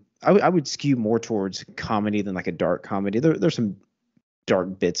 I would skew more towards comedy than like a dark comedy. There's some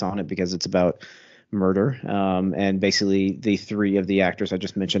dark bits on it because it's about murder. And basically the 3 of the actors I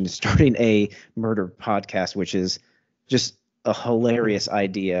just mentioned is starting a murder podcast, which is just a hilarious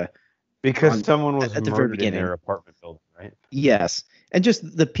idea. Because someone was at the very murdered beginning in their apartment building, right? Yes. And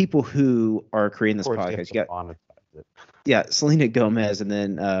just the people who are creating this podcast. You got Selena Gomez and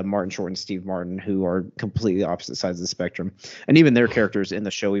then Martin Short and Steve Martin, who are completely opposite sides of the spectrum. And even their characters in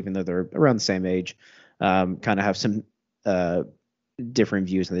the show, even though they're around the same age, kind of have some different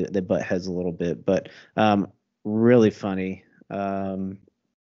views. They butt heads a little bit, but really funny. I'm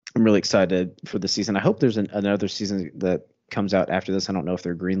really excited for the season. I hope there's another season that comes out after this. I don't know if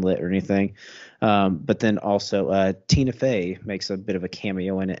they're greenlit or anything. But then also Tina Fey makes a bit of a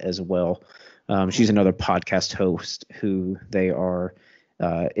cameo in it as well. She's another podcast host who they are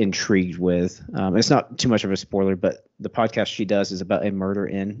intrigued with. It's not too much of a spoiler, but the podcast she does is about a murder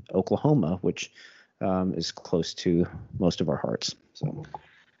in Oklahoma, which is close to most of our hearts. So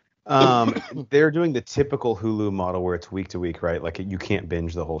they're doing the typical Hulu model where it's week to week, right? Like you can't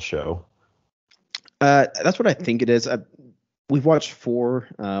binge the whole show. That's what I think it is. We've watched 4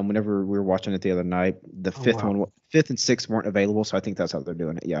 whenever we were watching it the other night. The 5th one, 5th and 6th weren't available, so I think that's how they're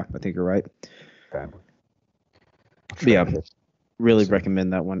doing it. Yeah, I think you're right. Okay. Yeah, really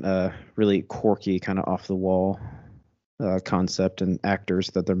recommend that one. Really quirky, kind of off the wall concept and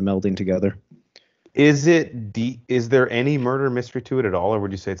actors that they're melding together. Is it is there any murder mystery to it at all, or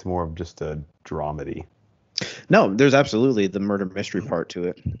would you say it's more of just a dramedy? No, there's absolutely the murder mystery part to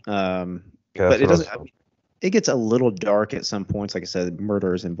it. But it doesn't. It gets a little dark at some points. Like I said,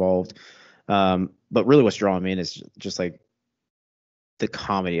 murder is involved. But really, what's drawing me in is just like the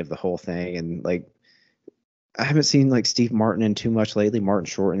comedy of the whole thing, and like I haven't seen like Steve Martin in too much lately. Martin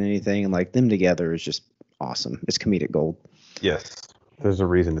Short in anything, and like them together is just awesome. It's comedic gold. Yes, there's a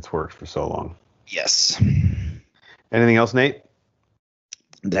reason it's worked for so long. Yes. Anything else, Nate?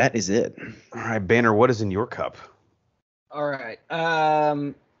 That is it. All right, Banner, what is in your cup? All right.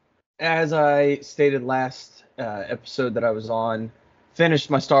 As I stated last episode that I was on, finished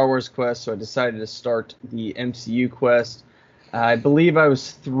my Star Wars quest, so I decided to start the MCU quest. I believe I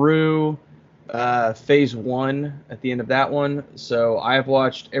was through phase 1 at the end of that one, so I've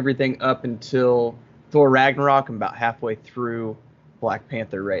watched everything up until Thor Ragnarok. I'm about halfway through Black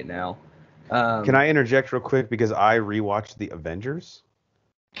Panther right now. Can I interject real quick because I rewatched the Avengers?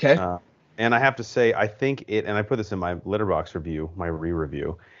 Okay. And I have to say, I think it, and I put this in my Letterboxd review, my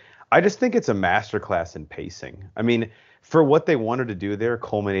re-review, I just think it's a masterclass in pacing. I mean, for what they wanted to do there,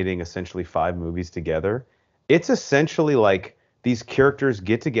 culminating essentially 5 movies together, it's essentially like these characters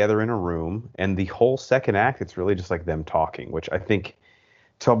get together in a room, and the whole second act, it's really just like them talking, which I think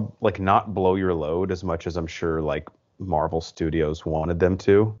to like not blow your load as much as I'm sure like Marvel Studios wanted them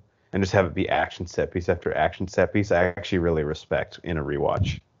to, and just have it be action set piece after action set piece, I actually really respect in a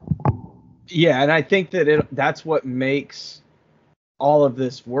rewatch. Yeah, and I think that that's what makes all of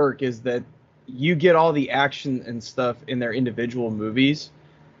this work, is that you get all the action and stuff in their individual movies.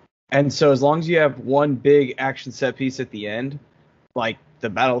 And so as long as you have one big action set piece at the end, like the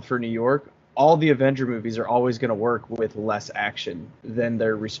Battle for New York, all the Avenger movies are always going to work with less action than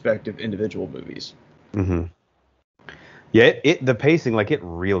their respective individual movies. Mm-hmm. Yeah, the pacing, like, it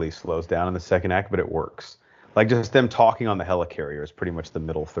really slows down in the second act, but it works. Like, just them talking on the helicarrier is pretty much the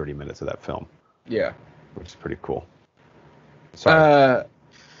middle 30 minutes of that film. Yeah. Which is pretty cool. Sorry.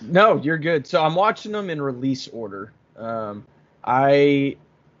 No, you're good. So I'm watching them in release order. I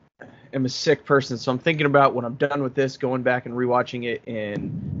am a sick person, so I'm thinking about when I'm done with this, going back and rewatching it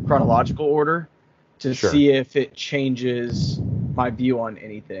in chronological order to see if it changes my view on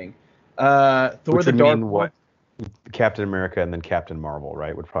anything. Thor the Dark World. Captain America and then Captain Marvel,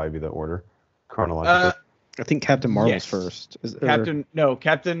 right? Would probably be the order chronologically. I think Captain Marvel's first.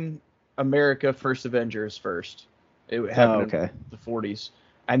 Captain America First Avengers first. It happened in the 40s.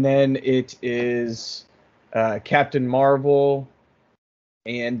 And then it is Captain Marvel,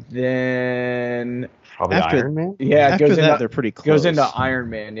 and then probably Iron Man. Yeah, after that they're pretty close. Goes into Iron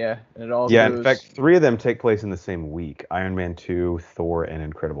Man, yeah, and it all. Yeah, in fact, 3 of them take place in the same week: Iron Man 2, Thor, and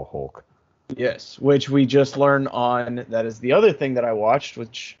Incredible Hulk. Yes, which we just learned on. That is the other thing that I watched.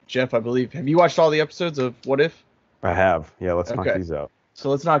 Which Jeff, I believe, have you watched all the episodes of What If? I have. Yeah, let's knock these out. So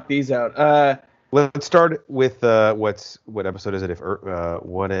let's knock these out. Let's start with what episode is it?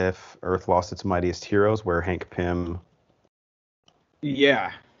 What if Earth lost its mightiest heroes, where Hank Pym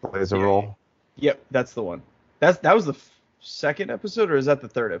plays a role? Yep, that's the one. That was the second episode, or is that the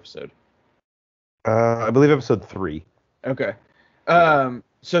third episode? I believe episode 3. Okay.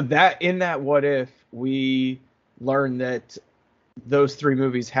 So that in that What If, we learned that those 3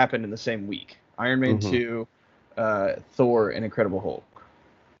 movies happened in the same week: Iron Man 2, Thor, and Incredible Hulk.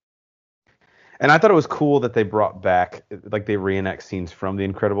 And I thought it was cool that they brought back, like, they reenact scenes from the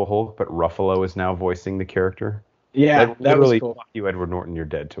Incredible Hulk, but Ruffalo is now voicing the character. Yeah, like, that was cool. Fuck you, Edward Norton, you're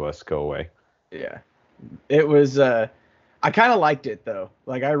dead to us. Go away. Yeah, it was. I kind of liked it though.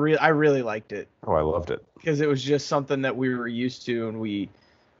 Like I really liked it. Oh, I loved it because it was just something that we were used to, and we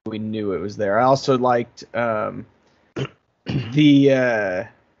knew it was there. I also liked the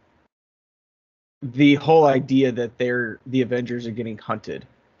whole idea that the Avengers are getting hunted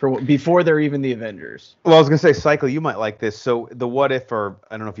before they're even the Avengers. Well, I was going to say, Cycle, you might like this. So the What If, or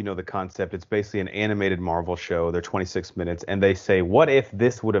I don't know if you know the concept, it's basically an animated Marvel show. They're 26 minutes, and they say, what if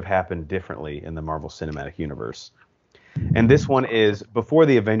this would have happened differently in the Marvel Cinematic Universe? And this one is, before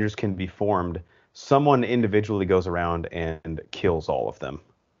the Avengers can be formed, someone individually goes around and kills all of them.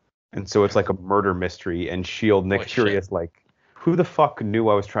 And so it's like a murder mystery, and S.H.I.E.L.D. Nick Fury is like, who the fuck knew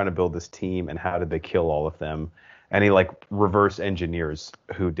I was trying to build this team, and how did they kill all of them? And he like reverse engineers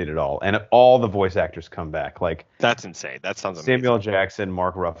who did it all, and all the voice actors come back. Like, that's insane. That sounds amazing. Samuel Jackson,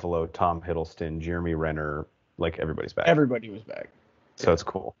 Mark Ruffalo, Tom Hiddleston, Jeremy Renner, like everybody's back. Everybody was back. So it's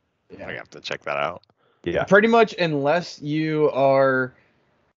cool. Yeah. I have to check that out. Yeah. Pretty much, unless you are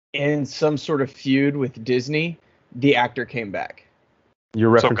in some sort of feud with Disney, the actor came back.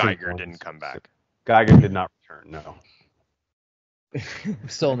 You're referencing so Geiger didn't come back. Geiger did not return. No.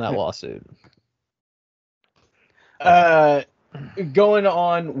 Still in that lawsuit. Going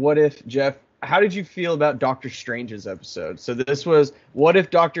on, what if, Jeff? How did you feel about Doctor Strange's episode? So this was, what if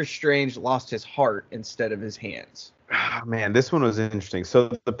Doctor Strange lost his heart instead of his hands? Ah, man, this one was interesting.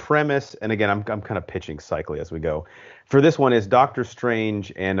 So the premise, and again, I'm kind of pitching cyclically as we go. For this one is Doctor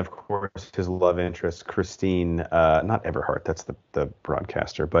Strange and of course his love interest, Christine, not Everhart, that's the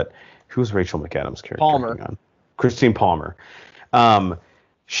broadcaster, but who's Rachel McAdams' character? Palmer. Hang on. Christine Palmer.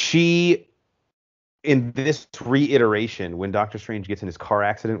 She, in this reiteration, when Doctor Strange gets in his car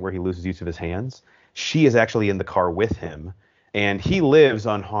accident where he loses use of his hands, she is actually in the car with him, and he lives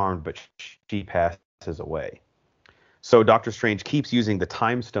unharmed, but she passes away. So Doctor Strange keeps using the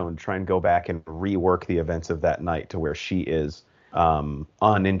Time Stone to try and go back and rework the events of that night to where she is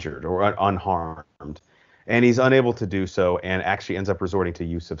uninjured or unharmed. And he's unable to do so and actually ends up resorting to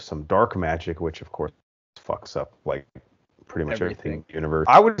use of some dark magic, which of course fucks up like pretty much everything in the universe.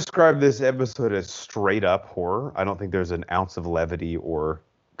 I would describe this episode as straight up horror. I don't think there's an ounce of levity or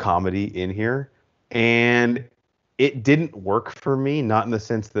comedy in here. And it didn't work for me, not in the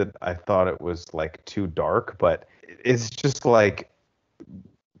sense that I thought it was like too dark, but it's just like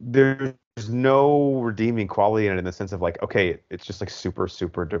there's no redeeming quality in it in the sense of like, okay, it's just like super,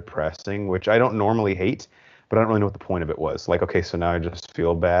 super depressing, which I don't normally hate, but I don't really know what the point of it was. Like, okay, so now I just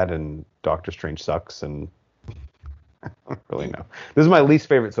feel bad and Doctor Strange sucks and I don't really know. This is my least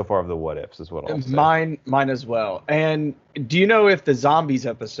favorite so far of the what ifs is what I'll say. Mine as well. And do you know if the zombies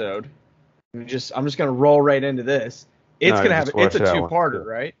episode, I'm just gonna roll right into this. It's No, gonna have, just it's a watch that one. two-parter,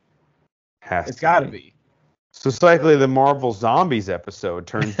 right? It's to gotta be. So cyclically, the Marvel Zombies episode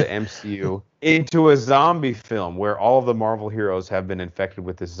turns the MCU into a zombie film where all of the Marvel heroes have been infected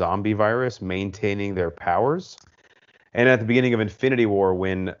with this zombie virus, maintaining their powers. And at the beginning of Infinity War,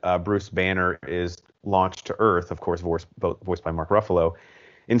 when Bruce Banner is launched to Earth, of course, voiced by Mark Ruffalo,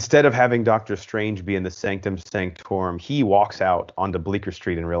 instead of having Doctor Strange be in the Sanctum Sanctorum, he walks out onto Bleecker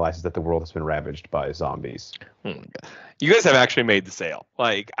Street and realizes that the world has been ravaged by zombies. You guys have actually made the sale.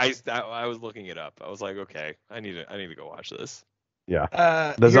 Like I was looking it up. I was like, okay, I need to go watch this. Yeah.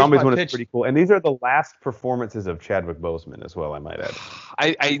 The Here's zombies my one pitch. is pretty cool. And these are the last performances of Chadwick Boseman as well, I might add.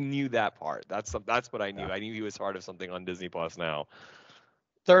 I knew that part. That's what I knew. I knew he was part of something on Disney Plus now.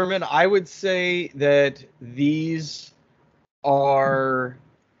 Thurman, I would say that these are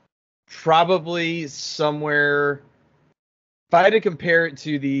probably somewhere. If I had to compare it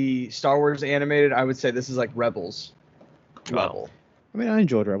to the Star Wars animated, I would say this is like Rebels level. I mean, I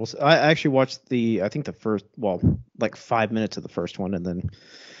enjoyed Rebels. I actually watched I think the first, like 5 minutes of the first one, and then,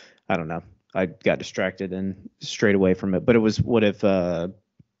 I don't know, I got distracted and strayed away from it. But it was, what if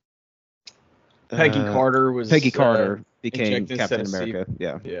Peggy Carter became injected Captain instead of America.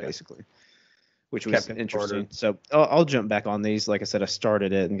 Yeah, Yeah. basically. Which was Captain interesting. Carter. So I'll jump back on these. Like I said, I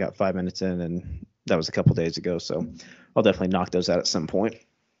started it and got 5 minutes in, and that was a couple days ago. So I'll definitely knock those out at some point.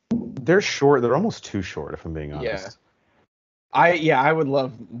 They're short. They're almost too short, if I'm being honest. I would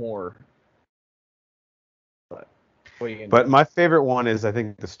love more. But what are you gonna But do? my favorite one is, I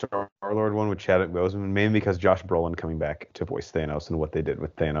think, the Star-Lord one with Chadwick Boseman, mainly because Josh Brolin coming back to voice Thanos and what they did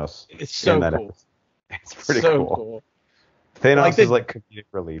with Thanos. It's so in that cool. episode. It's pretty so cool. Thanos Like is like comedic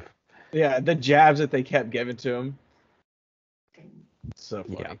relief. Yeah, the jabs that they kept giving to him. So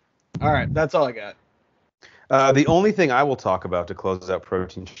funny. Yeah. All right, that's all I got. The only thing I will talk about to close out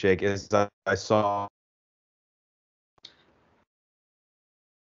Protein Shake is that I saw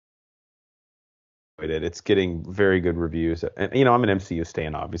it. It's getting very good reviews. And, I'm an MCU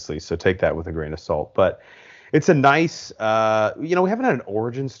stan, obviously, so take that with a grain of salt. But it's a nice, we haven't had an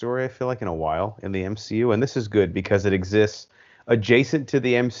origin story, I feel like, in a while in the MCU. And this is good because it exists adjacent to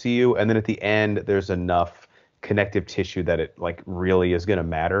the MCU. And then at the end, there's enough connective tissue that it like really is going to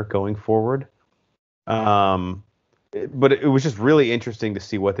matter going forward. But it was just really interesting to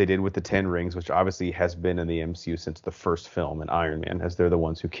see what they did with the Ten Rings, which obviously has been in the MCU since the first film in Iron Man, as they're the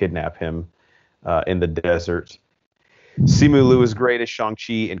ones who kidnap him in the desert. Simu Liu is great as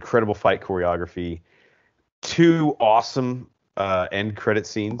Shang-Chi. Incredible fight choreography. 2 awesome end credit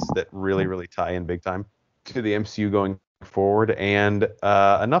scenes that really, really tie in big time to the MCU going forward, and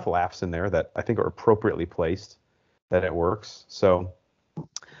enough laughs in there that I think are appropriately placed that it works. So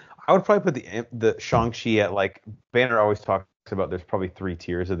I would probably put the Shang-Chi at, like, Banner always talks about there's probably 3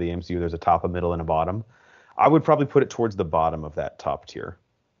 tiers of the MCU. There's a top, a middle, and a bottom. I would probably put it towards the bottom of that top tier.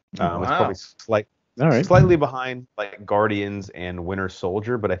 It's probably slightly behind like Guardians and Winter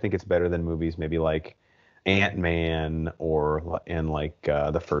Soldier, but I think it's better than movies maybe like Ant-Man and like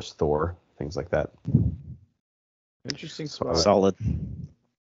the first Thor, things like that. Interesting So, spot. Solid.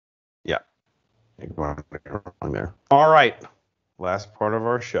 Yeah. Wrong there. All right. last part of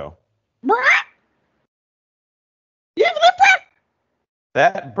our show.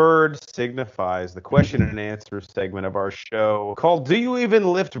 That bird signifies the question and answer segment of our show called Do You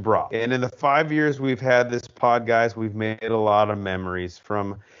Even Lift Bra? And in the 5 years we've had this pod, guys, we've made a lot of memories,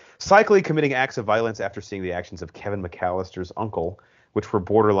 from cyclically committing acts of violence after seeing the actions of Kevin McAllister's uncle, which were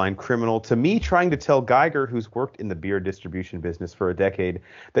borderline criminal, to me trying to tell Geiger, who's worked in the beer distribution business for a decade,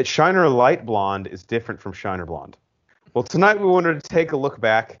 that Shiner Light Blonde is different from Shiner Blonde. Well, tonight we wanted to take a look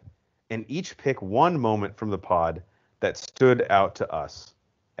back and each pick one moment from the pod that stood out to us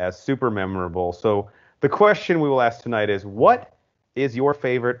as super memorable. So the question we will ask tonight is, what is your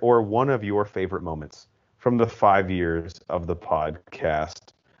favorite or one of your favorite moments from the 5 years of the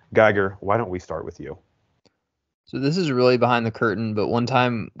podcast? Geiger, why don't we start with you? So this is really behind the curtain, but one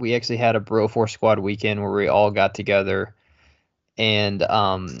time we actually had a Bro 4 Squad weekend where we all got together and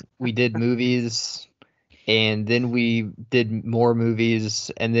we did movies, and then we did more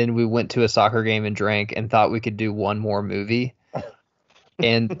movies, and then we went to a soccer game and drank and thought we could do one more movie.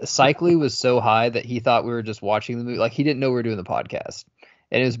 And Cycly was so high that he thought we were just watching the movie. Like, he didn't know we were doing the podcast.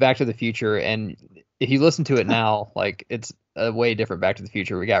 And it was Back to the Future. And if you listen to it now, like, it's a way different Back to the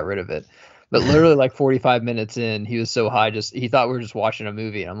Future. We got rid of it. But literally, like, 45 minutes in, he was so high, he thought we were just watching a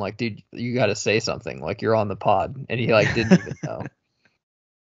movie. And I'm like, dude, you got to say something. Like, you're on the pod. And he, like, didn't even know.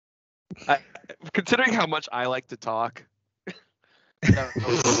 Considering how much I like to talk.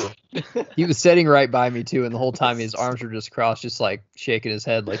 He was sitting right by me too, and the whole time his arms were just crossed, just like shaking his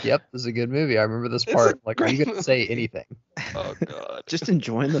head, like, "Yep, this is a good movie. I remember this part." Like, are you gonna say anything? Oh God! Just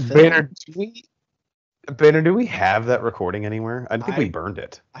enjoying the film. Banner, do we have that recording anywhere? I think we burned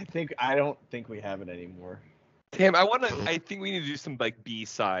it. I don't think we have it anymore. Damn, I think we need to do some like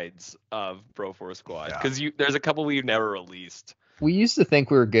B-sides of Bro 4 Squad, because there's a couple we've never released. We used to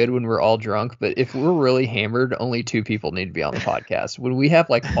think we were good when we were all drunk, but if we're really hammered, only 2 people need to be on the podcast. When we have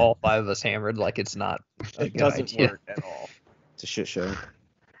like all 5 of us hammered, like, it's not a It good doesn't idea. work at all. It's a shit show.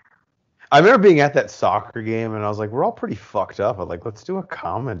 I remember being at that soccer game, and I was like, we're all pretty fucked up. I'm like, let's do a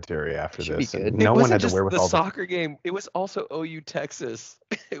commentary after Should be this. good. And It no one wasn't had to just wear with the all soccer game. It was also OU Texas.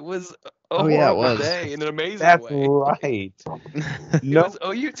 It was a Oh, yeah, it horrible was. day in an amazing That's way. right. It No, was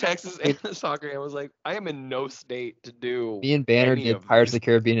OU Texas and the soccer game. I was like, I am in no state to do. Me and Banner any did of Pirates of these. the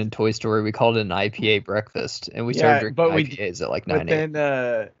Caribbean and Toy Story. We called it an IPA breakfast, and we Yeah, started but drinking IPAs at like 9 But then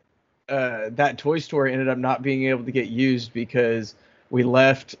that Toy Story ended up not being able to get used because we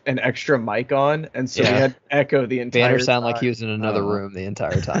left an extra mic on, and so we Yeah. had to echo the entire Banner sounded like time. he was in another Oh. room the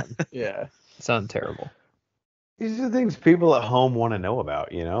entire time. Yeah. It sounded terrible. these are things people at home want to know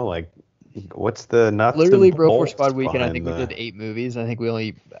about, you know? Like, what's the nuts Literally, and Bro 4 bolts Squad weekend, I behind think we did 8 movies. I think we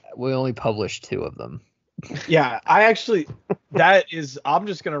only published 2 of them. Yeah, I'm just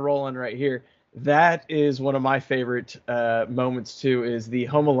going to roll in right here. That is one of my favorite moments, too, is the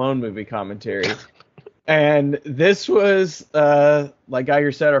Home Alone movie commentary. And this was, like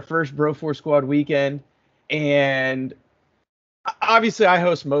Geiger said, our first Bro 4 Squad weekend. And obviously I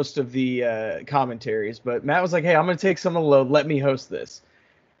host most of the commentaries, but Matt was like, hey, I'm going to take some of the load. Let me host this.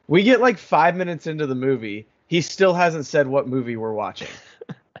 We get like 5 minutes into the movie. He still hasn't said what movie we're watching.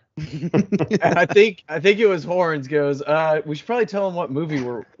 And I think it was Horns goes, we should probably tell him what movie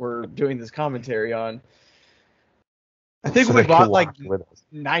we're doing this commentary on. I think So we they can bought like watch with us.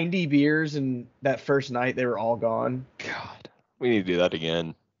 90 beers, and that first night they were all gone. God, we need to do that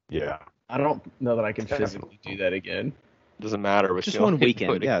again. Yeah. I don't know that I can Definitely. physically do that again. Doesn't matter. Just one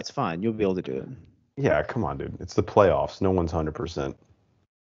weekend. Yeah, it's fine. You'll be able to do it. Yeah, come on, dude. It's the playoffs. No one's 100%.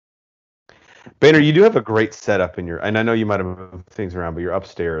 Banner, you do have a great setup in your, and I know you might have moved things around, but your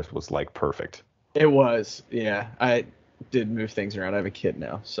upstairs was like perfect. It was, yeah. I did move things around. I have a kid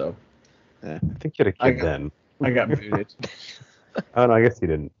now, so I think you had a I kid got- then. I got booted. Oh, no, I guess you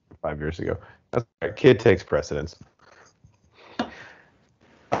didn't 5 years ago. That's right. Kid takes precedence. All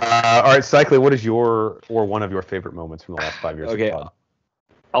right, Cycly, what is your or one of your favorite moments from the last 5 years? of Okay, the pod?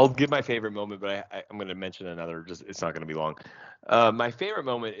 I'll give my favorite moment, but I'm going to mention another. Just it's not going to be long. My favorite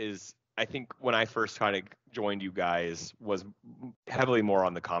moment is, I think, when I first kind of joined you guys, was heavily more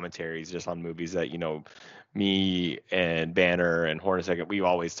on the commentaries, just on movies that, you know, me and Banner and Hornacek, we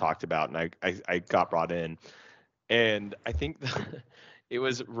always talked about, and I got brought in. And I think it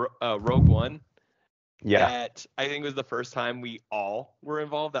was Rogue One. Yeah. That I think was the first time we all were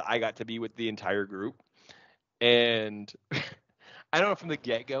involved, that I got to be with the entire group. And I don't know, from the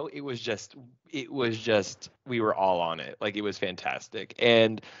get-go, it was just we were all on it. Like, it was fantastic.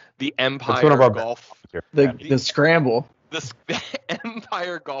 And the Empire one of our Golf The scramble. the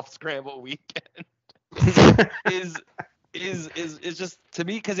Empire Golf Scramble weekend is is just to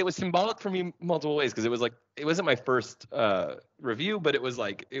me because it was symbolic for me multiple ways because it was like it wasn't my first review but it was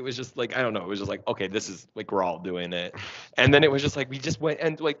just like I don't know, it was just like okay, this is like we're all doing it, and then it was just like we just went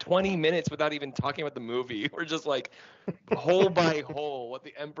and like 20 minutes without even talking about the movie. We're just like hole by hole what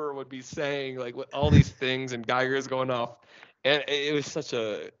the Emperor would be saying, like what all these things, and Geiger's going off. And it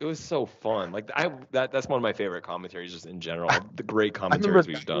was so fun. Like that's one of my favorite commentaries just in general. The great commentaries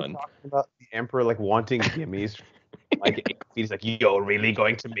we've done. Talking about the Emperor like wanting gimmies. Like he's like, you're really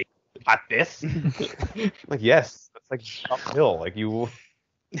going to make hot this? Like, yes, that's like uphill. Like you.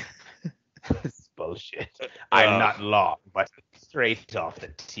 This is bullshit. I'm not long, but straight off the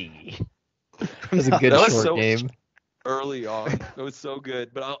tee. It was a good short game. Early on, it was so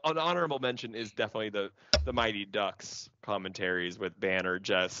good. But an honorable mention is definitely the Mighty Ducks commentaries with Banner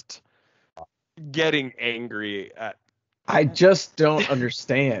just getting angry at. I just don't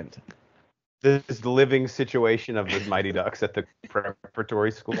understand. This living situation of the Mighty Ducks at the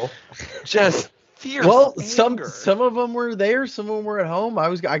preparatory school. Just fierce. Well, anger. some of them were there, some of them were at home.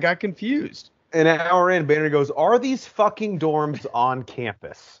 I got confused. An hour in, Banner goes, "Are these fucking dorms on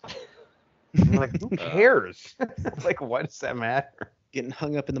campus?" I'm like, who cares? Like, why does that matter? Getting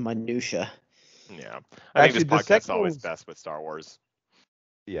hung up in the minutia. Yeah, I think this podcast is always was best with Star Wars.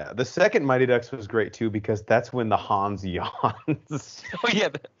 Yeah, the second Mighty Ducks was great too because that's when the Hans Jans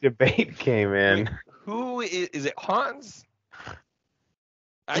debate came in. Wait, who is it? Hans?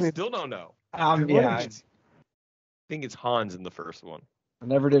 I still don't know. Yeah, I think it's Hans in the first one. I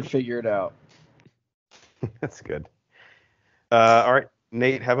never did figure it out. That's good. All right,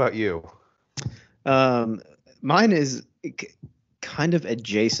 Nate, how about you? Mine is kind of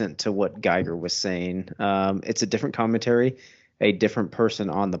adjacent to what Geiger was saying. It's a different commentary, a different person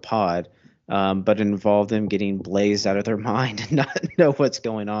on the pod, but it involved them getting blazed out of their mind and not know what's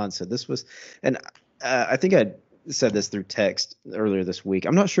going on. So this was, and I think I said this through text earlier this week.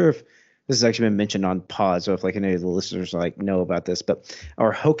 I'm not sure if this has actually been mentioned on pod, so if like any of the listeners like know about this, but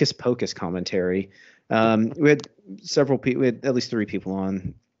our Hocus Pocus commentary, we had several people, we had at least 3 people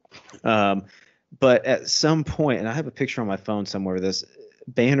on. But at some point, and I have a picture on my phone somewhere, this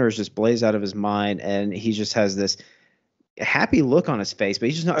Banner is just blazed out of his mind, and he just has this happy look on his face, but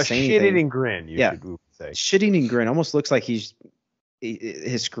he's just not saying anything. A shit-eating grin, you should say. Shit-eating grin. Almost looks like his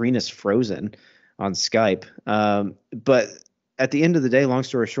screen is frozen on Skype. But at the end of the day, long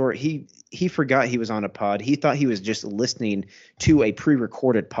story short, he forgot he was on a pod. He thought he was just listening to a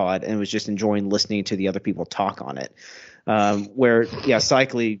pre-recorded pod and was just enjoying listening to the other people talk on it.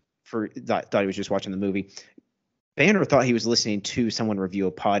 Cycly thought he was just watching the movie. Banner thought he was listening to someone review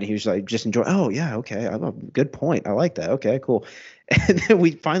a pod. And he was like, just enjoy. Oh yeah, okay, good point. I like that. Okay, cool. And then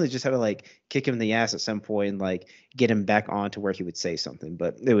we finally just had to like kick him in the ass at some point and like get him back on to where he would say something.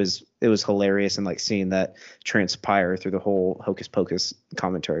 But it was hilarious, and like seeing that transpire through the whole Hocus Pocus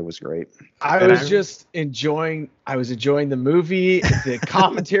commentary was great. I was enjoying the movie. The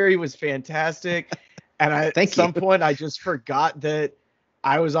commentary was fantastic, and at some point I just forgot that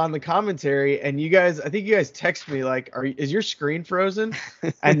I was on the commentary, and I think you guys text me like, is your screen frozen?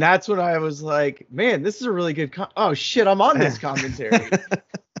 And that's when I was like, man, this is a really good oh shit, I'm on this commentary.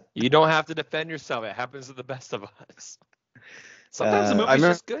 You don't have to defend yourself. It happens to the best of us. Sometimes the movie's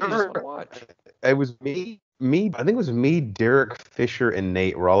just good. You just want to watch. It was me. I think it was me, Derek Fisher, and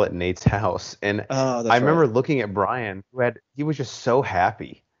Nate were all at Nate's house, and I remember looking at Brian, he was just so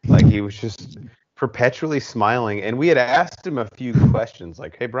happy, like he was just perpetually smiling, and we had asked him a few questions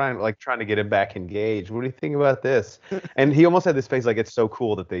like, hey Brian, like trying to get him back engaged, what do you think about this? And he almost had this face like, it's so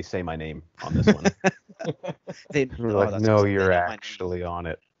cool that they say my name on this one. We're like, no, you're actually on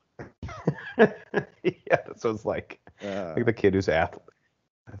it. Yeah, this was like the kid who's athlete.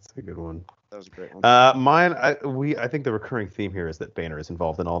 That's a good one. That was a great one. Mine, I think the recurring theme here is that Banner is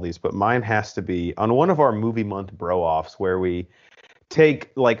involved in all these, but mine has to be on one of our movie month bro-offs where we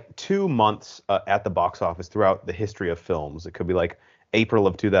take like 2 months at the box office throughout the history of films. It could be like April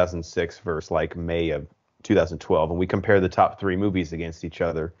of 2006 versus like May of 2012, and we compare the top 3 movies against each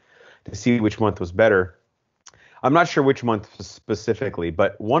other to see which month was better. I'm not sure which month specifically,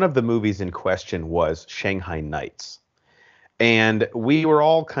 but one of the movies in question was Shanghai Nights. And we were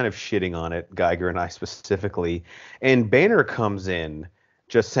all kind of shitting on it, Geiger and I specifically. And Banner comes in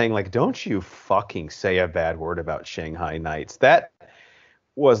just saying, like, don't you fucking say a bad word about Shanghai Nights. That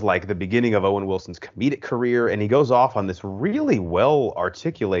was like the beginning of Owen Wilson's comedic career. And he goes off on this really well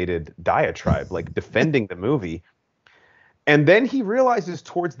articulated diatribe, like defending the movie. And then he realizes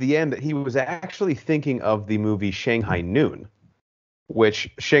towards the end that he was actually thinking of the movie Shanghai Noon, which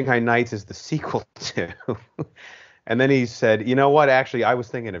Shanghai Nights is the sequel to. And then he said, you know what? Actually, I was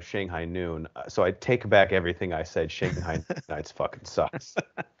thinking of Shanghai Noon. So I take back everything I said. Shanghai Nights fucking sucks.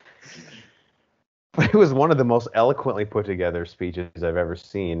 It was one of the most eloquently put together speeches I've ever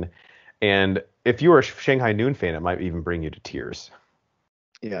seen. And if you were a Shanghai Noon fan, it might even bring you to tears.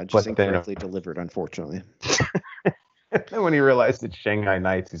 Yeah, just But then- incorrectly delivered, unfortunately. And when he realized it's Shanghai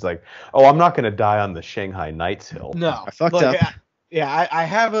Nights, he's like, oh, I'm not going to die on the Shanghai Nights hill. No, I fucked look, up. I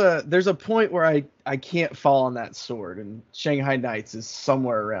have there's a point where I can't fall on that sword, and Shanghai Nights is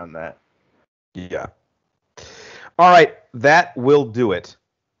somewhere around that. Yeah. All right, that will do it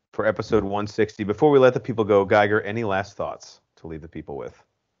for episode 160. Before we let the people go, Geiger, any last thoughts to leave the people with?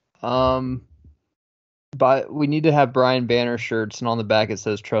 But we need to have Brian Banner shirts, and on the back it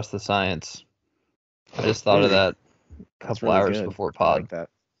says "Trust the Science." I just thought of that a That's couple really hours good. before I pod. like that.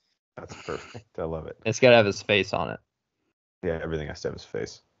 That's perfect. I love it. It's got to have his face on it. Yeah, everything has to have his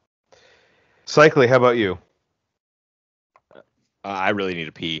face. Cycly, how about you? I really need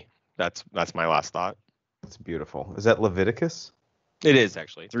to pee. That's my last thought. That's beautiful. Is that Leviticus? It is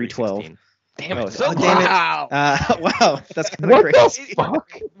actually 3:12. 3:16. Damn Oh, it! So damn it. wow. Wow, that's kind of What crazy. the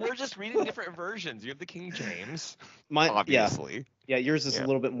fuck? We're just reading different versions. You have the King James, Yeah, obviously. yeah, yours is Yeah. a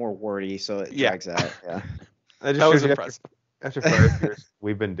little bit more wordy, so it Yeah. drags out. Yeah, That just That was shows you impressive. after 5 years,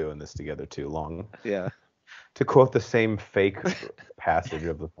 we've been doing this together too long. yeah, To quote the same fake passage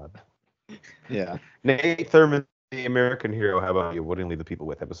of the pod. yeah. Nate Thurman, the American hero, how about you? What do you leave the people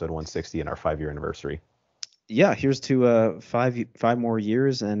with? Episode 160 and our 5-year anniversary. Yeah, here's to five more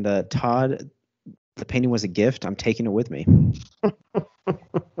years, and Todd, the painting was a gift. I'm taking it with me.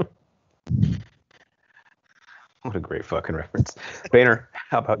 What a great fucking reference. Boehner,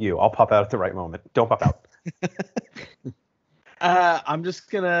 how about you? I'll pop out at the right moment. Don't pop out. I'm just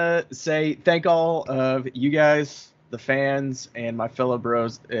gonna say thank all of you guys, the fans, and my fellow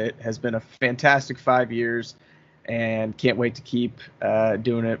bros. It has been a fantastic 5 years, and can't wait to keep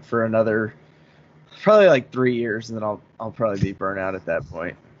doing it for another, probably like 3 years, and then I'll probably be burnt out at that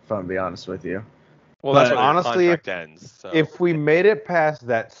point. If I'm gonna be honest with you. Well, that's But when honestly, the contract ends. So. If we made it past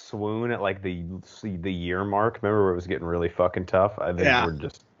that swoon at like the year mark, remember where it was getting really fucking tough? I think Yeah. we're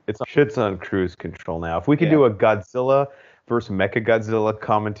just shit's on cruise control now. If we could Yeah. do a Godzilla versus Mechagodzilla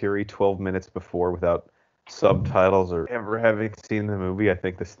commentary 12 minutes before without subtitles or ever having seen the movie, I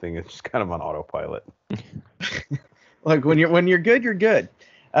think this thing is just kind of on autopilot. Look, when you're good, you're good.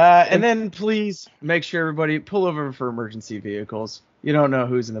 And then please make sure everybody pull over for emergency vehicles. You don't know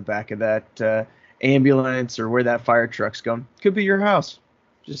who's in the back of that ambulance or where that fire truck's going. Could be your house.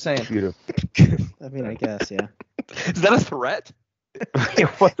 Just saying. Beautiful. I mean, I guess, yeah. Is that a threat?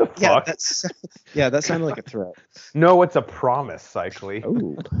 What the Yeah, fuck? that sounded like a threat. No, it's a promise, Cycly.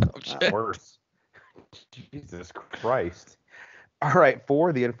 Oh, Oh, shit. Worse. Jesus Christ. All right,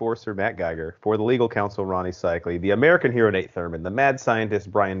 for the enforcer, Matt Geiger, for the legal counsel, Ronnie Cycly, the American hero, Nate Thurman, the mad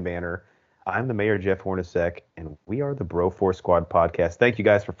scientist, Brian Banner, I'm the mayor, Jeff Hornacek, and we are the Bro Force Squad podcast. Thank you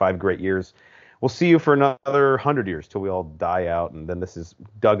guys for 5 great years. We'll see you for another 100 years till we all die out, and then this is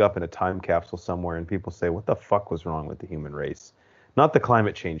dug up in a time capsule somewhere, and people say, what the fuck was wrong with the human race? Not the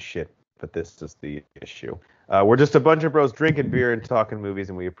climate change shit, but this is the issue. We're just a bunch of bros drinking beer and talking movies,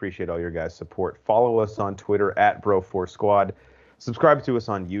 and we appreciate all your guys' support. Follow us on Twitter at Bro4Squad. Subscribe to us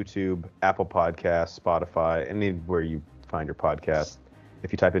on YouTube, Apple Podcasts, Spotify, anywhere you find your podcast.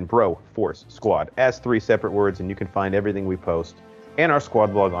 If you type in Bro Force Squad as 3 separate words, and you can find everything we post and our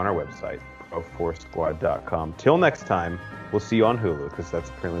squad blog on our website, broforcesquad.com. Till next time, we'll see you on Hulu, because that's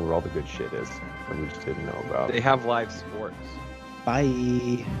apparently where all the good shit is that we just didn't know about. They have live sports.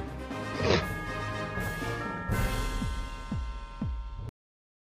 bye.